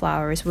couple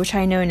flowers, which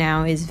I know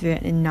now is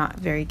not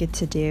very good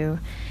to do.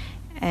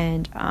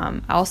 And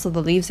also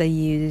the leaves I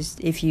used,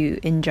 if you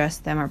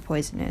ingest them, are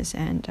poisonous.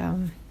 And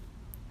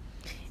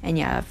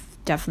yeah, I've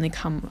definitely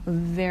come a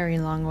very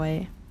long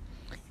way.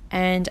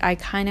 And I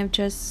kind of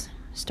just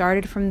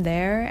started from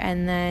there,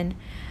 and then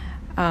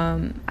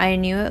I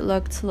knew it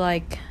looked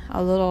like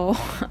a little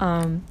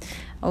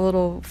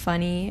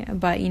funny,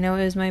 but it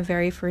was my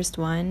very first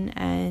one,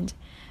 and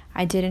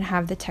I didn't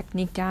have the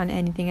technique down,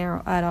 anything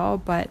at all.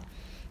 But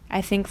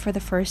I think for the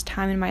first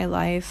time in my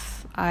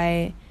life,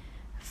 I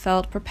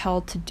felt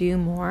propelled to do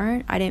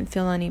more. I didn't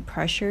feel any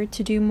pressure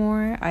to do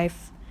more. I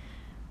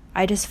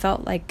just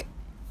felt like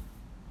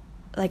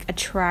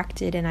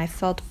attracted, and I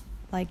felt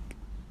like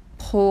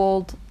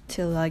pulled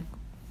to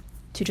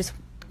just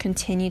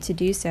continue to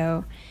do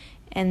so.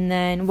 And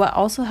then what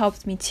also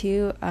helped me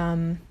too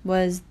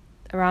was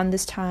around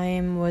this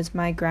time was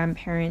my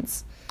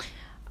grandparents'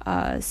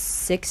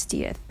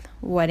 60th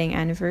wedding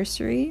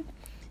anniversary.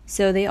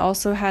 So they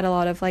also had a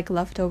lot of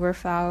leftover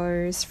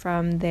flowers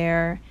from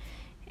their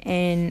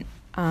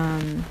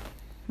from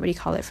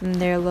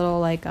their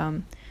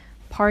little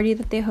party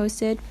that they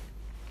hosted,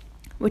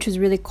 which was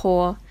really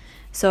cool.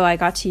 So I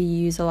got to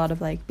use a lot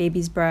of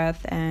baby's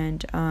breath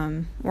and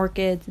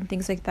orchids and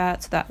things like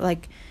that. So that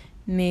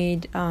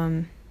made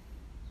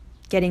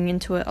getting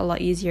into it a lot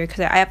easier,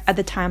 because at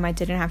the time I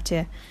didn't have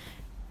to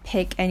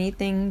pick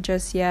anything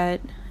just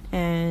yet.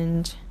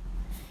 And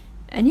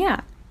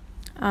yeah.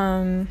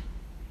 And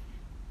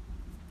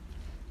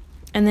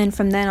then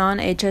from then on,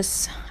 I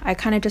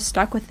kind of just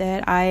stuck with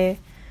it. I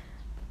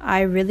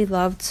really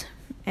loved,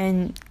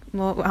 and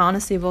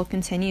honestly will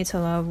continue to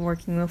love,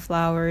 working with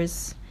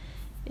flowers.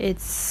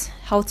 It's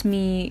helped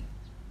me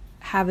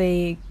have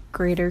a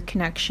greater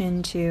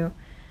connection to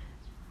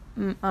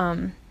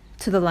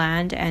the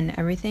land and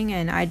everything.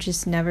 And I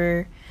was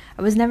never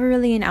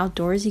really an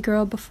outdoorsy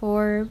girl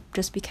before,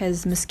 just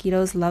because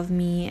mosquitoes love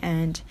me,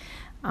 and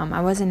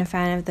I wasn't a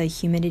fan of the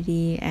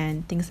humidity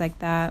and things like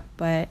that.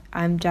 But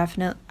I'm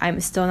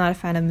still not a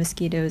fan of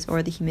mosquitoes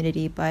or the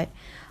humidity, but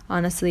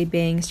honestly,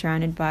 being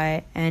surrounded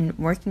by and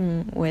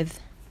working with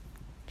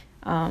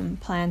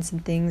plants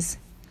and things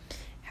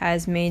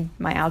has made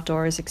my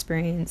outdoors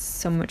experience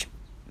so much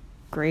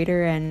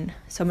greater and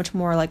so much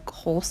more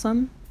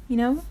wholesome,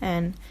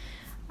 and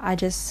I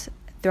just,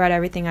 throughout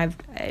everything,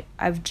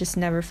 I've just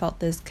never felt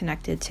this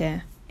connected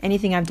to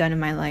anything I've done in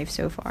my life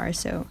so far.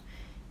 So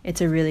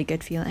it's a really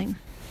good feeling.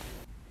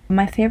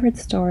 My favorite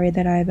story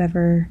that I've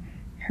ever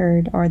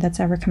heard, or that's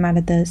ever come out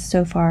of this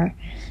so far,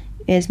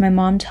 is my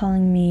mom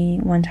telling me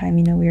one time,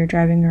 we were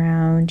driving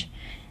around,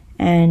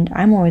 and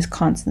I'm always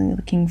constantly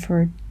looking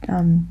for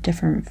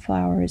different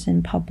flowers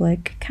in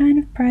public, kind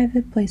of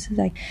private places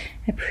I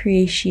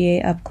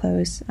appreciate up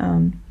close.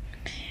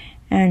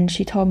 And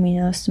she told me,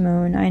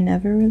 Simone, I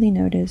never really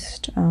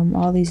noticed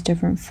all these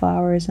different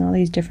flowers and all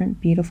these different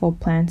beautiful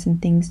plants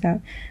and things that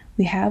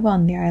we have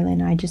on the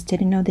island. I just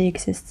didn't know they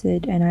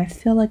existed. And I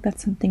feel like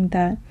that's something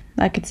that,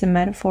 it's a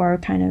metaphor,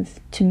 kind of,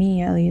 to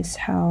me at least,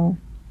 how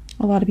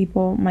a lot of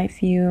people might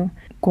view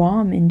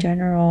Guam in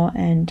general,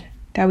 and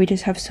that we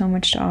just have so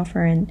much to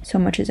offer and so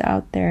much is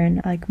out there.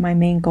 And my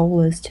main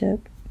goal is to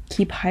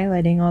keep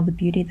highlighting all the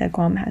beauty that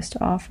Guam has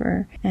to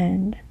offer.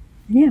 And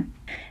yeah,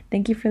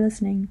 thank you for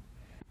listening.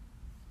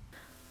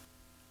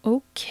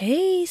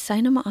 Okay,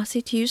 Saina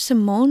ma'asi to you,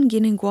 Simone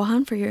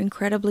Giningwahan, for your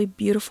incredibly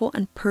beautiful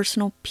and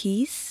personal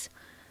piece.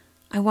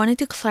 I wanted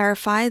to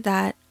clarify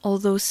that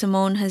although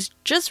Simone has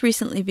just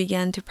recently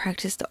begun to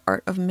practice the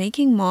art of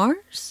making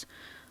mars,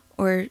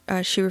 or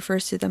she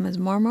refers to them as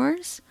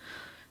marmars,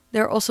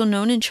 they're also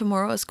known in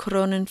Chamorro as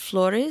coronan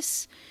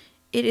flores.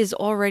 It is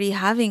already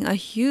having a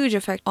huge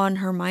effect on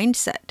her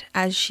mindset,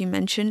 as she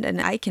mentioned,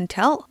 and I can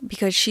tell,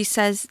 because she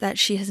says that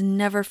she has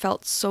never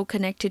felt so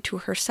connected to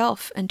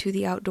herself and to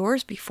the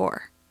outdoors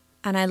before.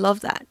 And I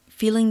love that.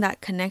 Feeling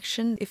that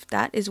connection, if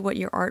that is what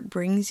your art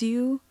brings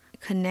you,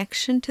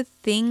 connection to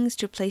things,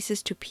 to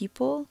places, to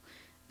people,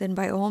 then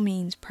by all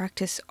means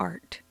practice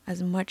art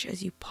as much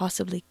as you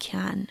possibly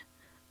can.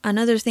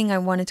 Another thing I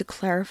wanted to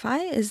clarify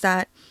is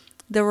that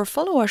the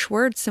Refolowash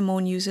word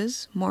Simone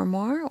uses,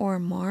 marmar or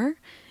mar,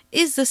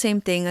 is the same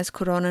thing as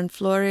coronan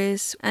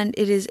flores, and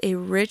it is a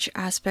rich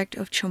aspect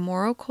of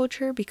Chamorro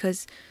culture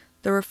because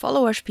the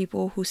Refolowash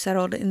people who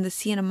settled in the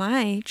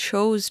CNMI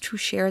chose to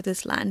share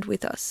this land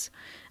with us,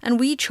 and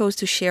we chose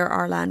to share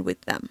our land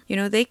with them.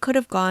 They could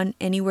have gone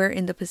anywhere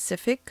in the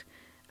Pacific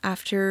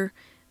after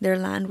their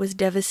land was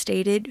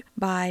devastated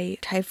by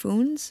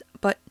typhoons,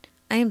 but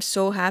I am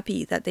so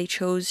happy that they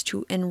chose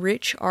to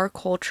enrich our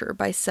culture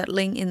by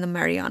settling in the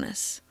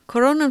Marianas.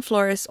 Coronan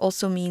flores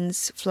also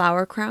means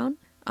flower crown.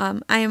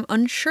 I am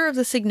unsure of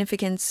the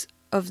significance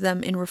of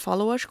them in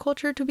Refolowash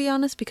culture, to be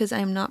honest, because I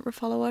am not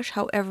Refolowash.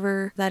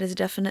 However, that is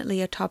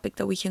definitely a topic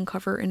that we can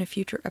cover in a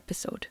future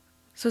episode.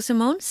 So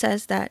Simone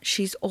says that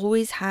she's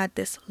always had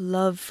this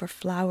love for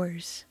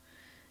flowers,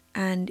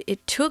 and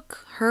it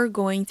took her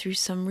going through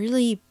some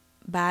really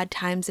bad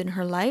times in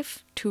her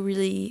life to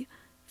really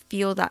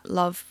feel that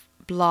love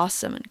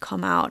blossom and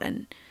come out.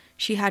 And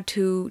she had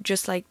to,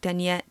 just like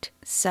Daniette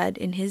said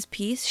in his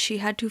piece, she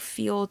had to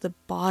feel the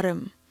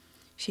bottom.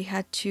 She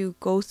had to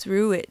go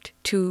through it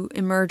to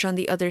emerge on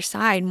the other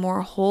side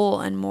more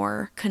whole and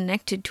more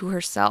connected to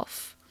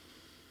herself.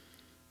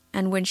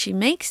 And when she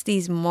makes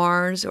these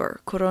Mars or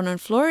Corona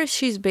Flores,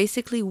 she's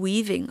basically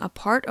weaving a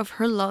part of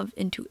her love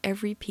into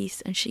every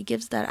piece, and she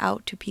gives that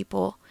out to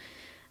people.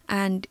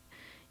 And,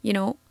 you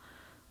know,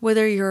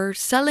 whether you're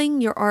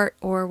selling your art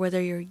or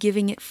whether you're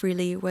giving it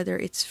freely, whether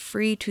it's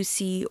free to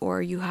see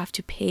or you have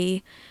to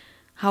pay,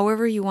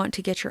 however you want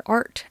to get your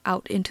art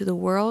out into the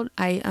world,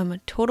 I am a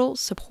total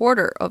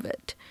supporter of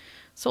it.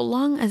 So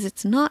long as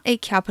it's not a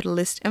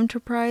capitalist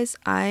enterprise,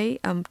 I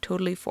am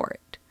totally for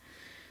it.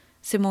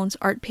 Simone's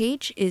art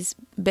page is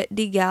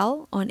Betty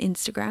Gal on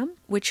Instagram,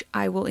 which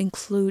I will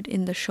include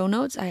in the show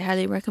notes. I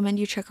highly recommend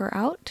you check her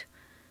out.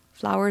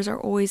 Flowers are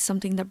always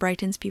something that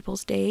brightens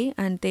people's day,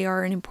 and they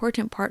are an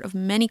important part of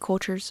many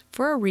cultures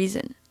for a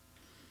reason.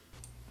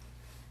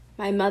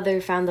 My mother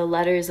found the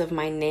letters of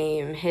my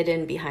name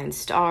hidden behind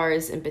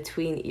stars and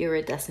between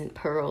iridescent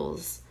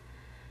pearls.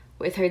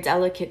 With her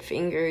delicate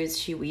fingers,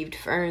 she weaved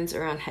ferns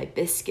around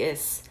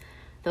hibiscus.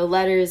 The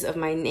letters of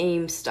my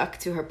name stuck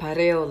to her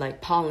pareo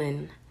like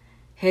pollen.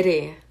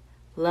 Here,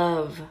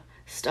 love,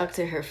 stuck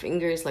to her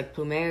fingers like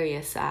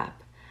plumeria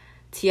sap.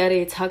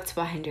 Tiare tucked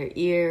behind her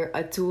ear,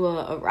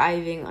 Atua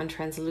arriving on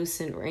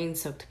translucent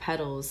rain-soaked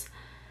petals.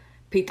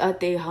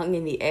 Pitate hung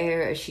in the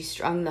air as she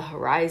strung the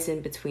horizon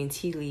between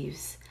tea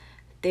leaves.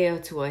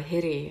 Teotua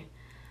Hiri.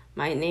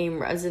 My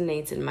name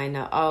resonates in my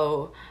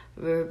na'au,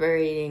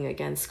 reverberating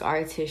against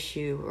scar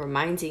tissue,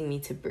 reminding me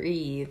to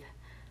breathe.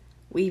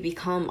 We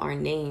become our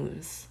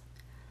names.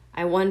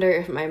 I wonder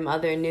if my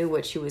mother knew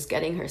what she was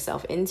getting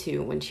herself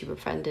into when she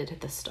befriended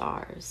the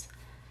stars.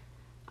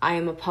 I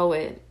am a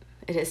poet.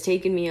 It has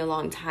taken me a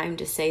long time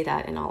to say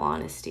that, in all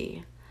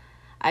honesty.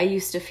 I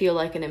used to feel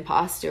like an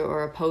imposter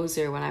or a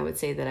poser when I would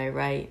say that I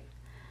write.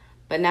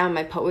 But now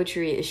my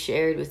poetry is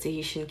shared with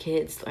Tahitian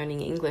kids learning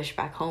English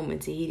back home in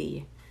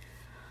Tahiti.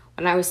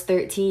 When I was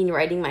 13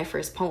 writing my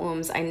first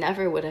poems, I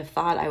never would have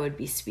thought I would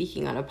be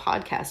speaking on a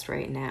podcast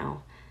right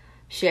now,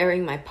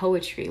 sharing my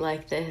poetry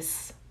like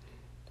this.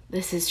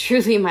 This is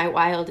truly my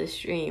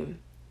wildest dream.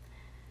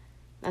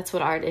 That's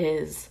what art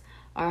is.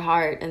 Our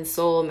heart and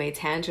soul made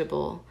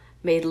tangible,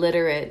 made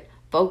literate,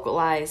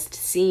 vocalized,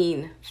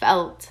 seen,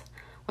 felt.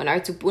 When our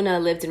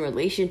tupuna lived in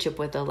relationship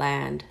with the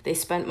land, they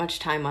spent much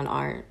time on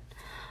art.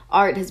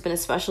 Art has been a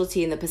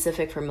specialty in the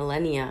Pacific for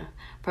millennia,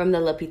 from the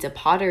lapita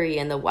pottery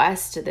in the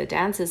West to the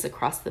dances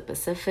across the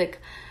Pacific,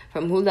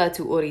 from hula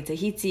to ori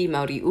Tahiti,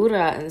 Maori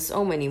ura, and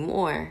so many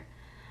more.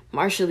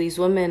 Marshallese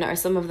women are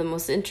some of the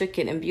most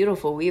intricate and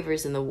beautiful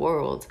weavers in the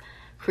world,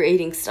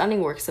 creating stunning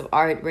works of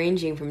art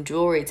ranging from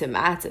jewelry to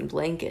mats and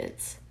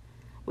blankets.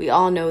 We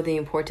all know the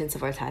importance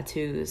of our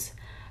tattoos.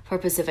 For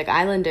Pacific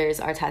Islanders,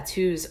 our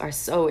tattoos are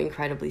so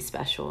incredibly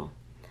special.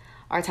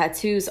 Our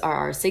tattoos are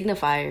our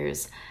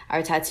signifiers.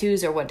 Our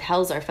tattoos are what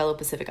tells our fellow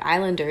Pacific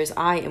Islanders,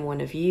 I am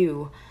one of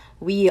you.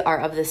 We are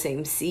of the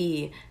same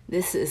sea.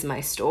 This is my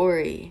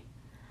story.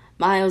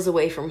 Miles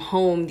away from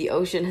home, the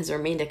ocean has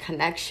remained a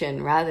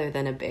connection rather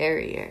than a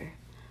barrier.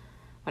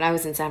 When I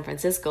was in San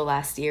Francisco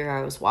last year,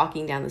 I was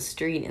walking down the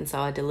street and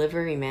saw a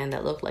delivery man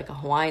that looked like a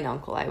Hawaiian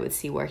uncle I would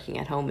see working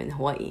at home in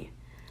Hawaii.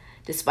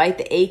 Despite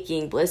the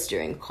aching,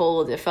 blistering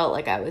cold, it felt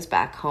like I was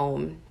back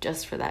home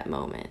just for that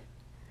moment.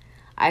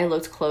 I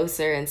looked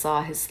closer and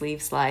saw his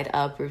sleeve slide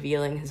up,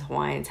 revealing his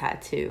Hawaiian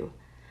tattoo.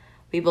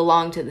 We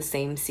belong to the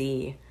same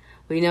sea.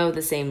 We know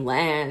the same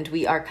land.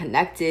 We are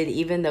connected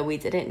even though we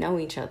didn't know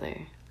each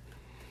other.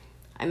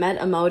 I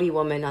met a Maori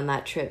woman on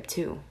that trip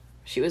too.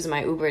 She was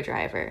my Uber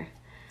driver.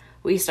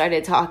 We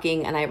started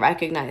talking and I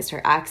recognized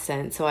her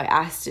accent, so I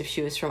asked if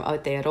she was from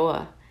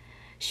Aotearoa.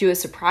 She was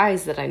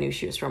surprised that I knew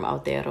she was from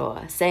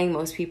Aotearoa, saying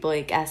most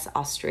people guess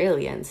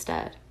Australia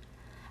instead.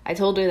 I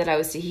told her that I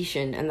was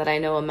Tahitian and that I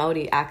know a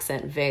Maori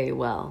accent very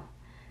well.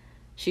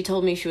 She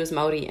told me she was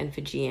Maori and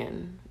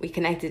Fijian. We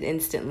connected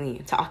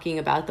instantly, talking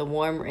about the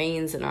warm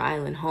rains in our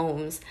island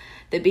homes,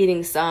 the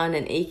beating sun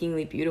and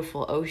achingly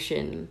beautiful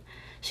ocean.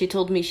 She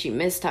told me she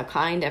missed how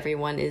kind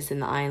everyone is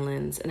in the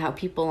islands and how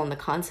people on the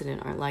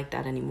continent aren't like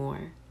that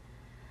anymore.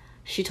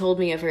 She told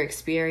me of her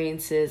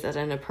experiences at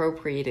an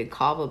appropriated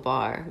kava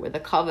bar where the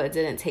kava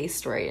didn't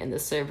taste right and the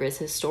server's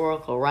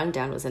historical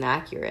rundown was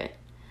inaccurate.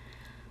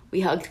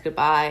 We hugged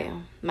goodbye.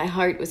 My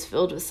heart was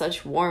filled with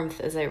such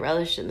warmth as I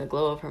relished in the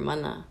glow of her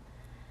mana.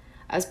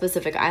 As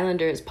Pacific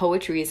Islanders,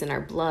 poetry is in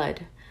our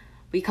blood.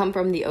 We come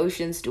from the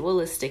ocean's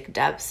dualistic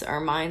depths.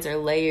 Our minds are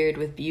layered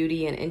with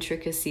beauty and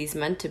intricacies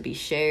meant to be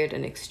shared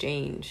and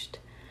exchanged.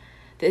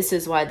 This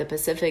is why the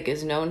Pacific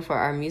is known for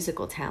our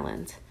musical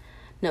talent.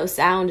 No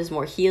sound is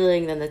more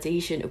healing than the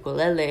Tahitian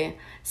ukulele,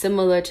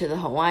 similar to the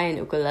Hawaiian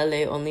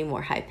ukulele, only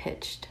more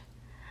high-pitched.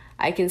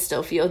 I can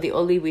still feel the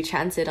oli we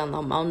chanted on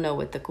the mauna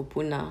with the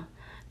kupuna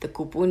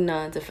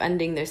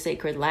defending their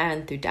sacred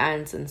land through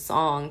dance and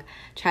song,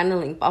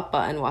 channeling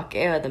Papa and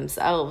Wakea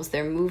themselves.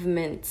 Their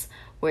movements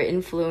were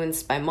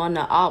influenced by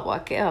Mana'a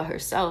Wakea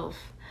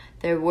herself.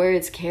 Their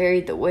words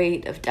carried the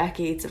weight of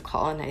decades of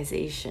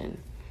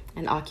colonization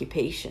and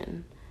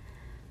occupation.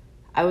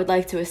 I would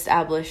like to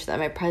establish that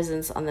my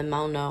presence on the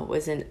Mauna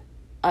was in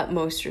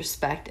utmost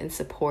respect and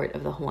support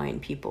of the Hawaiian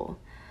people.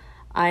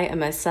 I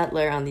am a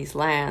settler on these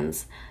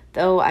lands,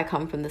 though I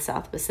come from the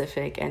South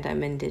Pacific and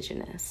I'm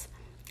indigenous.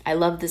 I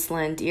love this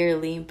land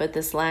dearly, but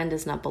this land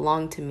does not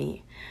belong to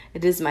me.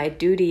 It is my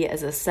duty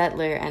as a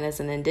settler and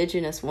as an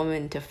indigenous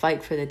woman to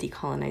fight for the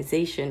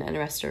decolonization and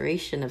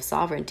restoration of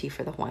sovereignty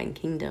for the Hawaiian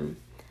Kingdom.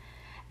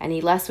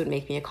 Any less would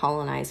make me a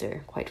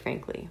colonizer, quite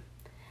frankly.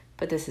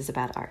 But this is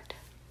about art.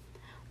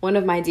 One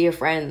of my dear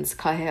friends,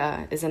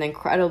 Kahea, is an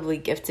incredibly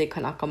gifted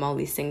Kanaka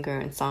Maoli singer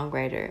and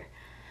songwriter.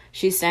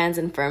 She stands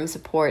in firm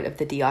support of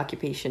the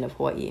deoccupation of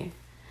Hawaii.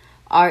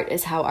 Art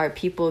is how our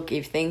people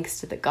gave thanks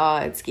to the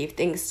gods, gave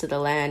thanks to the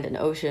land and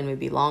ocean we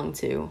belong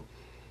to.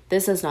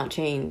 This has not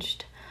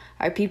changed.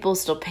 Our people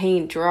still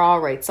paint, draw,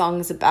 write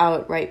songs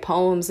about, write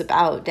poems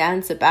about,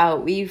 dance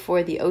about, weave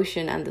for the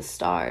ocean and the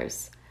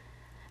stars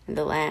and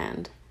the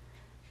land.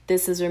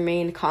 This has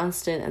remained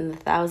constant in the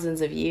thousands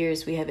of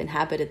years we have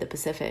inhabited the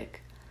Pacific.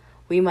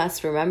 We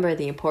must remember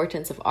the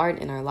importance of art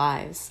in our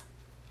lives.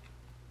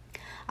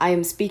 I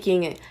am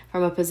speaking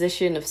from a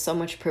position of so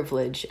much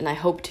privilege, and I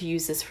hope to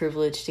use this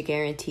privilege to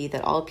guarantee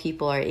that all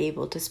people are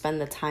able to spend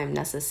the time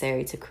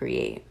necessary to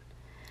create.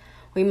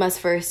 We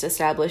must first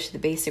establish the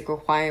basic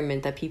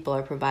requirement that people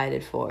are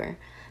provided for,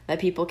 that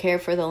people care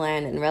for the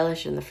land and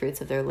relish in the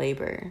fruits of their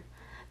labor.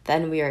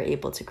 Then we are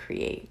able to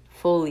create,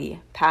 fully,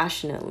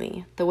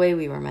 passionately, the way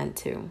we were meant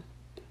to.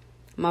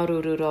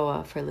 Maruru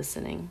roa for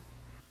listening.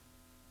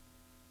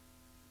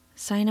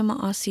 Saina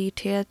ma'asi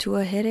tea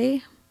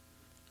tuahere.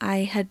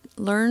 I had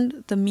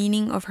learned the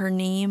meaning of her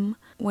name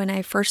when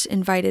I first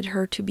invited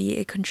her to be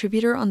a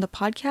contributor on the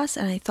podcast,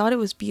 and I thought it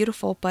was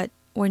beautiful, but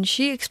when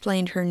she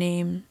explained her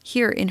name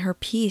here in her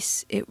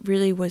piece, it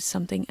really was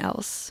something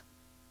else.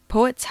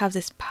 Poets have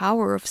this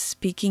power of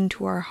speaking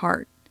to our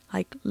heart,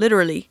 like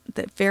literally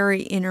the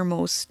very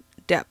innermost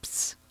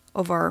depths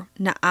of our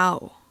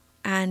na'au.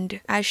 And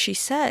as she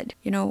said,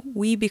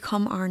 we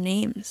become our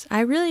names.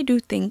 I really do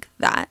think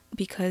that,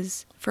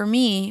 because for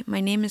me, my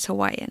name is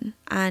Hawaiian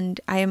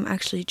and I am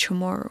actually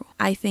Chamorro.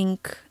 I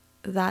think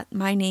that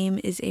my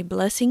name is a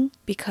blessing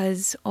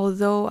because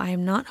although I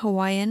am not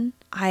Hawaiian,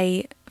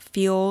 I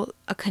feel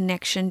a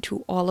connection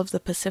to all of the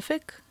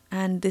Pacific,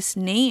 and this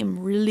name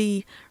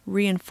really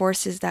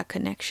reinforces that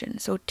connection.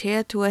 So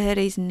Tea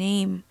Tuahere's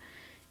name,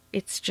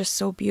 it's just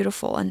so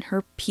beautiful, and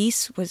her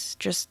piece was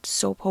just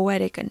so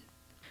poetic and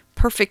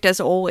perfect as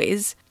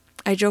always.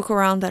 I joke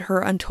around that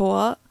her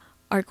Antoa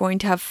are going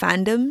to have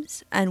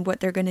fandoms, and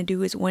what they're going to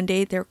do is one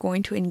day they're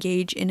going to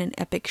engage in an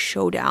epic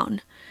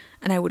showdown,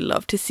 and I would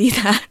love to see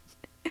that.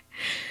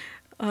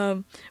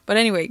 But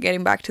anyway,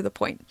 getting back to the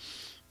point.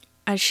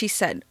 As she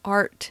said,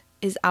 art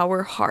is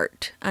our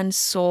heart and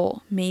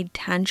soul made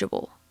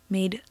tangible,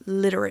 made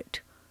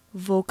literate,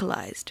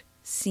 vocalized,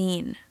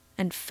 seen,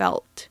 and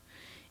felt.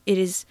 It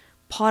is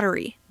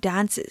pottery,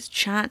 dances,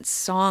 chants,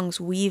 songs,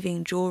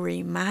 weaving,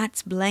 jewelry,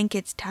 mats,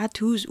 blankets,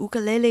 tattoos,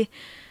 ukulele.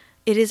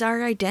 It is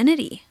our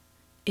identity.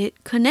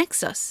 It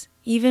connects us,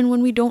 even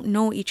when we don't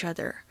know each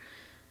other.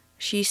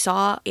 She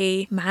saw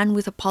a man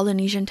with a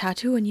Polynesian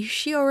tattoo and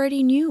she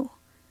already knew.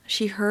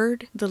 She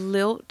heard the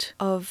lilt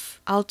of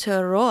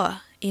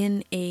Aotearoa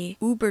in a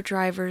Uber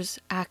driver's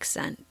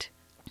accent.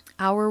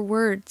 Our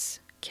words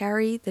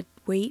carry the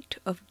weight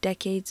of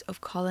decades of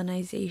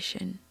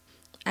colonization.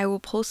 I will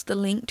post the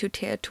link to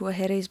Tea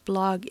Tuahere's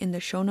blog in the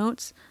show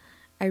notes.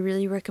 I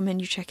really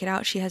recommend you check it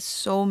out. She has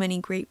so many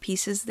great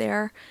pieces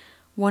there.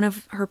 One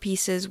of her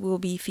pieces will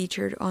be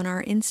featured on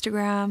our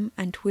Instagram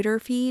and Twitter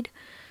feed,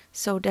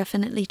 so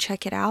definitely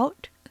check it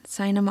out.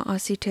 Saina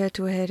ma'asi Tea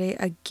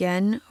Tuahere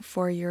again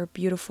for your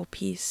beautiful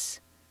piece.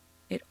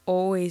 It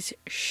always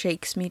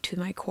shakes me to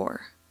my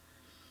core.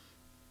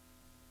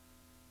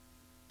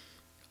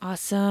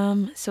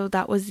 Awesome. So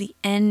that was the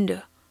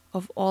end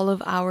of all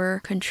of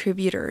our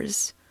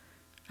contributors.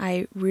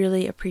 I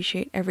really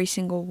appreciate every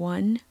single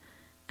one,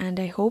 and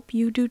I hope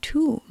you do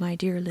too, my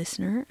dear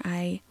listener.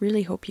 I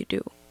really hope you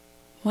do.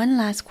 One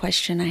last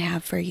question I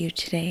have for you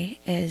today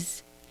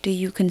is, do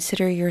you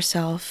consider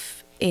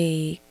yourself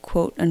a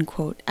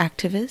quote-unquote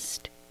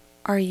activist?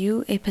 Are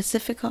you a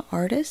Pacifica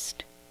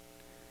artist?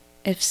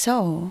 If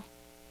so,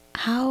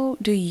 how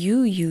do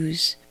you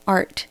use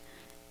art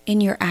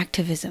in your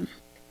activism?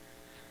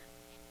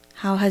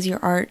 How has your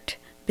art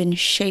been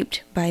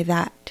shaped by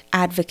that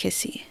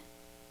advocacy?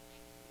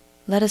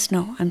 Let us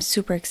know. I'm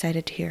super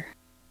excited to hear.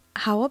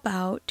 How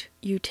about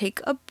you take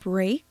a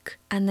break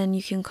and then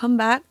you can come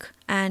back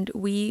and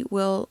we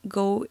will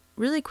go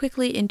really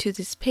quickly into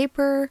this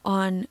paper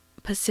on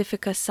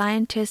Pacifica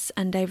scientists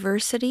and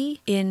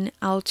diversity in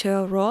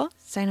Aotearoa.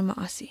 Saina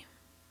ma'asi.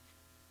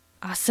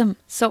 Awesome.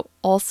 So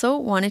also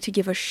wanted to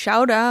give a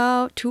shout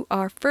out to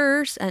our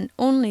first and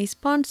only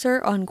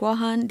sponsor on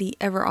Guahan, the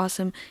ever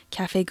awesome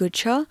Cafe Good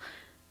Cha,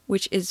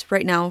 which is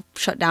right now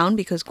shut down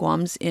because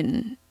Guam's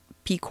in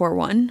PCOR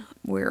 1.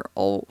 We're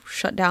all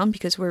shut down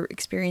because we're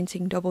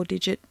experiencing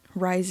double-digit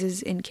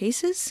rises in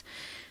cases.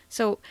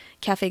 So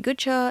Cafe Good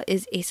Cha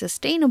is a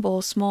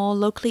sustainable, small,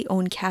 locally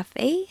owned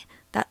cafe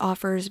that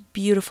offers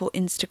beautiful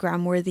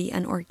Instagram-worthy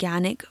and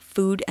organic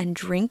food and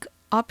drink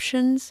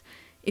options.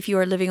 If you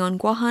are living on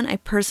Guahan, I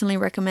personally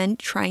recommend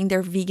trying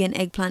their vegan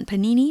eggplant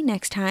panini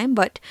next time,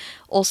 but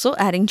also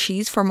adding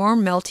cheese for more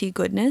melty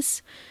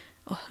goodness.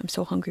 Oh, I'm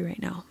so hungry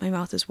right now. My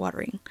mouth is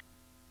watering.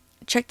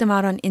 Check them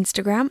out on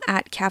Instagram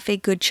at Cafe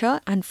Goodcha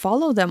and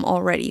follow them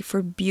already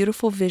for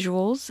beautiful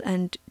visuals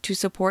and to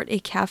support a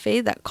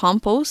cafe that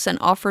composts and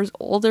offers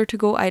all their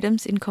to-go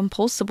items in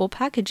compostable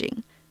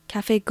packaging.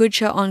 Cafe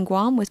Goodcha on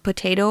Guam with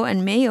Potato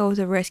and Mayo,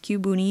 the rescue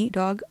Boonie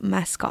dog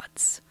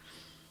mascots.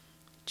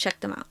 Check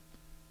them out.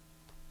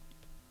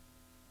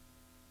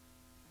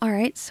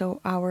 Alright,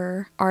 so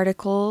our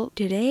article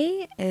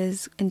today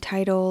is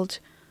entitled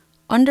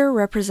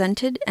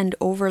Underrepresented and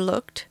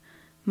Overlooked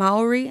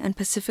Maori and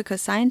Pacifica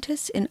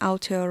Scientists in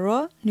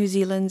Aotearoa, New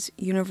Zealand's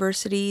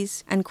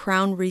Universities and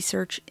Crown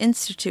Research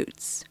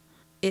Institutes.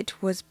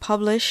 It was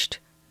published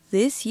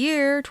this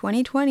year,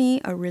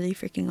 2020, a really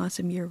freaking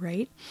awesome year,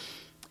 right?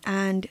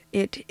 And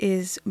it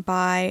is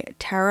by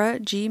Tara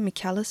G.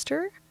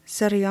 McAllister,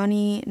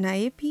 Sariani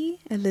Naipi,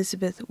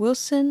 Elizabeth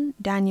Wilson,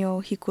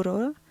 Daniel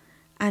Hikura,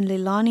 and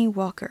Leilani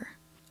Walker,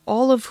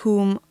 all of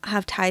whom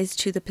have ties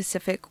to the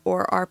Pacific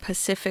or are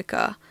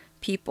Pacifica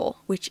people,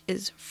 which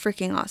is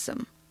freaking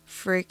awesome.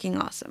 Freaking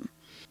awesome.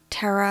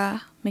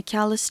 Tara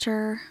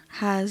McAllister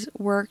has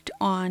worked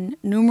on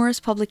numerous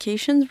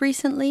publications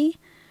recently.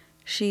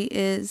 She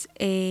is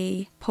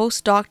a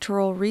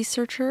postdoctoral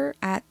researcher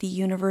at the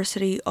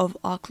University of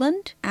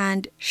Auckland,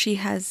 and she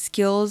has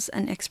skills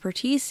and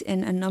expertise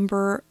in a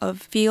number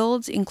of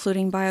fields,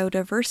 including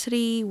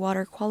biodiversity,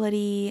 water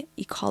quality,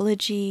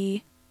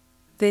 ecology.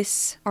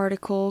 This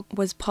article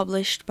was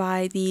published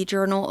by the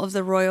Journal of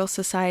the Royal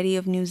Society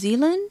of New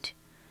Zealand,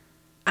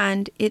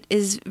 and it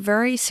is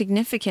very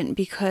significant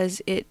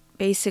because it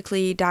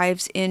basically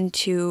dives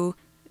into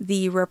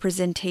the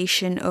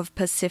representation of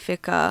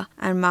Pacifica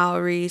and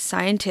Maori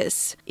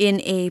scientists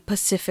in a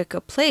Pacifica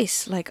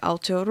place like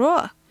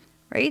Aotearoa,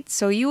 right?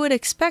 So you would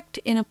expect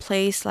in a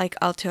place like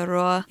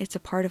Aotearoa, it's a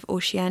part of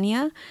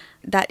Oceania,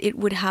 that it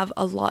would have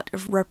a lot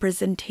of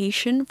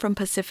representation from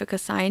Pacifica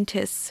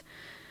scientists.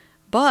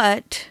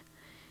 But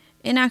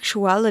in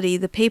actuality,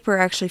 the paper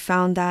actually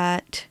found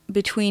that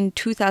between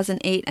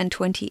 2008 and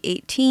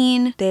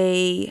 2018,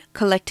 they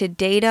collected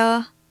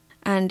data,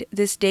 and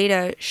this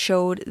data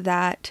showed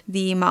that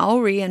the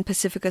Maori and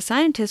Pacifica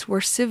scientists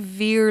were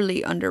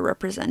severely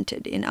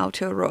underrepresented in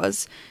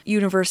Aotearoa's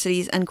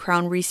universities and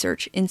Crown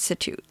Research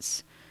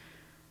Institutes.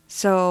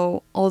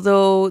 So,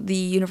 although the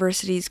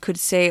universities could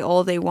say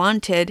all they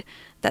wanted,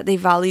 that they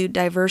valued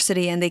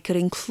diversity and they could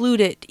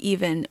include it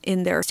even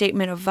in their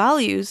statement of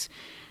values,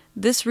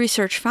 this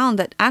research found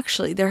that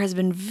actually there has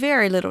been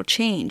very little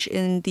change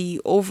in the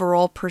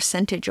overall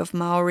percentage of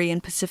Maori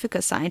and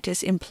Pacifica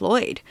scientists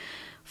employed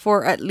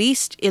for at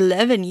least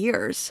 11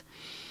 years.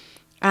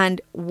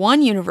 And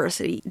one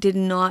university did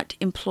not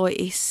employ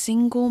a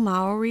single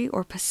Maori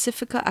or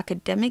Pacifica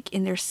academic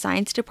in their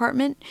science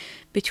department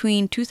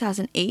between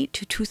 2008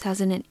 to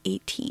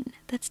 2018.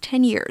 That's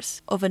 10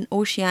 years of an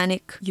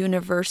oceanic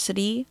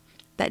university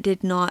that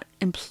did not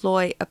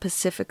employ a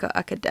Pacifica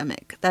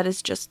academic. That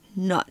is just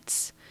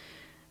nuts.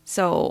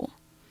 So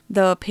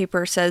the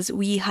paper says,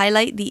 we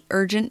highlight the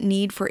urgent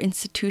need for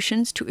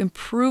institutions to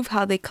improve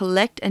how they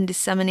collect and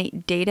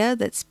disseminate data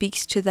that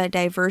speaks to the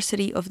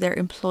diversity of their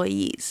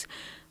employees.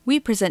 We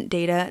present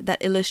data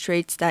that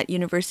illustrates that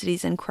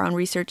universities and Crown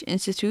Research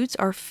Institutes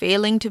are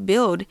failing to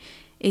build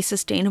a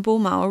sustainable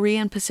Maori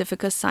and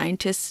Pacifica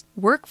scientists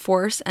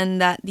workforce,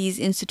 and that these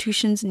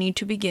institutions need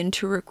to begin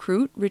to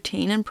recruit,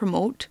 retain, and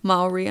promote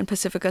Maori and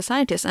Pacifica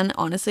scientists. And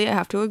honestly, I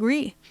have to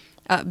agree.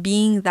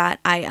 Being that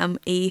I am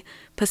a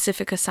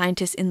Pacifica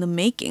scientist in the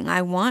making,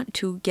 I want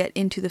to get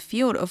into the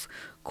field of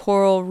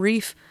coral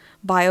reef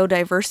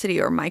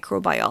biodiversity or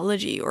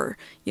microbiology or,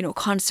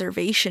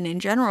 conservation in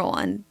general.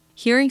 And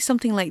hearing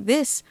something like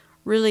this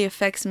really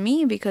affects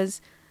me because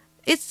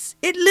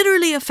it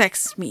literally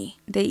affects me.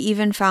 They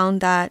even found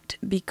that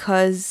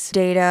because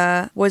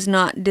data was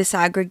not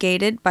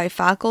disaggregated by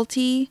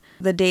faculty,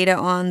 the data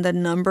on the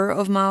number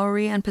of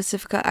Maori and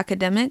Pacifica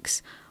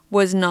academics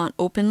was not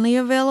openly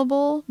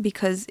available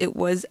because it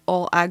was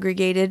all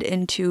aggregated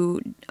into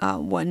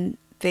one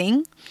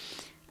thing.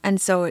 And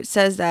so it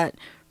says that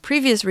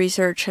previous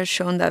research has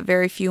shown that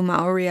very few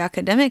Maori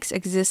academics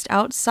exist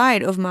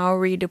outside of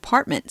Maori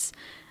departments,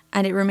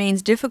 and it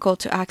remains difficult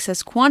to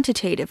access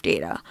quantitative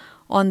data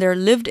on their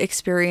lived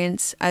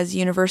experience as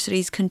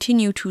universities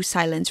continue to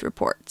silence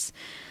reports.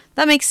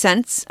 That makes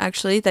sense,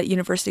 actually, that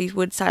universities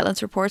would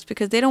silence reports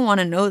because they don't want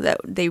to know that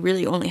they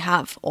really only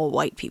have all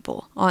white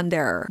people on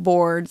their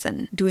boards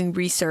and doing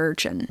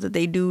research, and that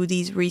they do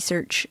these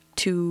research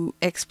to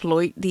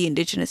exploit the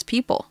indigenous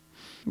people,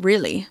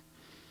 really.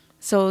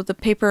 So the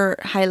paper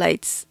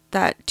highlights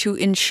that to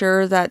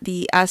ensure that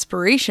the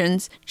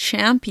aspirations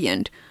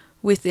championed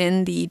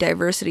within the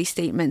diversity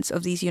statements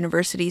of these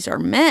universities are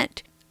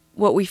met,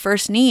 what we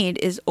first need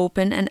is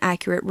open and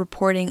accurate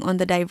reporting on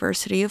the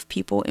diversity of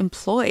people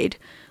employed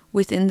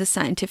within the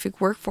scientific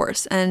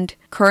workforce. And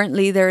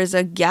currently there is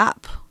a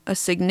gap a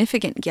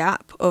significant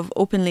gap of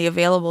openly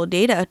available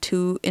data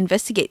to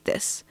investigate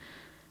this.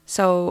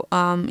 So,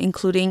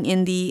 including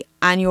in the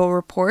annual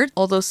report,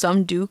 although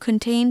some do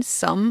contain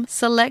some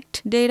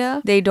select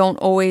data, they don't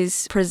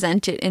always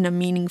present it in a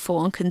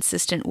meaningful and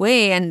consistent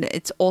way, and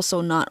it's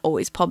also not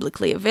always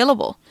publicly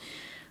available.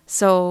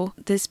 So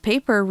this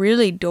paper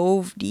really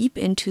dove deep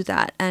into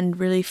that and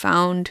really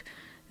found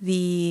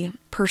the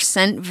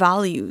percent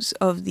values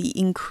of the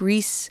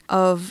increase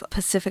of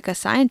Pacifica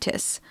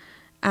scientists.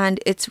 And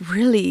it's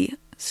really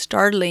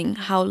startling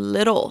how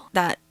little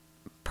that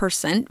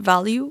percent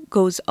value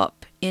goes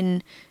up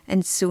in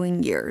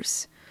ensuing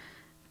years.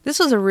 This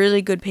was a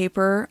really good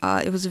paper.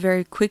 It was a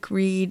very quick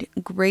read,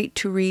 great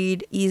to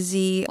read,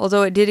 easy,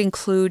 although it did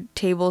include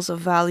tables of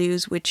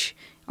values, which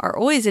are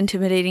always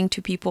intimidating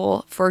to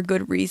people for a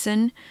good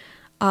reason.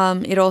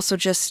 It also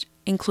just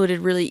included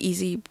really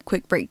easy,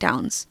 quick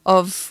breakdowns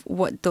of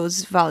what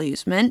those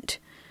values meant,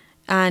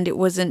 and it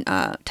wasn't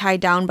tied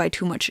down by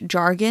too much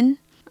jargon.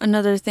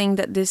 Another thing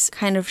that this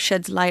kind of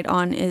sheds light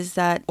on is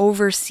that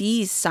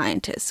overseas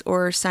scientists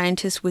or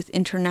scientists with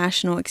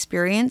international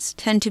experience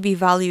tend to be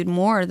valued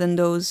more than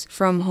those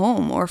from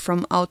home or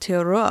from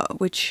Aotearoa,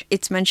 which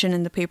it's mentioned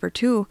in the paper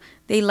too.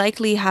 They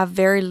likely have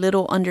very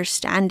little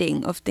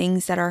understanding of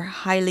things that are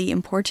highly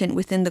important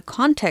within the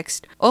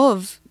context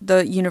of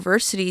the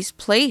university's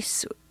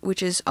place,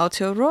 which is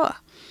Aotearoa.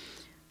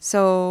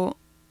 So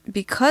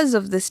because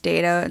of this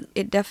data,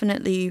 it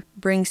definitely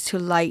brings to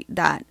light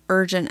that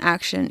urgent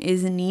action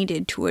is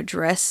needed to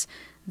address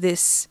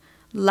this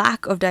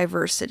lack of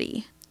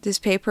diversity. This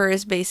paper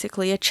is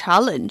basically a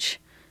challenge,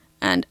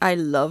 and I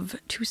love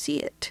to see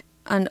it.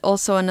 And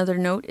also another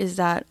note is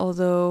that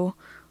although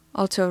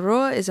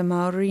Aotearoa is a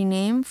Maori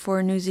name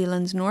for New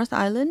Zealand's North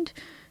Island,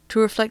 to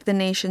reflect the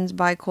nation's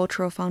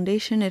bicultural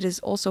foundation, it is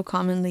also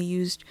commonly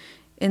used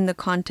in the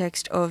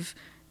context of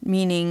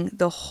meaning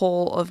the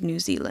whole of New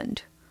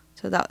Zealand.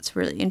 So that's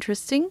really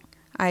interesting.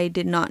 I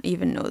did not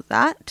even know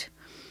that.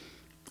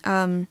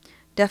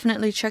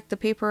 Definitely check the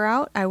paper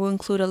out. I will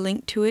include a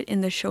link to it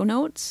in the show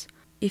notes.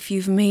 If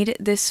you've made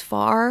it this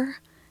far,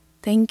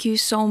 thank you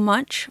so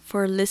much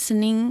for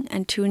listening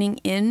and tuning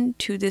in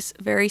to this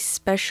very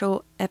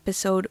special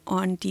episode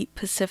on Deep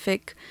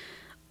Pacific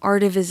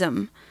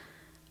artivism.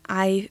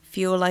 I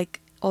feel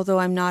like, although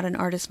I'm not an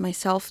artist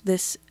myself,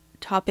 this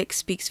topic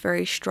speaks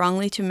very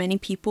strongly to many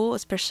people,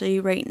 especially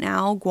right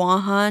now.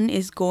 Guahan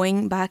is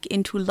going back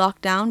into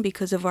lockdown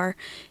because of our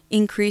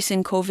increase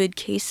in COVID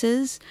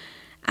cases,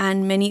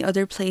 and many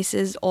other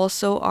places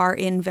also are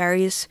in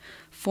various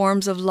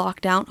forms of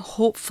lockdown.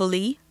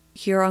 Hopefully,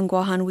 here on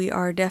Guahan, we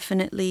are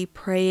definitely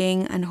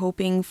praying and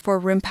hoping for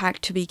RIMPAC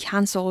to be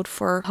cancelled,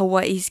 for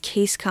Hawaii's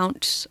case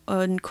counts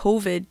on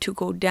COVID to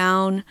go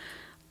down.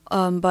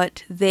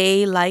 But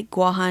they, like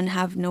Guahan,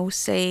 have no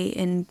say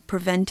in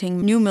preventing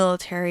new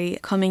military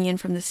coming in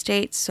from the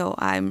States, so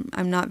I'm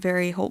not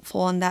very hopeful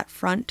on that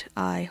front.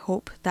 I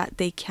hope that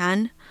they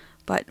can,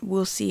 but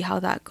we'll see how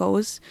that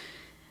goes.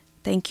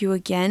 Thank you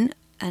again,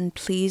 and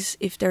please,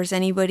 if there's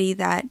anybody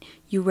that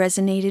you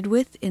resonated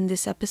with in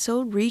this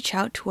episode, reach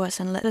out to us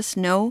and let us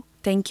know.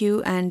 Thank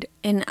you, and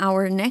in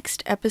our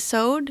next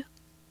episode,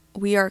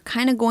 we are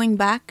kind of going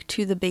back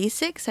to the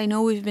basics. I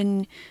know we've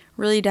been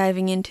really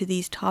diving into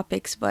these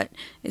topics, but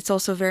it's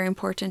also very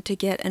important to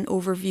get an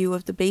overview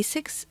of the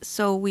basics.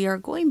 So we are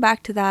going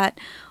back to that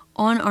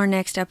on our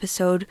next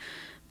episode,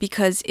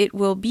 because it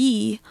will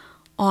be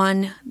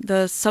on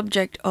the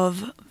subject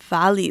of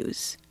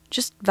values,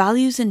 just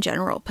values in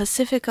general,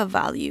 Pacifica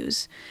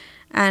values.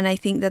 And I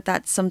think that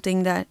that's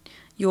something that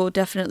you'll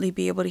definitely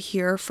be able to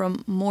hear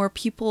from more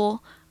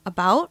people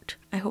about.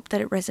 I hope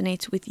that it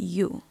resonates with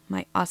you,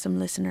 my awesome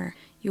listener.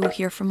 You will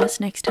hear from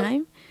us next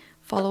time.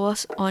 Follow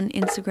us on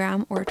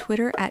Instagram or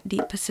Twitter at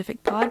Deep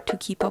Pacific Pod to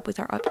keep up with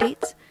our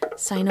updates.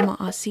 Saina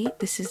ma'asi.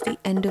 This is the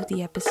end of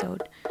the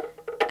episode.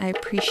 I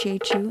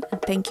appreciate you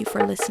and thank you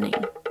for listening.